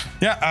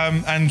 Yeah,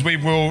 and we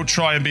will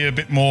try and be a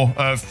bit more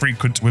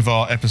frequent with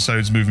our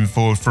episodes moving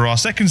forward for our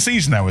second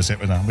season now, is it?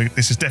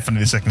 This is definitely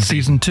the second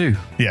season. Season 2.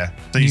 Yeah,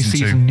 new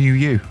season, new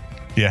you.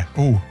 Yeah.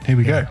 Oh, here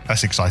we go.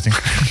 That's exciting.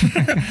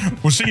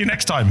 We'll see you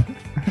next time.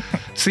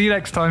 See you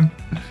next time.